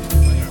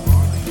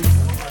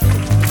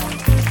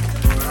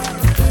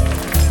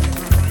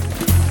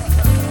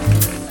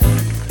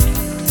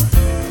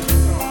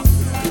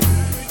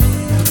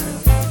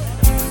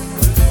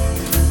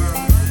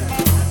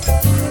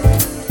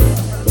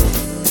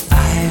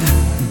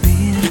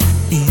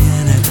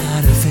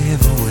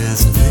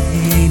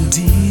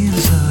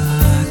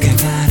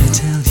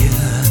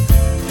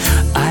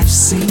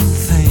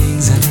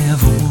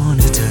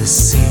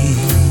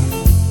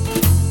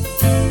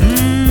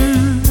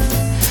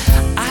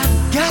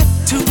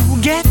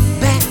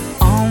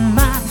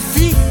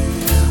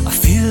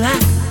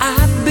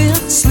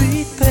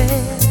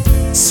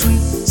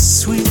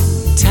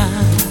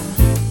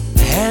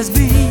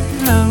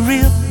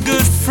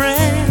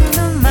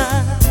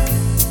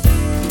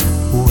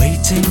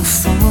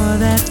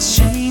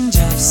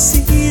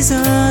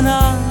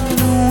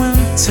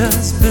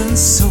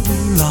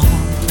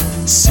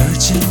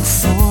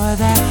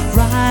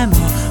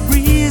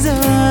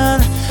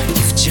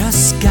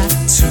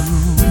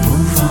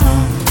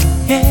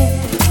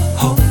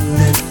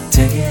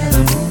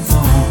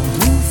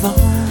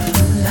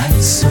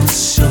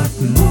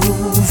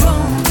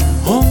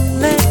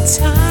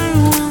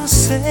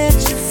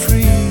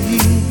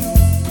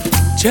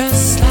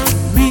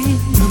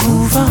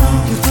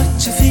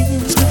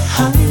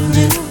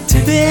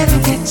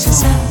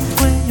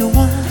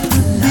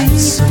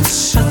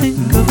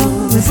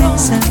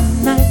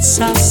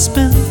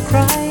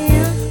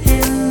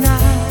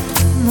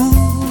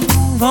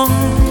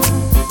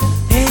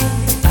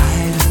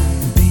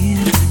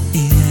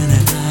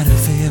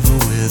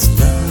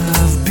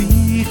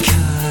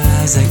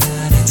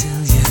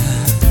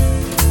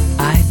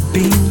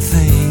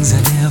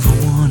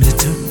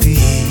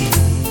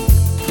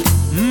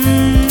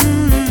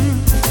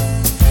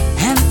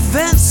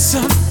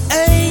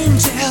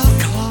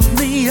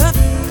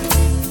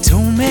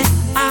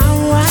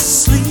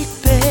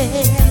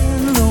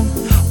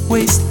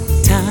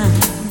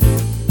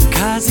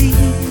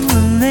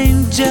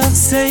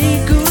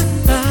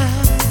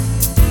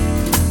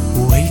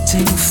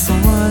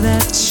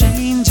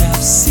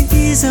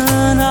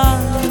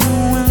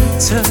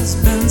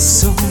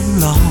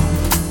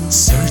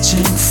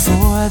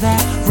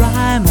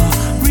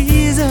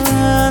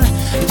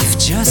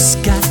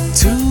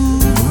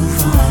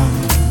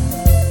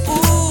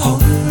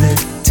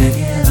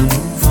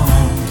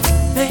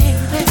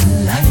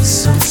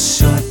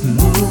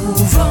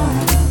 Move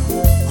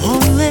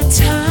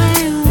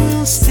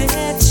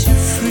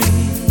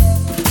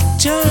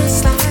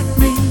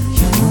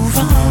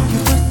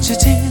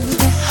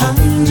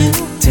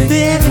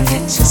better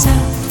get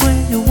yourself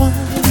where you want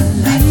to be.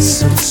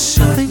 So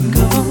short and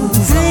go.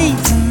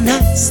 Days and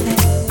nights that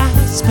I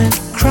spent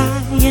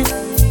crying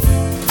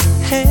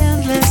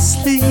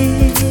endlessly.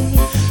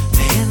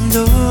 And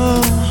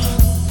oh,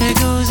 there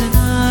goes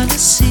another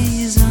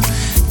season.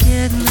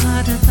 Getting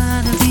hard to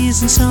find a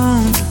decent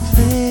song to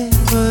play.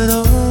 But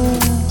oh,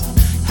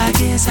 I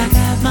guess I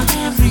got my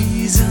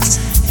reasons.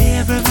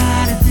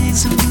 Everybody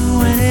thinks I'm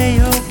doing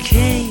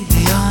A-okay.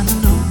 They all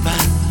know by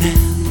now.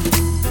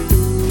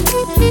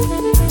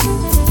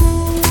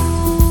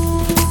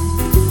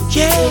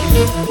 Yeah.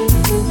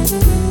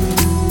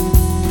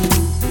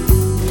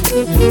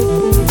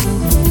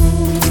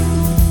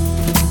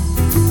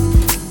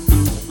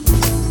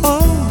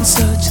 Oh,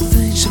 such a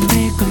thing should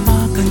make a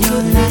mark on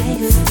your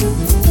life.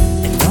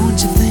 And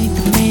don't you think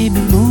that maybe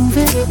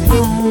moving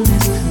on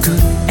is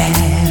good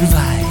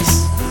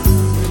advice?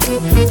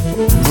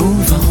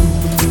 Move on.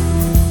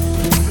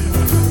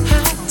 I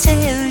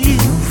tell you,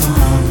 move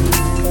on.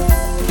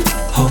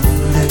 Hold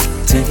it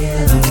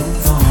together,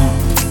 move on.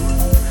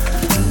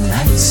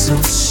 Life's so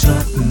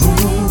short,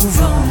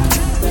 move on.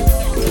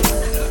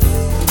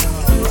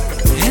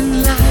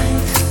 In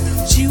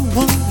life, she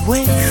won't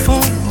wait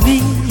for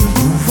me.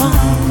 Move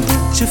on,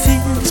 get your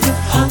feelings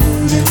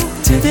behind you.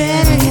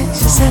 Better get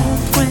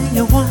yourself when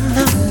you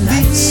wanna be.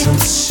 Life's so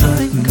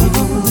short, move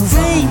on.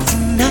 Days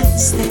and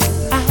nights that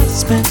I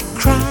spent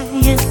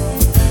crying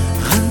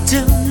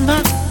until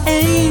my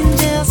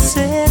angel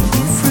set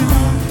me free.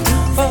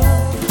 Oh,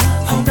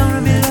 I'm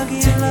gonna be lucky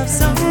in love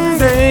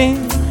someday.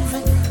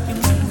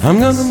 I'm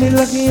gonna be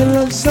lucky in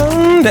love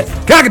someday.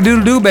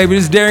 Cock-a-doodle-doo, baby.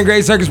 This is Darren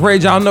Gray Circus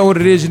Parade. Y'all know what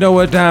it is. You know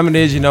what time it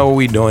is. You know what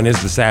we doing.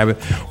 It's the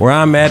Sabbath. Where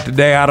I'm at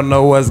today, I don't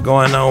know what's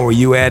going on. Where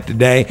you at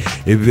today?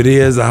 If it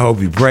is, I hope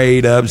you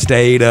prayed up,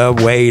 stayed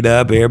up, weighed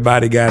up.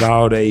 Everybody got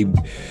all they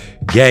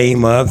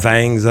game up,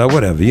 things up,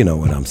 whatever. You know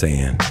what I'm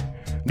saying.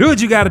 Do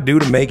what you got to do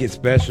to make it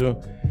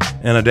special.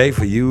 And a day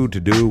for you to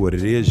do what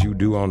it is you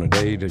do on a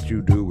day that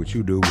you do what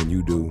you do when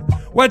you do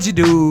what you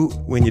do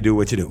when you do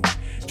what you do.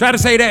 Try to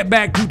say that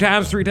back 2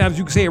 times, 3 times.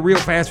 You can say it real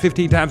fast,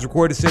 15 times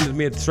recorded. Send it to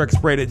me at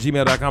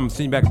circusparade@gmail.com. I'll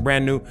send you back a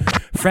brand new,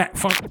 fat,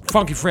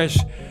 funky, fresh.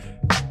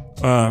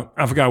 I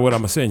forgot what I'm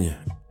going to send you.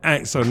 All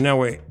right, so now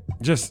wait,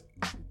 just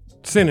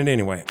send it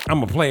anyway. I'm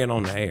going to play it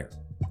on the air.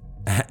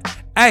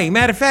 Hey,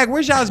 matter of fact,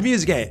 where's y'all's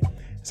music at?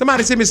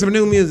 Somebody send me some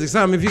new music,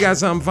 something. If you got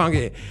something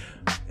funky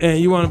and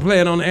you want to play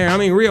it on the air, I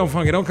mean real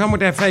funky. Don't come with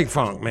that fake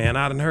funk, man.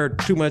 I done heard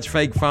too much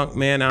fake funk,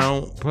 man. I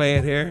don't play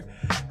it here.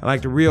 I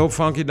like the real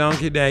funky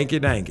donkey danky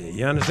danky.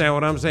 You understand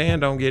what I'm saying?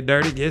 Don't get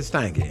dirty, get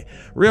stanky.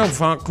 Real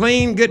funk,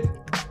 clean, good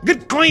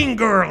clean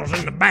girls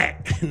in the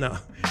back. No.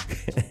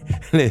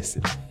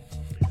 Listen.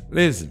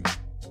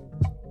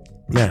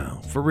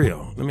 Now, for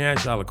real, let me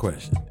ask y'all a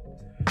question.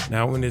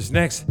 Now, when this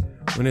next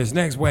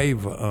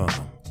wave,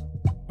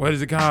 what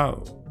is it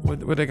called?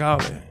 What they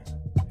call it?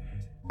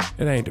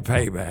 It ain't the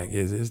payback,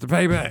 is it? It's the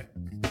payback.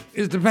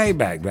 It's the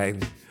payback,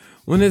 baby.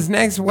 When this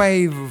next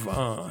wave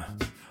of,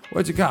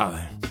 what you call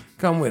it?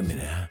 Come with me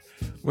now.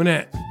 When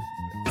that,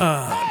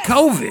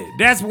 COVID,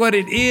 that's what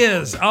it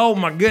is. Oh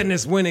my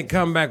goodness, when it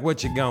come back,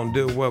 what you gonna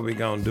do, what we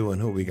gonna do,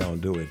 and who we gonna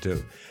do it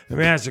to? Let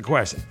me ask you a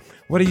question.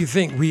 What do you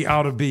think we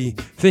ought to be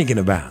thinking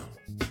about?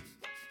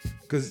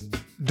 Because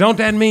don't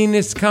that mean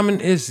it's coming,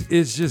 it's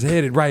just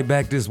headed right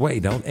back this way,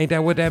 ain't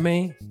that what that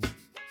mean?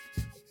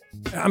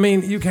 I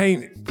mean, you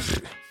can't,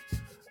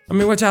 I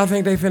mean, what y'all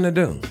think they finna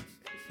do?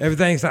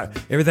 Everything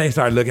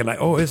started looking like,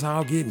 oh, it's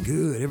all getting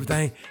good.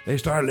 Everything, they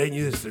started letting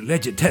you,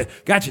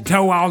 got your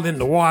toe all in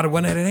the water.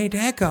 Well, it ain't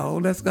that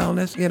cold. Let's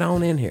get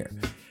on in here.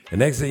 The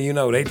next thing you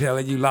know, they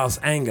telling you Los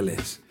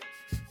Angeles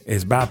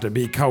is about to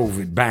be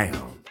COVID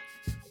bound.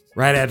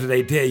 Right after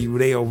they tell you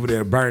they over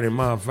there burning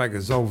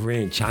motherfuckers over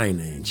in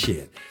China and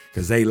shit.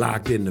 Because they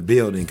locked in the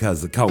building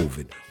because of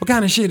COVID. What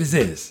kind of shit is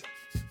this?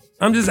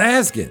 I'm just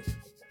asking.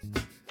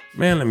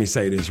 Man, let me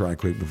say this right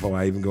quick before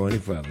I even go any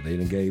further. They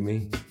done gave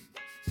me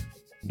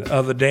the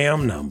other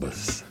damn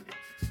numbers.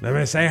 Let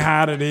me say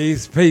hi to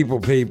these people.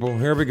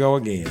 Here we go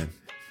again.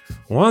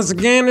 Once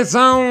again, it's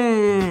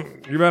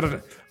on. You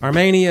better.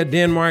 Armenia,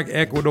 Denmark,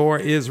 Ecuador,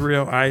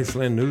 Israel,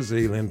 Iceland, New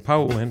Zealand,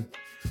 Poland,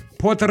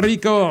 Puerto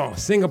Rico,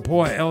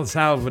 Singapore, El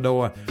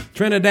Salvador,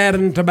 Trinidad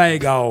and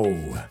Tobago,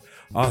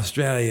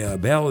 Australia,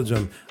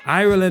 Belgium,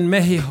 Ireland,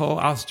 Mexico,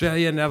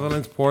 Australia,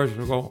 Netherlands,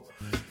 Portugal,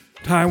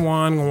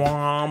 Taiwan,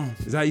 Guam.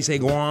 Is that how you say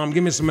Guam?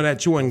 Give me some of that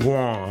chewing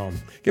Guam.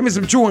 Give me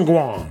some chewing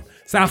Guam.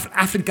 South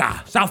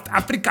Africa.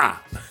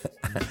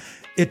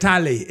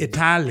 Italy.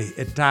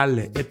 India.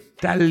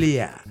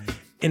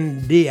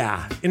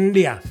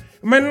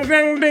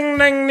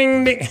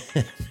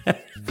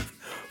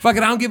 Fuck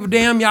it, I don't give a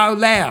damn. Y'all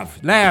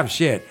laugh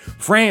shit.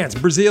 France,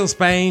 Brazil,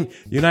 Spain,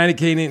 United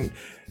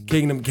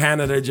Kingdom,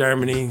 Canada,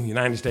 Germany,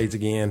 United States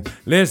again.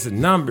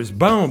 Listen, numbers,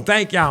 boom.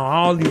 Thank y'all,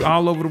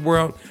 all over the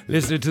world,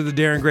 listening to the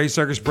Darren Gray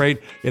Circus Parade.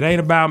 It ain't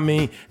about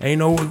me. I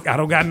don't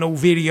got no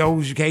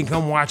videos. You can't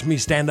come watch me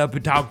stand up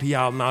and talk to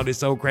y'all and all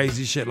this old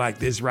crazy shit like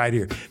this right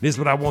here. This is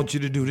what I want you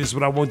to do. This is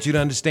what I want you to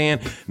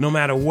understand. No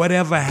matter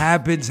whatever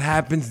happens,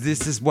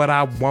 this is what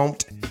I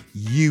want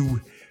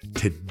you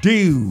to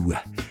do.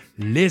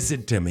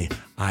 Listen to me.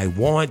 I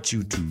want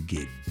you to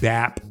get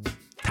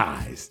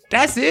baptized.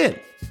 That's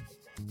it.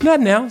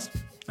 Nothing else.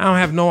 I don't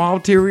have no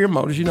ulterior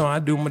motives. You know, I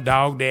do my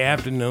dog day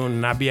afternoon,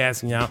 and I be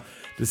asking y'all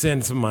to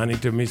send some money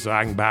to me so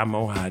I can buy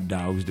more hot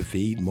dogs to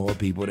feed more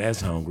people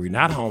that's hungry.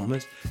 Not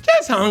homeless,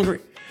 just hungry.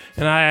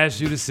 And I ask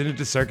you to send it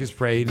to Circus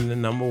Parade in the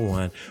number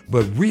 1.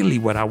 But really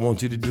what I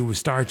want you to do is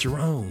start your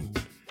own.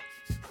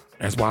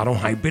 That's why I don't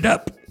hype it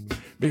up.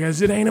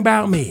 Because it ain't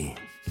about me.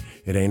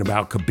 It ain't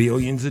about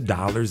kabillions of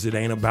dollars. It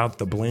ain't about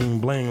the bling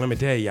bling. Let me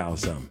tell y'all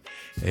something.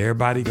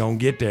 Everybody gonna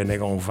get there and they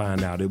gonna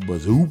find out it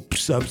was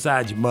oops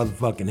upside your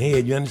motherfucking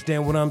head. You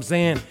understand what I'm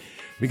saying?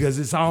 Because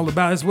it's all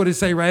about, that's what it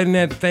say right in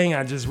that thing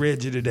I just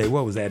read you today.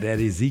 What was that? That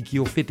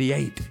Ezekiel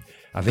 58.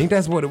 I think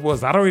that's what it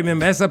was. I don't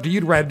remember. That's up to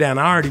you to write it down.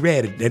 I already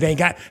read it. It ain't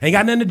got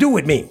nothing to do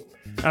with me.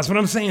 That's what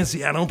I'm saying.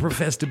 See, I don't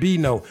profess to be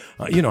no,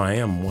 I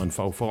am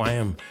 144. I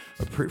am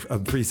a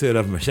priesthood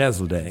of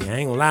Melchizedek. I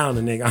ain't gonna lie on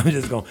the nigga. I'm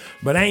just gonna,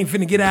 but I ain't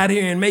finna get out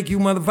here and make you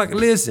motherfucker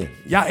listen.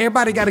 Y'all,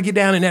 everybody gotta get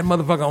down in that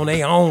motherfucker on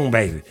their own,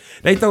 baby.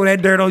 They throw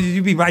that dirt on you,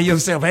 you be by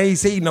yourself. I ain't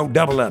seen no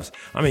double ups.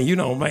 I mean,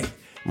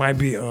 might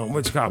be,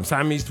 what you call them,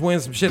 Siamese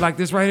twins, some shit like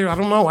this right here. I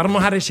don't know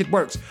how that shit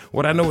works.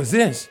 What I know is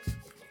this.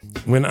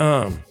 When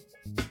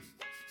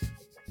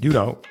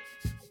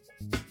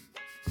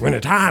when the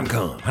time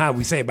comes, how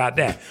we say about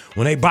that?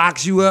 When they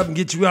box you up and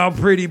get you all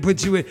pretty,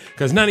 put you in,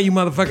 because none of you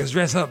motherfuckers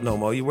dress up no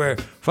more. You wear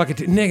fucking,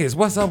 niggas,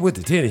 what's up with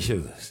the tennis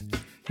shoes?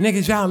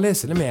 Niggas, y'all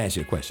listen, let me ask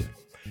you a question.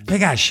 They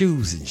got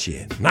shoes and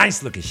shit,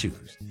 nice looking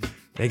shoes.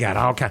 They got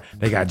all kind,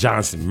 they got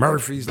Johnson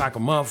Murphy's like a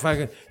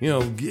motherfucker.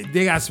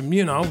 They got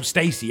some,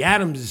 Stacey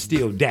Adams is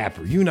still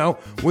dapper,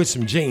 with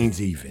some jeans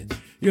even.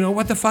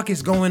 What the fuck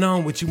is going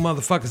on with you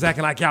motherfuckers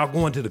acting like y'all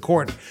going to the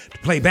court to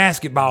play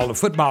basketball or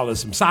football or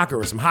some soccer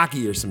or some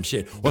hockey or some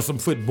shit or some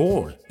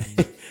football?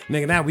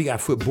 Nigga, now we got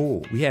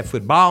football. We had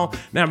football,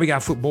 now we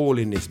got football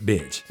in this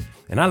bitch.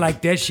 And I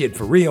like that shit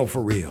for real,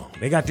 for real.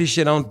 They got this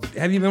shit on,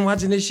 have you been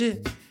watching this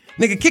shit?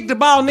 Nigga, kick the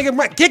ball,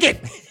 nigga, kick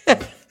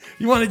it.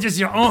 You want to just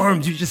your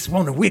arms, you just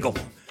want to wiggle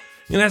them.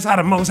 That's how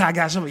the Most High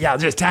got some of y'all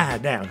just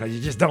tied down because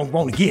you just don't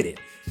want to get it.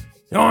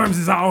 Your arms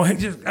is all,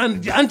 just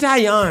untie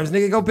your arms,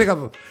 nigga. Go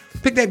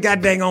pick that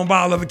goddamn on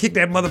ball up and kick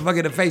that motherfucker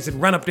in the face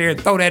and run up there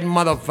and throw that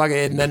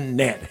motherfucker in the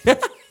net.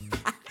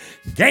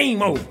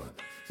 Game over.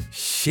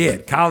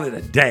 Shit, call it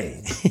a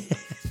day.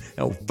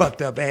 Oh,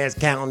 fucked up ass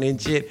counting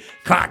and shit.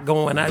 Clock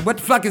going on. What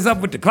the fuck is up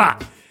with the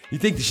clock? You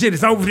think the shit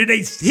is over? Did they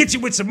hit you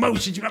with some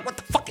motion? You're like, what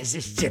the fuck is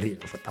this shit here?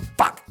 What the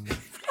fuck?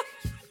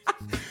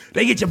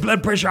 They get your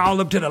blood pressure all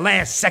up to the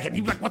last second.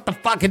 You're like, what the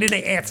fuck? And then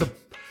they add some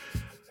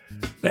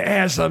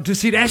to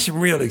see, that's some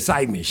real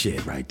excitement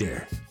shit right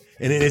there.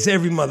 And then it's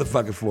every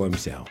motherfucker for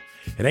himself.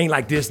 It ain't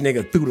like this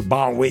nigga threw the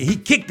ball away. He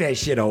kicked that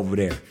shit over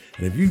there.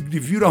 And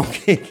if you don't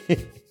kick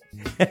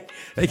it,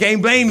 they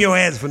can't blame your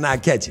ass for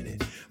not catching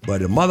it.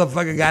 But if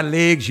motherfucker got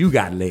legs, you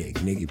got legs,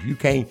 nigga.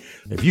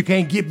 If you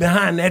can't get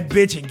behind that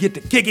bitch and get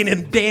to kicking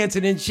and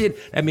dancing and shit,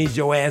 that means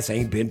your ass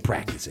ain't been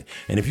practicing.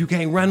 And if you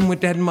can't run with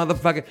that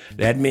motherfucker,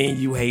 that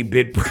means you ain't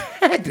been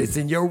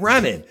practicing your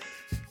running.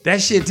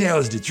 That shit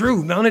tells the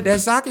truth, don't it? That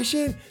soccer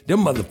shit,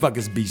 them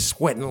motherfuckers be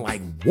sweating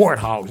like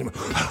warthogs.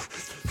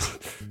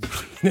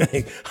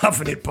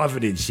 Huffing and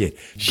puffing and shit.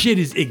 Shit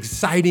is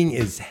exciting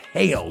as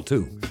hell,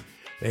 too.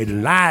 They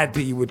lied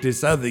to you with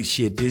this other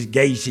shit, this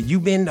gay shit. You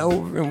bend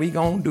over and we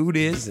gonna do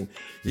this and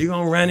you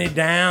gonna run it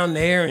down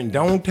there and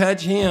don't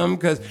touch him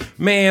because,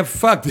 man,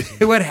 fuck,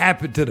 what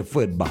happened to the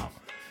football?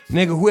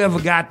 Nigga, whoever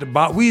got the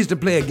ball, we used to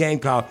play a game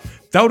called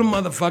throw the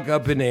motherfucker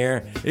up in the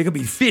air. It could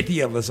be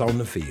 50 of us on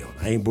the field.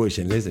 I ain't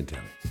bushing, listen to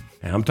me.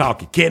 And I'm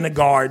talking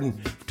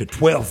kindergarten to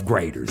 12th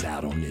graders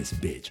out on this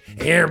bitch.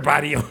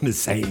 Everybody on the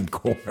same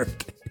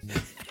court.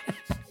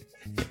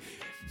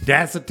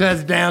 That's a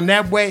touchdown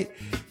that way.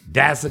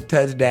 That's a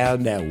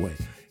touchdown that way.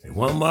 And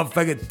one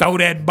motherfucker throw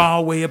that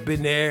ball way up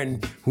in there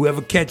and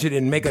whoever catch it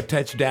and make a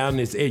touchdown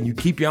and you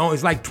keep your own,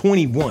 it's like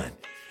 21.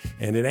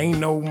 And it ain't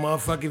no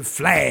motherfucking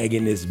flag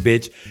in this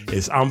bitch.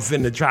 It's I'm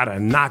finna try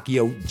to knock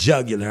your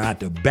jugular out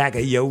the back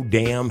of your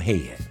damn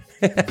head.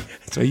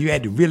 So you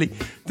had to really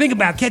think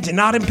about catching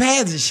all them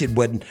pads and shit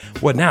wasn't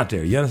out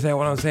there. You understand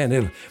what I'm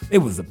saying? It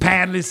was a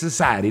padless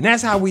society. And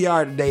that's how we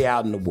are today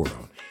out in the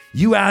world.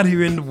 You out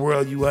here in the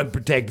world, you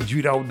unprotected.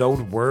 You don't know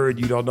the word.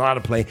 You don't know how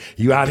to play.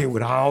 You out here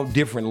with all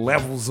different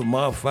levels of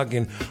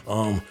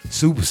motherfucking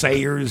super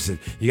sayers. And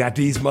you got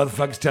these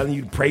motherfuckers telling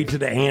you to pray to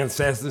the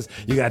ancestors.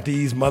 You got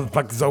these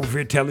motherfuckers over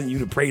here telling you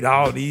to pray to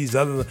all these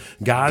other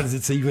gods.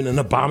 It's even an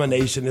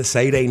abomination to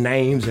say their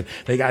names. And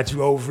they got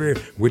you over here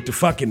with the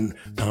fucking,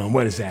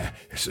 what is that?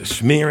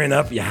 Smearing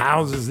up your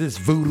houses, this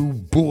voodoo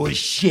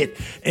bullshit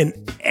and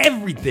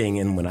everything.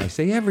 And when I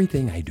say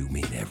everything, I do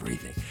mean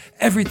everything.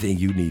 Everything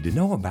you need to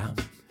know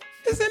about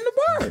is in the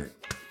word.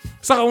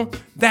 So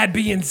that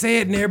being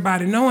said and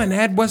everybody knowing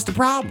that, what's the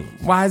problem?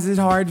 Why is it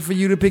hard for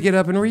you to pick it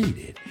up and read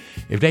it?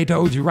 If they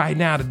told you right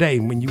now today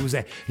when you was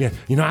at,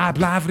 I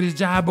applied for this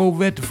job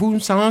over at the Food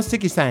and Song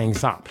Sticky Sang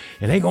shop,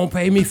 and they gonna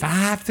pay me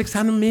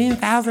 $500-600 million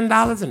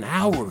an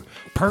hour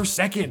per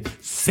second,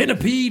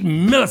 centipede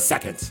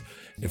milliseconds.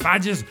 If I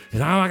just,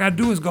 and all I gotta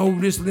do is go over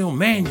this little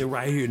manual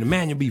right here, and the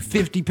manual be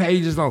 50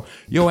 pages long,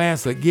 your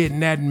ass are getting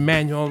that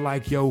manual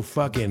like your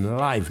fucking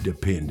life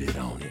depended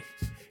on it.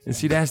 And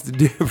see, that's the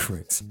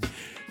difference.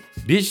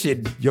 This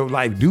shit, your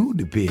life do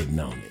depend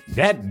on it.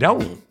 That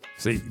don't.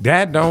 See,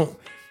 that don't,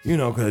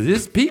 cause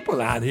there's people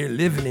out here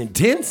living in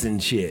tents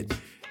and shit,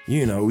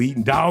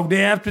 eating dog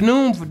day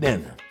afternoon for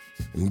dinner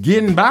and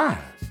getting by.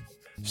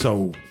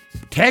 So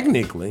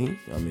technically,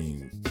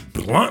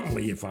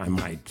 bluntly, if I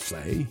might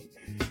say,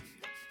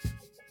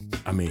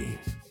 I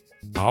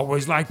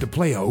always like to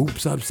play a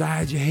Oops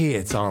Upside Your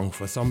Head song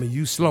for some of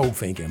you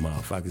slow-thinking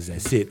motherfuckers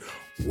that sit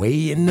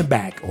way in the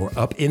back or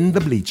up in the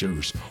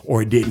bleachers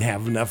or didn't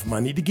have enough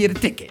money to get a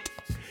ticket.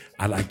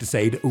 I like to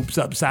say the Oops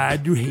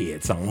Upside Your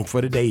Head song for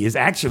the day is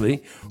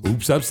actually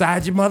Oops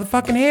Upside Your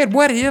Motherfucking Head.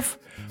 What if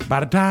by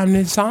the time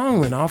this song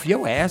went off,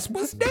 your ass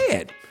was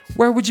dead?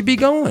 Where would you be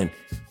going?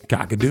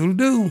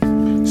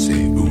 Cock-a-doodle-doo.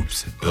 Say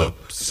oops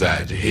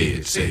upside your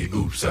head. Say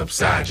oops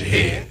upside your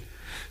head.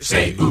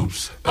 Say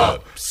oops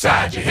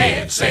upside your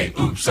head. Say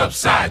oops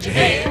upside your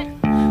head.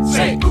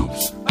 Say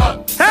oops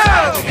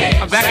upside your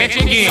head. I'm back at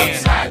you again.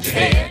 Upside your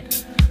head.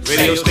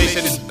 Radio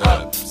station is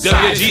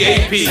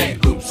WGAP. Say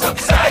oops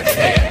upside your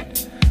head.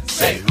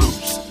 Say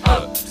oops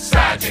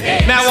upside your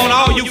head. Now on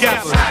all you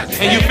gappers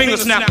and you finger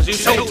snappers, you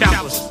toe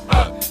tappers,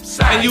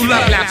 and you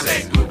love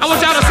lappers, I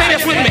want y'all to say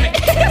this with me.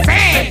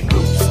 Say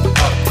oops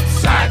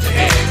upside your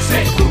head.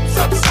 Say oops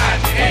upside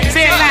your head.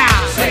 Say it loud.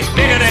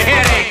 Bigger the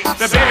headache,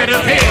 the bigger the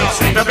pill,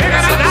 the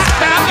bigger the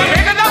doctor, the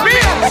bigger the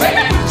bill.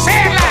 Say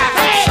it loud.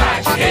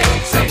 Upside your head.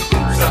 Say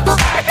oops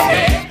upside your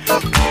head.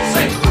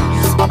 Say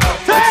oops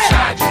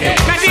upside your head.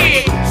 Now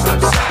dig.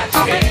 Upside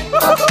your head. Is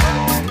it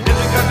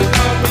 'cause you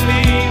don't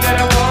believe that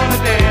I wanna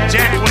dance?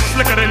 Jack was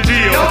slicker than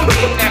Jill. Don't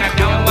believe that I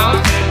don't want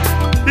to.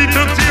 He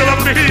took Jill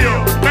up the hill.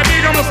 Now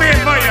dig, I'ma say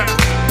it for you.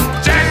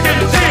 Jack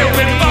and Jill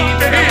went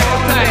up the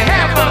hill.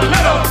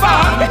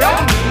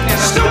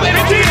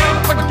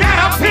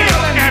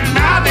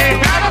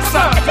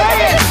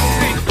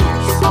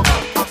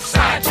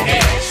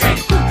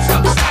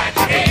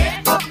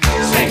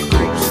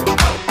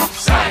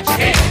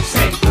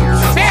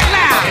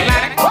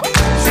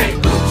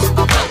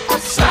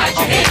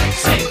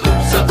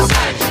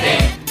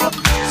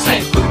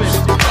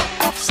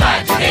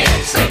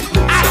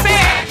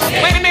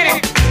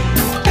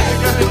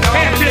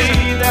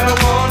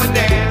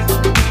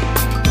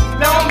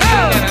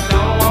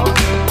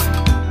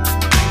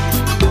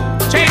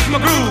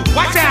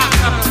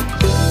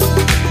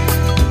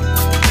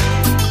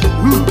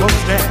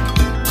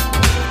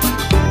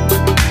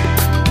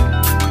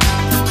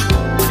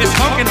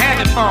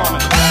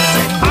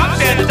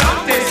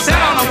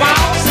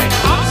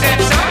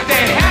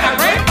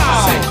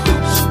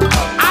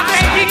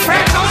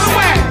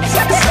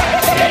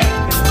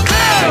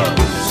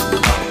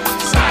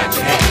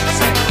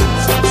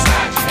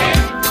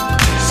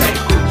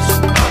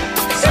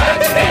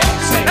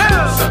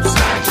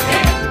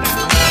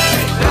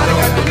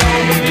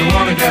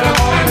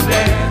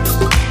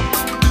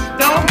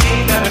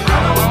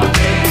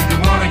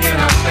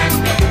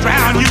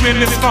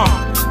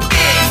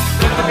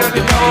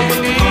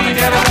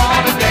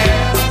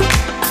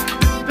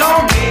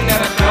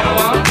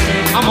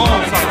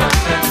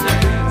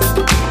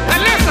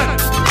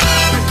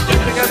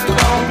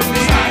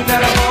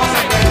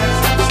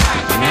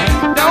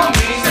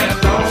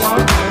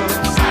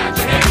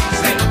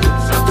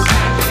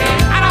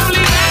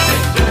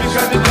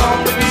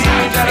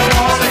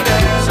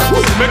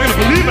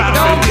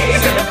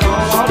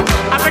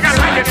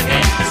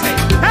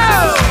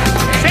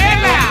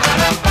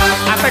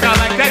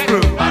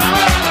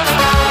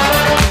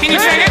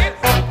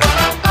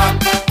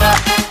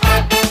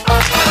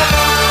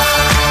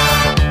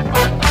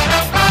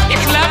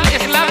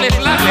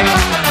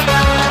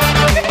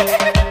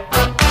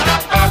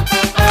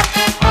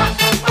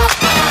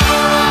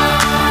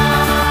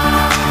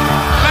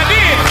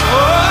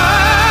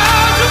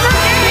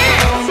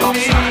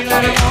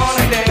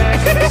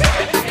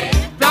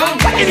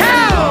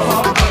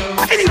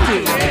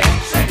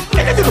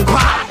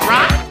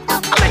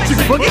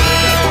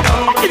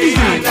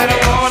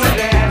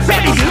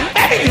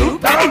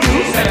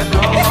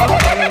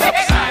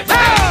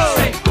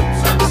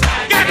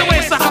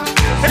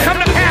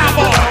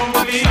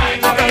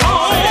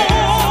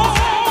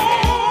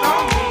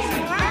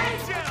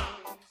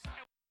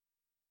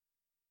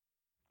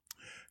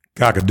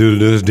 Cock-a-doodle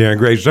this Darren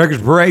Gray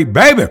Circus Parade,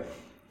 baby.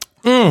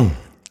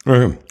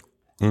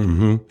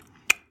 Mm-hmm.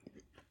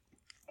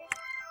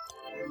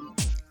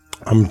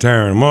 I'm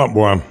tearing them up,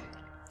 boy.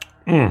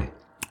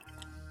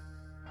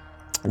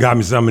 Got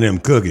me some of them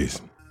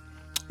cookies.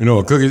 You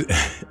know, cookies.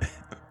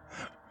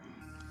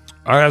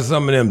 I got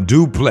some of them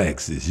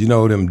duplexes. You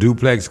know them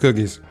duplex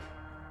cookies?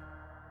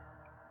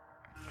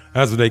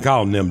 That's what they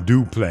call them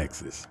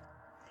duplexes.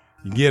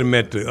 You get them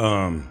at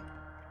the,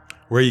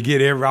 where you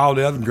get all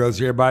the other girls,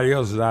 everybody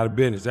else is out of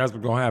business. That's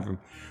what's going to happen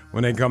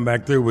when they come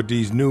back through with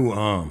these new,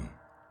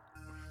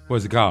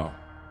 what's it called?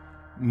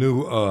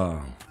 New,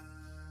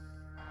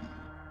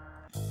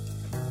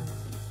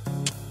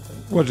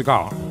 what's it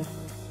called?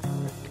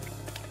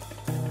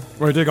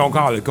 What they gonna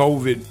call it?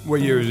 COVID,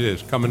 what year is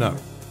this coming up?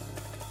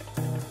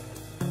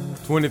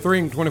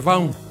 23,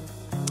 24?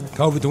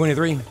 COVID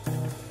 23?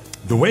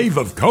 The wave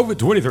of COVID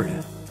 23.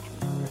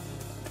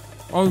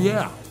 Oh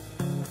yeah,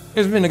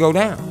 it's been to go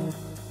down.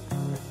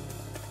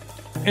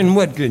 And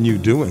what can you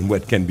do and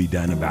what can be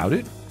done about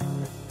it?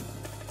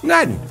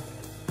 Nothing.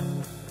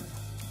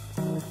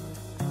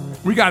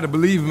 We got to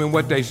believe them in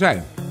what they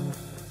say.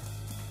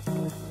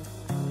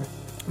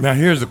 Now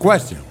here's the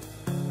question.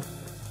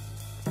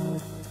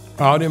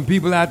 All them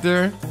people out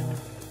there,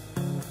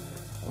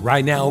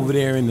 right now over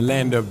there in the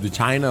land of the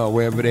China or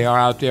wherever they are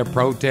out there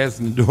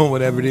protesting and doing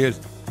whatever it is,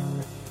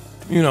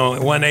 you know,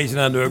 one nation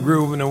under a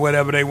groove and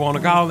whatever they want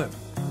to call it.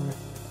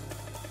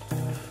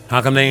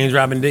 How come they ain't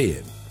dropping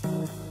dead?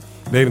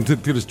 They done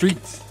took to the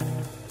streets.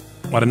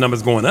 Are the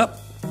numbers going up?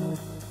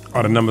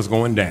 Are the numbers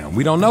going down?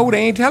 We don't know. They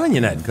ain't telling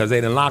you nothing because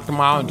they done locked them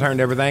all and turned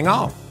everything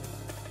off.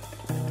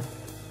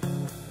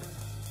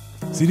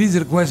 See, these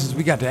are the questions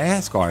we got to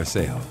ask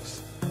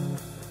ourselves.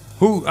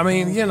 Who, I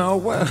mean, you know,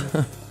 what?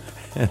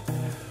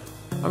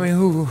 I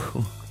mean,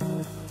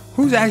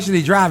 who's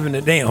actually driving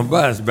the damn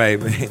bus,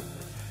 baby?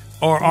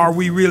 Or are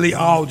we really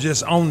all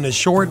just on the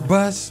short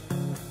bus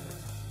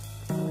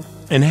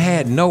and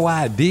had no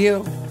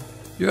idea?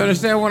 You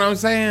understand what I'm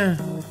saying?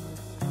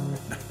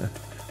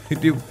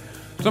 We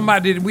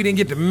didn't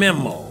get the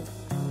memo.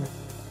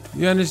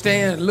 You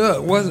understand?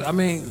 Look,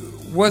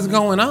 what's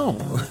going on?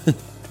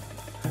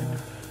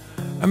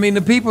 I mean,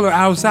 the people are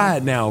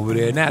outside now over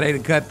there. Now they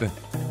cut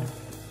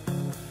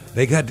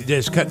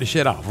the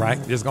shit off,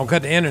 right? Just gonna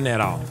cut the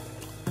internet off.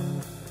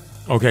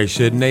 Okay,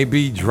 shouldn't they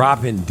be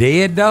dropping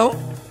dead though?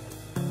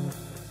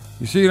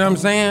 You see what I'm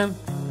saying?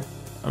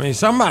 I mean,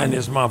 somebody in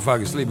this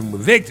motherfucker sleeping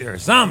with Victor or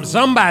something.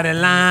 Somebody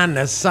lying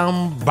to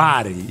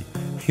somebody.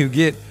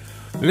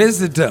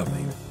 Listen to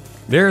me.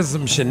 There's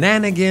some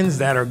shenanigans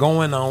that are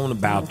going on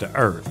about the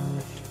earth.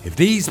 If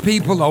these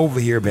people over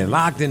here been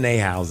locked in their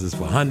houses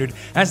for 100,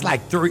 that's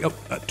like 3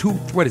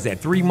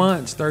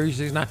 months,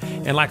 36, 9,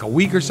 in like a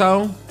week or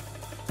so?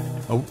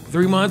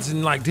 3 months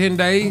and like 10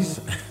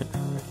 days?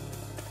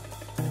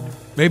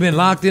 They been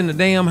locked in the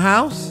damn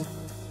house?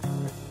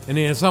 And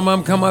then some of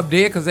them come up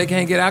dead because they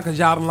can't get out because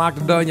y'all done locked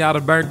the door and y'all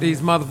done burnt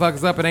these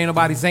motherfuckers up and ain't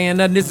nobody saying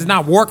nothing. This is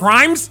not war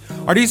crimes?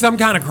 Are these some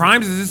kind of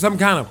crimes? Is this some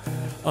kind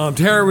of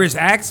terrorist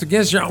acts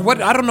against your...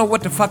 What? I don't know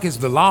what the fuck is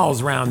the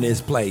laws around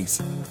this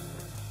place.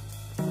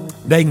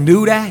 They can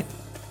do that?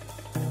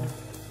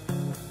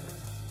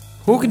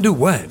 Who can do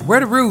what? Where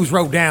the rules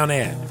wrote down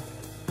at?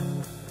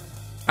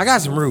 I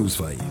got some rules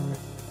for you.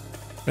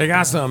 They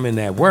got something in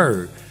that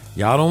word.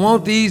 Y'all don't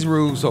want these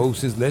rules, so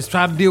let's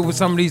try to deal with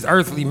some of these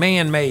earthly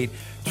man-made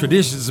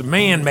traditions of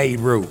man-made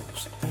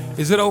rules.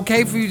 Is it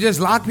okay for you to just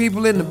lock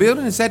people in the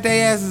building and set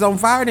their asses on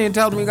fire and then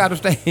tell them you gotta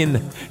stay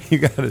in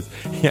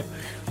yeah.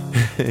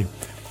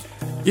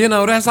 You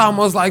know, that's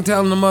almost like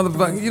telling the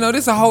motherfucker, you know,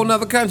 this is a whole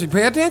nother country.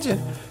 Pay attention.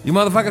 You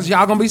motherfuckers,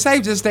 y'all gonna be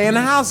safe. Just stay in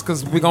the house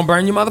because we're gonna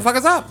burn you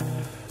motherfuckers up.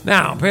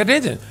 Now, pay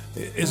attention.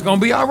 It's gonna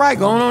be all right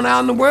going on out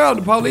in the world.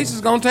 The police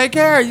is gonna take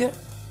care of you.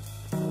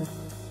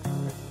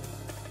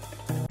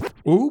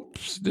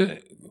 Oops.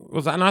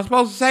 Was I not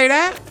supposed to say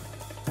that?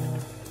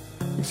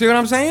 You see what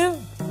I'm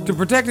saying? To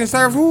protect and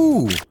serve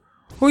who?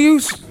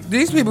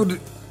 These people,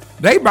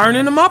 they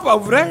burning them up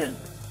over there.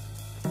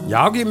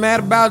 Y'all get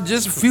mad about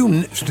just a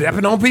few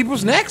stepping on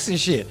people's necks and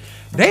shit.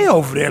 They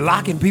over there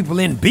locking people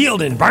in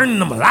buildings, burning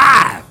them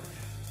alive.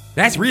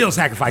 That's real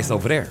sacrifice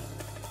over there.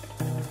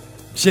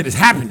 Shit is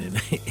happening.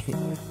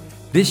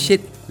 This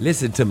shit,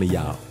 listen to me,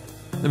 y'all.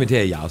 Let me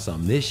tell y'all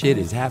something. This shit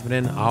is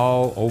happening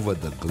all over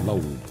the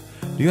globe.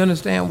 Do you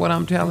understand what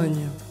I'm telling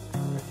you?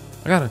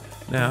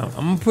 Now,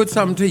 I'm gonna put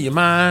something to your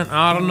mind.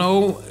 I don't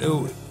know.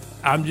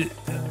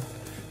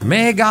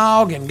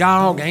 Magog and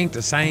Gog ain't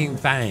the same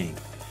thing.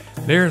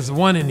 There's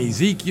one in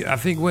Ezekiel, I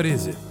think, what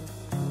is it?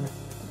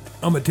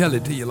 I'm gonna tell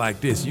it to you like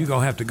this. You're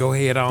gonna have to go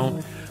head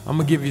on. I'm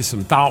gonna give you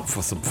some thought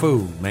for some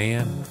food,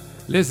 man.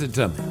 Listen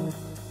to me.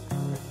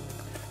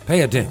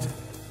 Pay attention.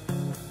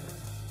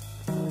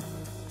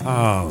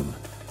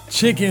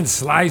 Chicken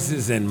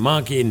slices and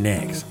monkey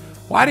necks.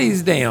 Why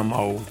these damn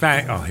old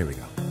things? Oh, here we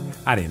go.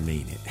 I didn't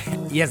mean it.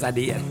 Yes, I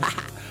did.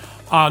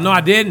 No,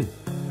 I didn't.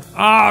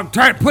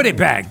 Put it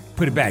back.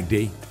 Put it back,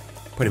 D.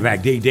 Put it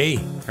back, D. Here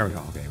we go.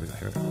 Okay, here we go.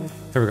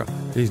 Here we go.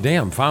 These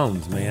damn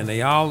phones, man,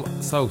 they all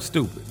so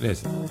stupid.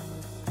 Listen.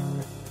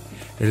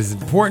 It is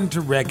important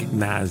to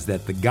recognize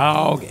that the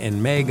Gog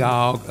and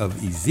Magog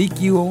of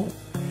Ezekiel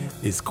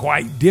is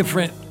quite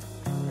different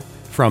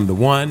from the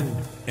one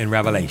in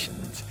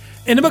Revelations.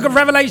 In the book of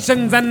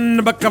Revelations and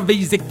the book of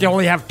Ezekiel,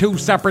 we have two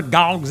separate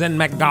Gogs and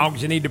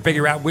Magogs. You need to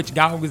figure out which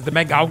Gog is the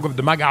Magog of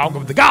the Magog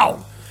of the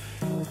Gog.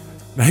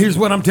 Now here's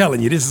what I'm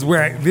telling you. This is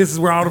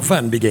where all the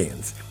fun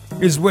begins.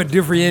 This is what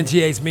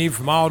differentiates me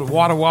from all the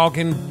water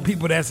walking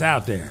people that's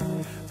out there.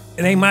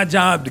 It ain't my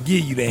job to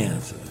give you the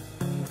answer.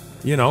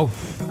 You know,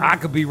 I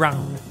could be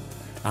wrong.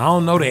 I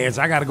don't know the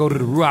answer. I got to go to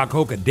the Ruach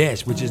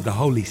HaKodesh, which is the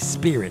Holy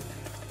Spirit.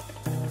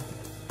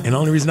 And the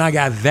only reason I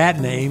got that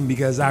name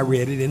because I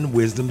read it in the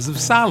Wisdoms of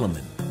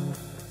Solomon.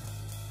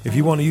 If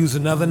you want to use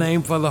another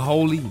name for the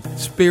Holy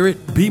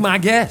Spirit, be my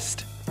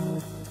guest.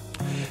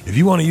 If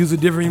you want to use a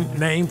different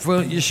name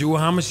for Yeshua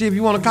HaMashiach, if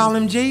you want to call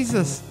him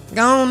Jesus,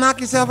 go on,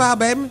 knock yourself out,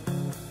 baby.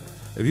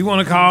 If you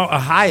want to call a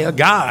higher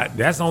God,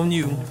 that's on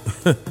you.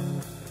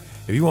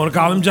 If you want to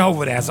call him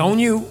Jehovah, that's on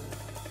you.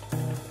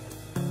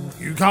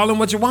 You call him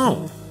what you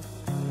want.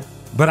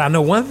 But I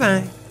know one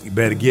thing. You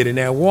better get in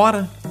that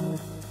water.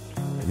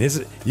 And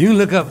this, you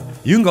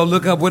can go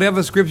look up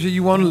whatever scripture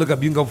you want to look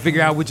up. You can go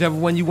figure out whichever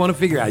one you want to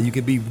figure out. You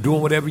can be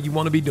doing whatever you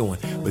want to be doing.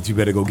 But you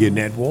better go get in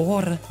that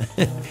water.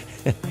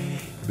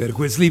 You better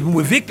quit sleeping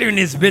with Victor in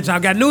this bitch. I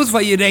got news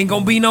for you. There ain't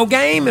gonna be no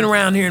gaming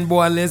around here. And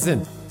boy,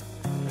 listen.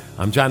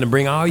 I'm trying to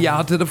bring all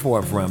y'all to the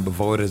forefront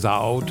before it is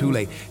all too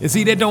late. And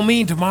see, that don't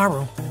mean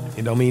tomorrow.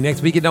 It don't mean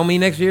next week. It don't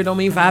mean next year. It don't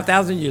mean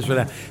 5,000 years from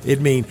now.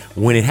 It mean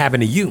when it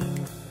happened to you.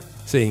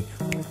 See,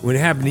 when it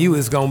happened to you,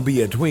 it's gonna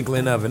be a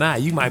twinkling of an eye.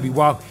 You might be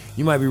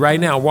right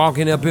now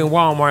walking up in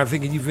Walmart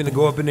thinking you finna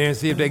go up in there and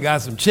see if they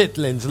got some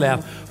chitlins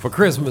left for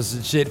Christmas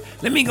and shit.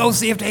 Let me go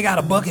see if they got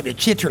a bucket of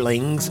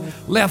chitterlings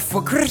left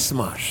for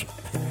Christmas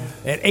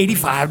at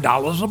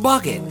 $85 a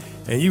bucket.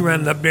 And you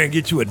running up there and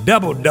get you a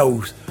double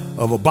dose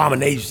of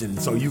abomination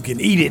so you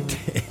can eat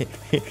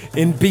it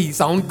in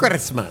peace on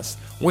Christmas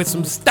with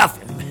some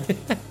stuffing.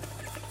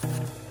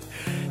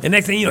 And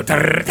next thing you know,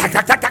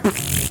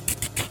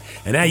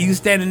 and now you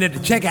standing at the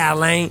checkout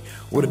lane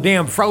with a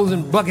damn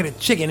frozen bucket of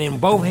chicken in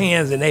both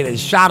hands, and they done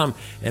shot them,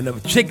 and the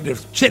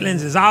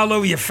chitlins is all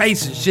over your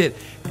face and shit,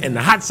 and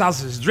the hot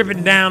sauce is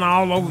dripping down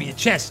all over your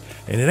chest,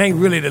 and it ain't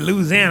really the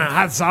Louisiana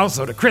hot sauce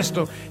or the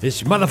Crystal,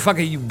 it's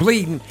motherfucker you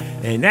bleeding,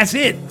 and that's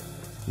it.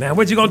 Now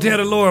what you gonna tell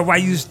the Lord while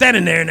you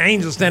standing there and the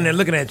angel standing there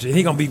looking at you?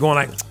 He gonna be going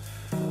like,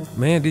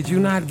 man, did you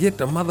not get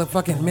the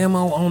motherfucking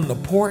memo on the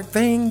pork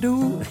thing,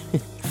 dude?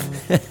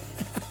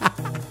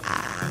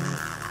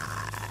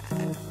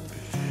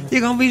 You're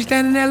gonna be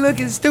standing there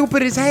looking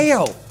stupid as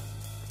hell.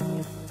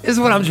 This is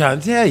what I'm trying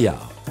to tell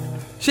y'all.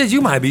 Shit,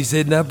 you might be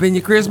sitting up in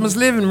your Christmas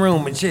living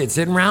room and shit,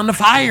 sitting around the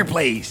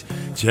fireplace.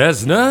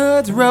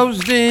 Chestnuts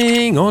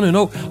roasting on and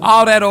over.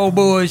 All that old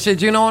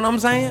bullshit, you know what I'm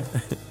saying?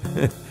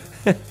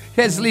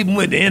 Just sleeping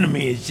with the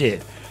enemy and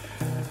shit.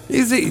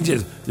 You see,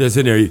 just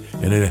in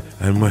there,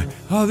 and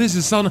oh, this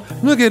is so.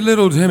 Look at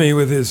little Timmy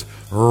with his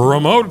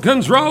remote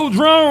control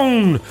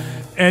drone.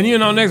 And you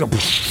know, next,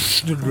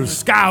 the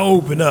sky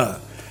open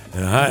up.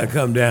 And I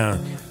come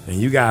down, and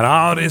you got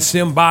all this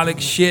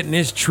symbolic shit in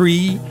this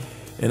tree,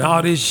 and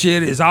all this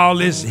shit is all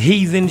this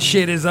heathen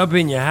shit is up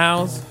in your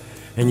house,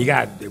 and you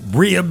got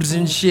ribs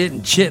and shit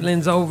and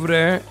chitlins over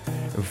there,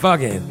 and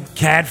fucking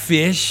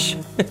catfish,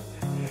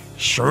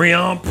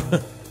 shrimp,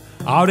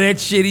 all that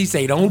shit. He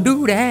say, don't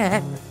do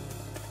that.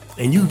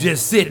 And you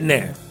just sitting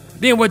there.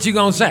 Then what you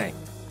gonna say?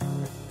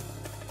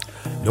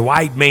 The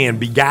white man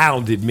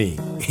beguiled me.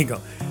 He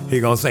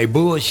gonna say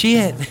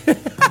bullshit.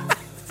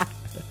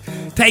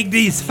 Take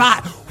these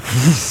five.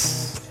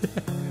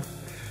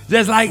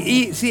 Just like,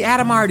 see,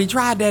 Adam already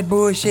tried that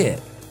bullshit.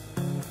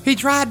 He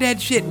tried that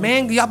shit,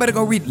 man. Y'all better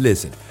go read.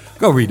 Listen,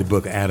 go read the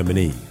book of Adam and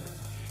Eve.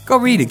 Go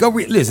read it.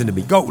 Listen to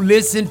me. Go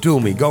listen to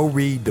me. Go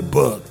read the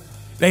book.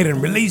 They done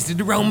released it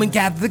to Roman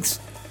Catholics.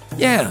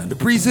 Yeah, the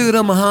priesthood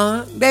of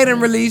Muhammad. They done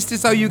released it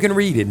so you can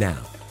read it now.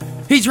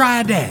 He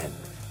tried that.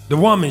 The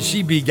woman,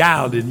 she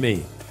beguiled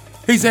me.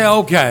 He said,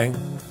 okay.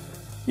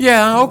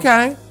 Yeah,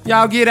 okay.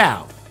 Y'all get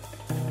out.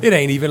 It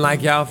ain't even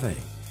like y'all think.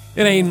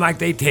 It ain't like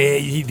they tell you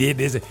he did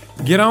this.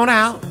 Get on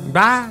out.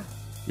 Bye.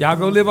 Y'all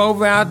go live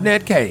over out in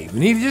that cave.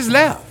 And he just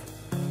left.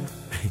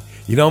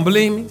 You don't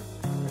believe me?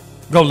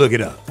 Go look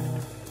it up.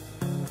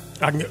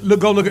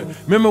 Go look at.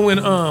 Remember when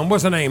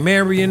what's her name,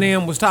 Mary and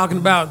them was talking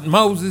about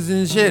Moses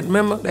and shit?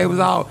 Remember they was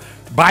all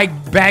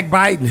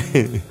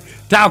backbiting,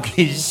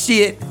 talking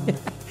shit.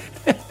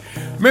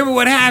 Remember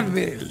what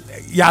happened?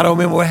 Y'all don't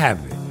remember what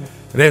happened?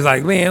 They was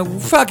like, man,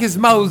 fuck is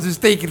Moses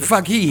thinking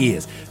fuck he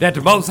is? That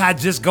the Most High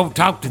just go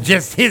talk to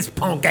just his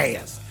punk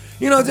ass.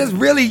 You know, just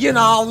really, you know,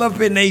 all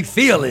up in their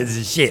feelings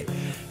and shit.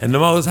 And the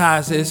Most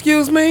High said,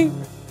 excuse me?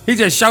 He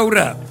just showed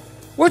up.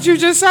 What you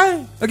just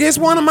say? Against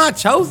one of my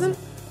chosen?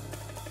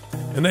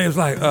 And they was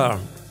like,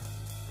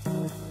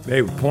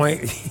 they would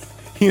point.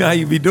 You know how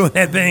you be doing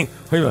that thing?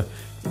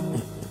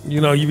 You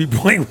know, you be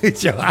pointing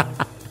with your eye.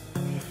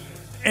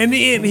 And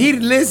then he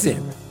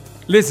listen.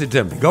 Listen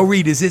to me. Go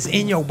read this. It's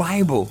in your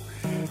Bible.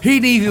 He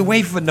didn't even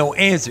wait for no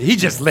answer. He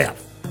just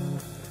left.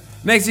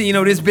 Next thing you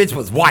know, this bitch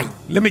was white.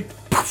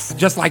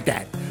 Just like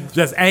that.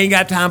 Just ain't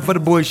got time for the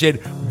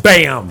bullshit.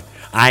 Bam.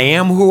 I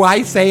am who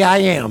I say I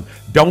am.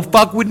 Don't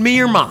fuck with me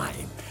or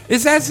mine.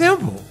 It's that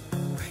simple.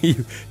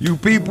 You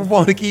people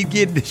want to keep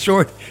getting the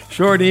short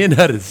end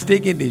of the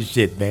stick in this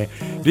shit, man.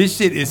 This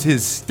shit is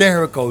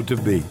hysterical to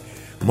me.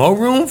 More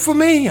room for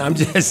me? I'm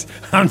just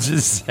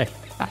saying.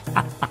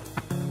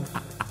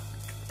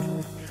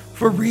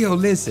 For real,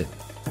 listen.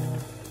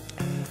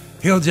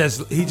 He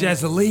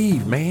just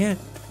leave, man.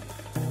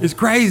 It's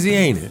crazy,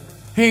 ain't it?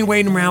 He ain't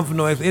waiting around for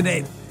no.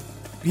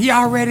 He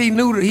already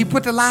knew that he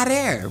put the lie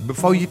there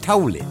before you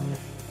told it.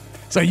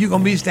 So you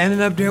gonna be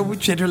standing up there with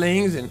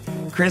chitterlings and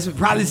Christmas,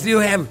 probably still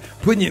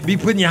be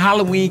putting your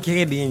Halloween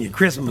candy in your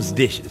Christmas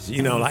dishes.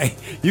 You know, like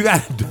you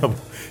got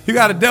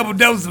a double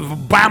dose of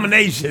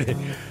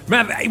abomination.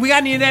 Man, we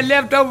got any of that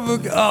leftover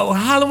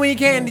Halloween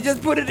candy?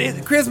 Just put it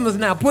in Christmas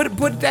now.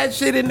 Put that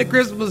shit in the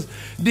Christmas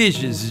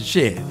dishes and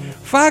shit.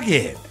 Fuck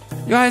it.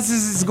 Your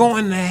asses is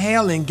going to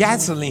hell in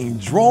gasoline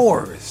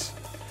drawers.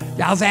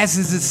 Y'all's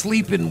asses is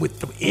sleeping with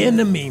the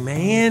enemy,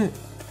 man.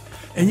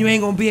 And you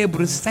ain't gonna be able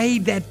to say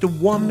that the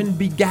woman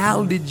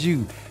beguiled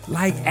you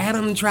like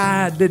Adam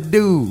tried to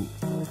do.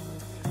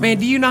 Man,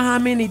 do you know how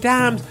many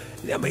times,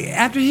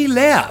 after he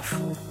left,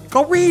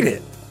 go read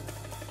it.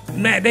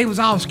 Man, they was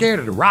all scared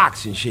of the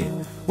rocks and shit.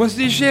 What's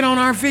this shit on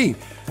our feet?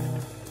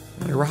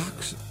 The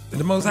rocks.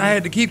 The most I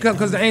had to keep coming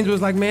because the angel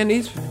was like, man,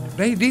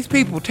 these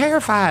people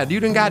terrified. You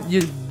done got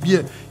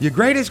your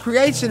greatest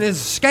creation is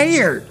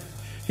scared.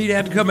 He'd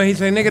have to come back. He'd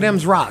say, nigga,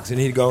 them's rocks. And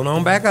he'd go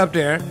on back up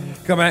there.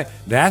 Come back.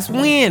 That's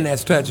wind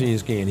that's touching your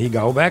skin. He'd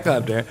go back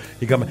up there.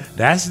 He'd come back.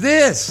 That's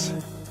this.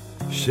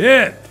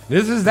 Shit.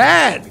 This is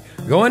that.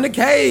 Go in the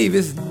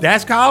cave.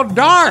 That's called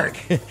dark.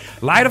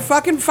 Light a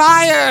fucking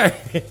fire.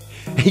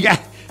 He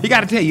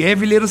got to tell you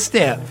every little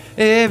step.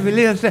 Every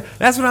little step.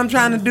 That's what I'm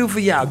trying to do for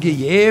y'all. Give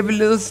you every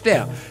little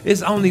step.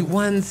 It's only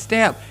one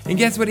step. And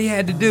guess what he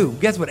had to do?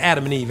 Guess what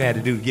Adam and Eve had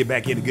to do to get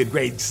back in the good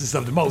graces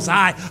of the Most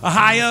High? A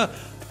higher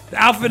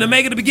Alpha and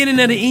Omega, the beginning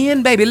and the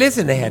end, baby.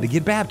 Listen, they had to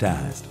get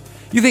baptized.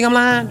 You think I'm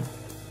lying?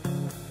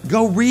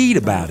 Go read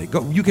about it.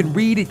 You can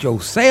read it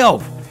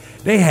yourself.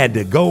 They had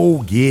to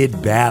go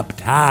get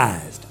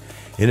baptized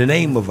in the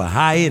name of a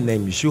higher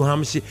named Yeshua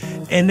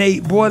HaMashiach.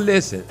 And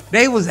listen,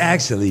 they was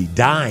actually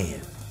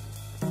dying.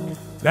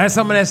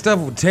 Some of that stuff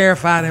would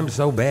terrify them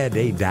so bad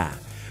they die.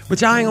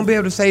 But y'all ain't gonna be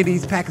able to say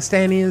these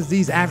Pakistanians,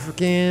 these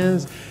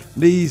Africans,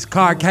 these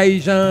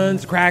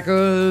Caucasians,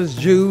 crackers,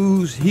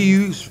 Jews,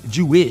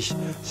 Jewish,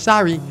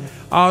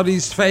 all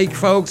these fake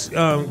folks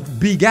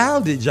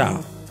beguiled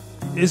y'all.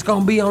 It's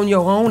gonna be on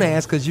your own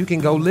ass because you can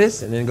go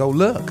listen and go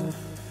look.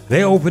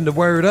 They opened the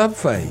word up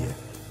for you.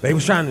 They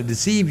was trying to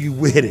deceive you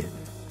with it.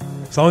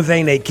 It's the only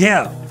thing they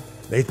kept.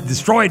 They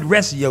destroyed the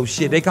rest of your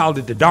shit. They called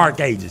it the Dark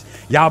Ages.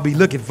 Y'all be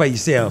looking for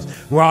yourselves.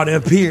 Where all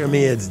them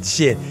pyramids and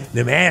shit.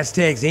 Them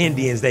Aztecs,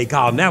 Indians, they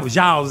called them. That was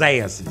y'all's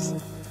asses.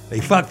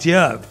 They fucked you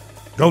up.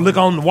 Go look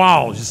on the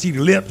walls. You see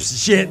the lips and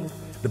shit.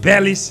 The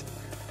bellies.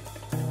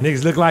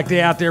 Niggas look like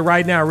they out there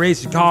right now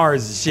racing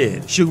cars and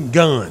shit. Shooting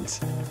guns.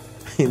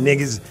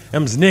 Niggas,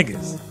 them's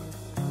niggas.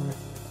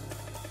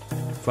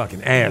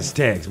 Fucking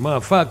Aztecs.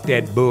 Motherfuck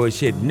that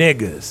bullshit.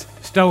 Niggas.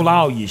 Stole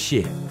all your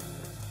shit.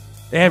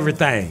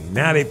 Everything.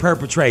 Now they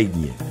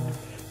perpetrating you.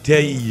 Tell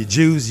you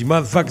Jews, you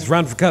motherfuckers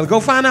run for color. Go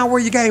find out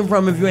where you came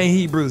from if you ain't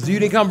Hebrews. You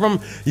didn't come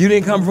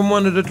from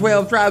one of the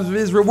 12 tribes of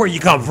Israel. Where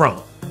you come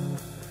from?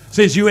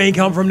 Since you ain't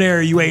come from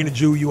there, you ain't a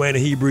Jew, you ain't a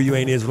Hebrew, you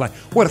ain't Israelite.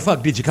 Where the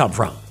fuck did you come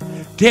from?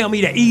 Tell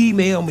me that.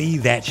 Email me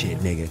that shit,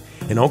 nigga.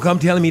 And don't come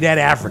telling me that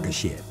Africa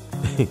shit.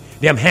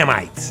 Them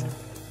Hamites.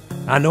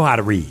 I know how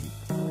to read.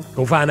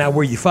 Go find out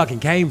where you fucking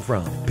came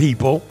from,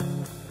 people.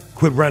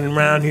 Quit running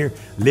around here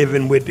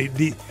living with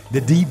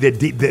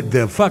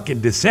the fucking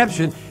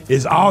deception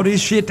is all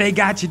this shit they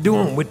got you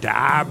doing with the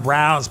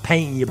eyebrows,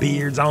 painting your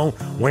beards on,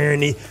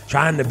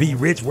 trying to be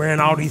rich, wearing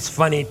all these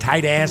funny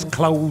tight ass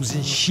clothes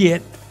and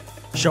shit,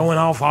 showing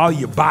off all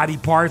your body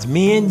parts.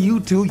 Men, you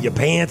too, your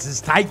pants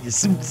is tight, your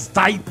suit is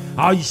tight,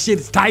 all your shit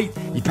is tight,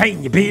 you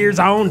painting your beards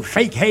on,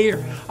 fake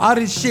hair, all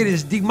this shit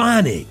is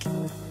demonic.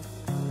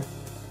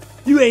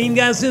 You ain't even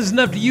got sense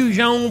enough to use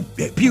your own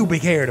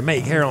pubic hair to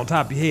make hair on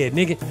top of your head,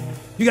 nigga.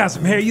 You got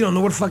some hair, you don't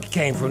know where the fuck it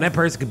came from. That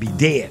person could be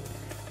dead.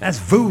 That's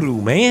voodoo,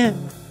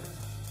 man.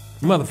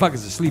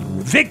 Motherfuckers are sleeping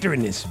with Victor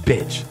in this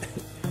bitch.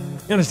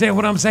 You understand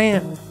what I'm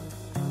saying?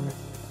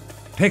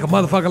 Take a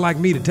motherfucker like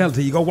me to tell it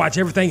to you. Go watch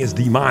everything is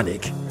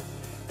demonic.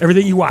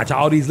 Everything you watch,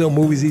 all these little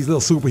movies, these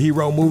little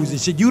superhero movies and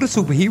shit, you the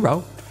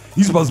superhero.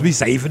 You supposed to be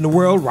saving the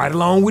world right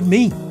along with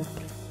me.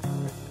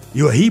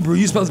 You're a Hebrew,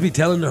 you supposed to be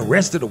telling the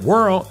rest of the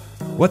world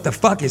what the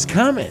fuck is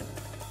coming.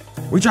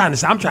 I'm trying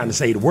to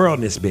save the world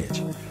in this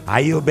bitch.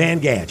 Aiel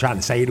Bangad trying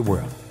to save the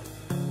world.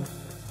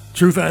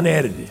 Truth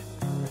Unedited.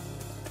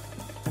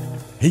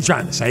 He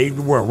trying to save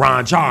the world.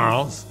 Ron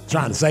Charles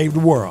trying to save the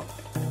world.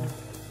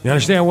 You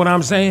understand what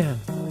I'm saying?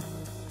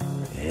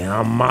 Yeah,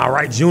 I'm all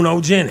right.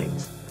 Geno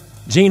Jennings.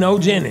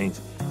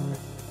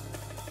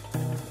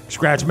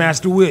 Scratch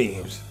Master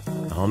Williams.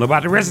 I don't know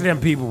about the rest of them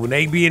people. When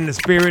they be in the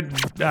spirit,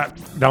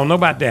 don't know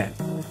about that.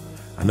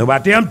 I know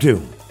about them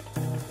too.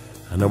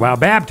 I know about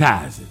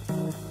baptizing.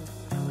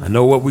 I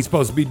know what we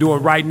supposed to be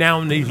doing right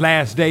now in these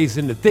last days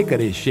in the thick of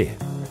this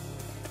shit.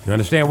 You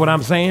understand what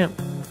I'm saying?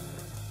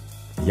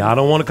 Y'all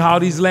don't want to call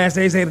these last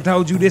days. They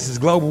told you this is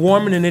global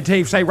warming, and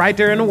they say right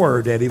there in the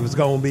word that it was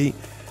going to be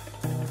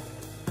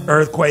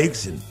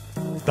earthquakes and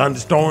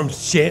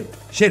thunderstorms, shit.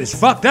 Shit is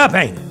fucked up,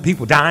 ain't it?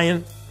 People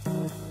dying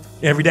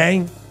every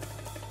day,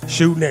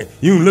 shooting at.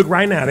 You can look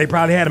right now. They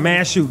probably had a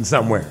mass shooting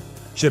somewhere.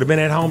 Should have been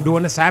at home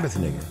doing the Sabbath,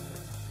 nigga.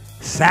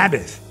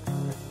 Sabbath.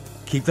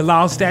 Keep the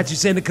law,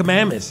 statutes, and the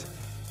commandments.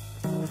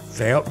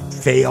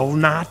 Fail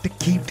not to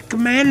keep the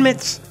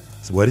commandments.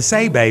 That's what it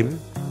say, baby.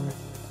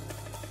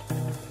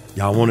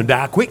 Y'all want to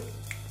die quick?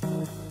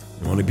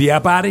 You want to be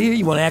up out of here?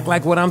 You want to act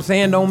like what I'm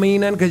saying don't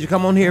mean nothing because you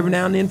come on here every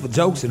now and then for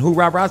jokes and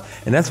hoorah-rahs?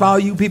 And that's for all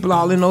you people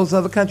all in those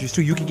other countries,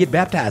 too. You can get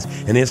baptized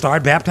and then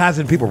start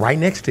baptizing people right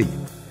next to you.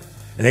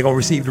 And they're going to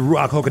receive the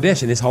Ruach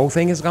HaKodesh, and this whole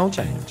thing is going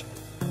to change.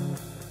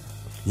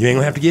 You ain't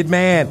going to have to get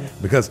mad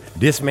because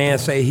this man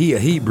say he a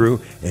Hebrew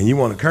and you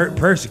want to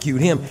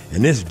persecute him,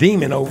 and this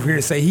demon over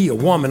here say he a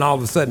woman all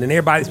of a sudden, and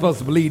everybody's supposed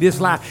to believe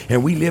this lie,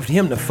 and we lift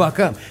him the fuck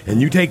up.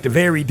 And you take the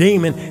very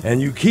demon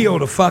and you kill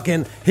the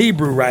fucking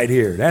Hebrew right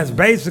here. That's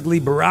basically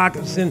Barack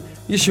and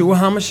Yeshua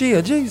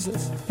HaMashiach,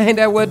 Jesus. Ain't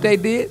that what they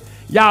did?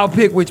 Y'all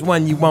pick which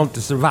one you want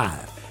to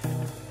survive.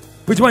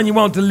 Which one you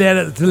want to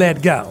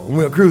let go, and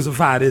we'll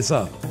crucify this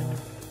up.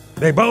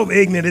 They both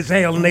ignorant as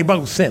hell and they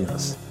both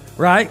sinners.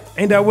 Right?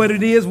 Ain't that what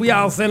it is? We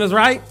all sinners,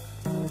 right?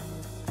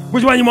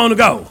 Which one you want to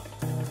go?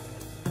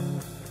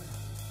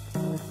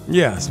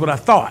 Yeah, that's what I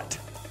thought.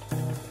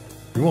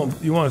 You want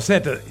to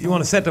set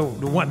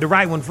the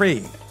right one free.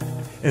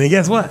 And then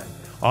guess what?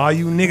 All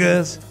you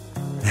niggas,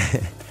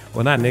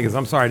 well, not niggas,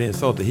 I'm sorry to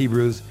insult the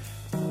Hebrews,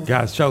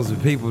 God's chosen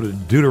people, the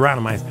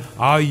Deuteronomites,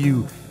 all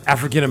you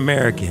African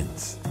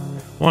Americans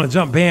want to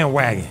jump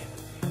bandwagon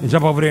and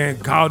jump over there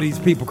and call these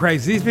people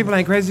crazy. These people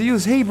ain't crazy. You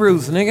is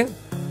Hebrews, nigga.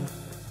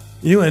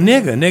 You a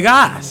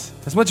niggas.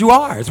 That's what you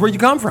are. It's where you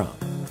come from.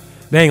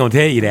 They ain't gonna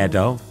tell you that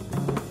though.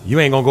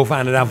 You ain't gonna go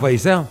find it out for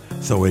yourself.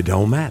 So it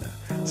don't matter.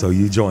 So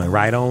you join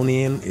right on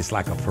in. It's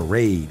like a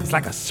parade. It's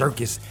like a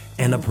circus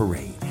and a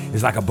parade.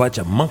 It's like a bunch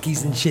of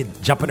monkeys and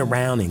shit jumping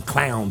around in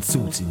clown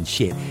suits and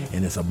shit.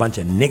 And it's a bunch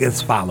of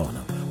niggas following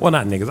them. Well,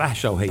 not niggas. I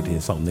sure hate to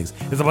insult niggas.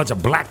 It's a bunch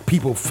of black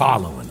people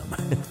following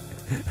them.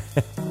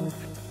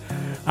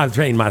 I've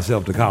trained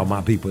myself to call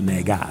my people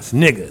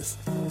niggas.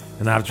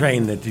 And I've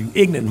trained that you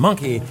ignorant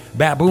monkey,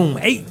 baboon,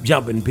 ape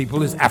jumping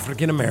people is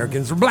African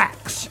Americans or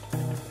blacks.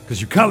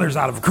 Because your color's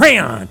out of a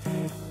crayon.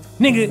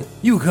 Nigga,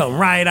 you come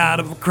right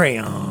out of a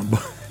crayon.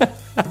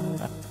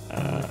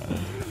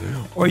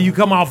 Or you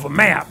come off a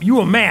map. You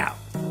a map.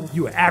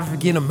 You an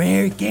African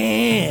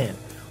American.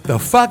 The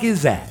fuck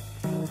is that?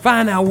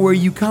 Find out where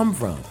you come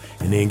from.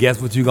 And then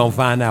guess what you gonna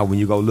find out when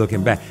you go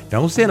looking back?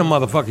 Don't send a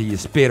motherfucker your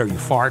spit or your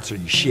farts or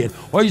your shit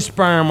or your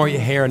sperm or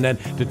your hair or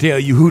nothing to tell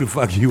you who the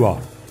fuck you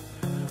are.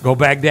 Go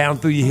back down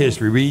through your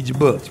history. Read your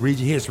books. Read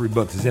your history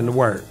books. It's in the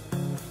Word.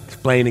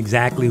 Explain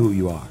exactly who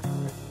you are.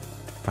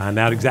 Find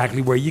out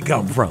exactly where you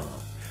come from.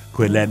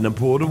 Quit letting them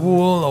pull the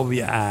wool over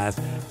your eyes.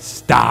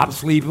 Stop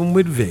sleeping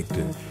with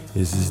Victor.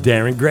 This is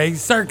Darren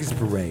Gray's Circus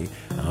Parade.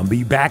 I'll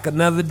be back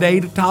another day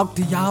to talk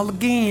to y'all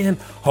again.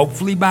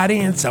 Hopefully by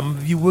then, some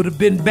of you would have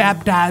been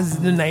baptized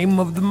in the name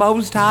of the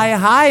Most High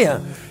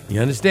higher. You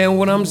understand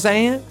what I'm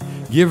saying?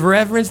 Give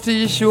reverence to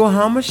Yeshua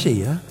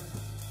HaMashiach.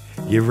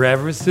 Give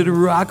reverence to the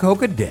Ruach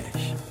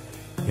HaKodesh.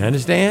 You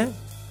understand?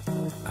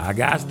 I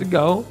got to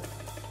go.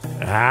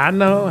 I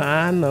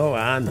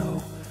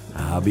know.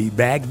 I'll be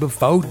back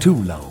before too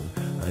long.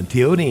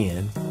 Until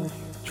then,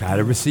 try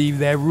to receive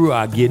that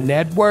Ruach, get in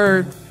that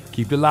word.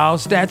 Keep the law,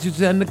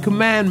 statutes, and the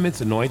commandments.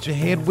 Anoint your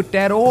head with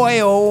that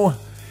oil.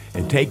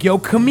 And take your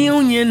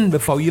communion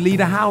before you leave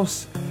the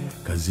house.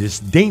 Because there's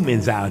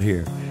demons out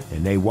here.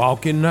 And they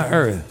walk in the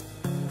earth.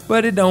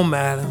 But it don't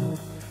matter.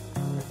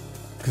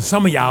 Because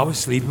some of y'all was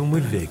sleeping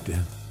with Victor.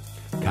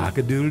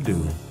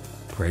 Cock-a-doodle-doo.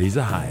 Praise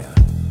the higher.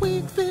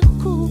 We've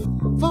been cool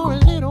for a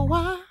little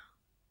while.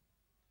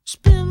 It's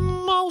been the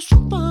most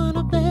fun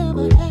I've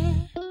ever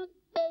had.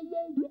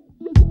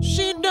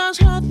 She does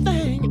her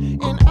thing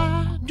and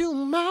I do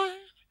mine.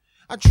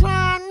 I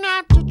try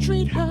not to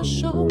treat her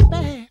so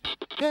bad.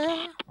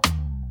 Yeah.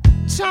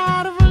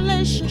 Tired of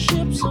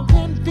relationships of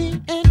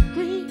envy and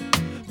greed.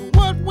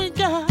 What we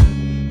got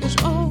is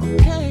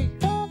okay.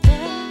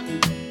 Yeah.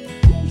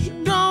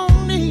 You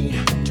don't need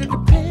to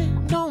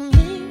depend on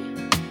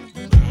me.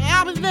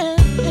 I'll be there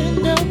at the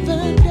end of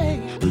the day.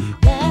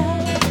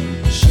 Yeah.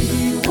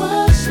 She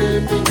was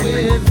sleeping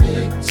with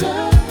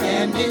Victor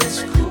and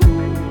it's cool.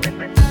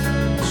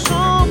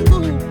 So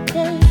cool,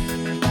 babe.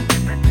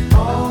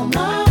 All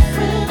my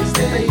friends,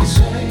 they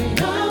say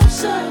I'm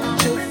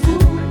such a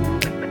fool.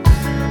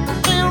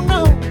 They don't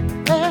know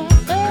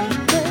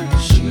that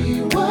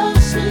she was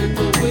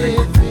sleeping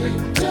with me.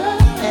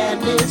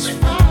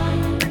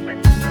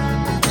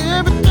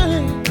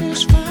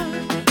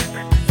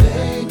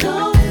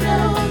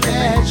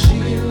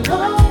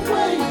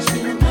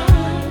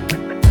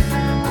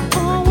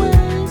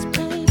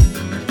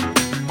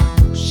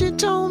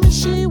 told me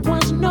she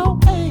was no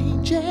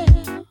angel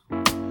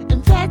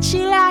and that she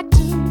liked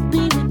to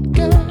be with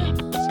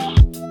girls.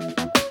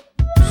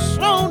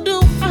 So do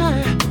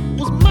I,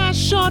 was my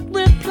short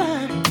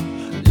reply.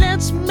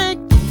 Let's make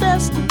the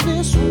best of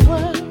this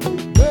world.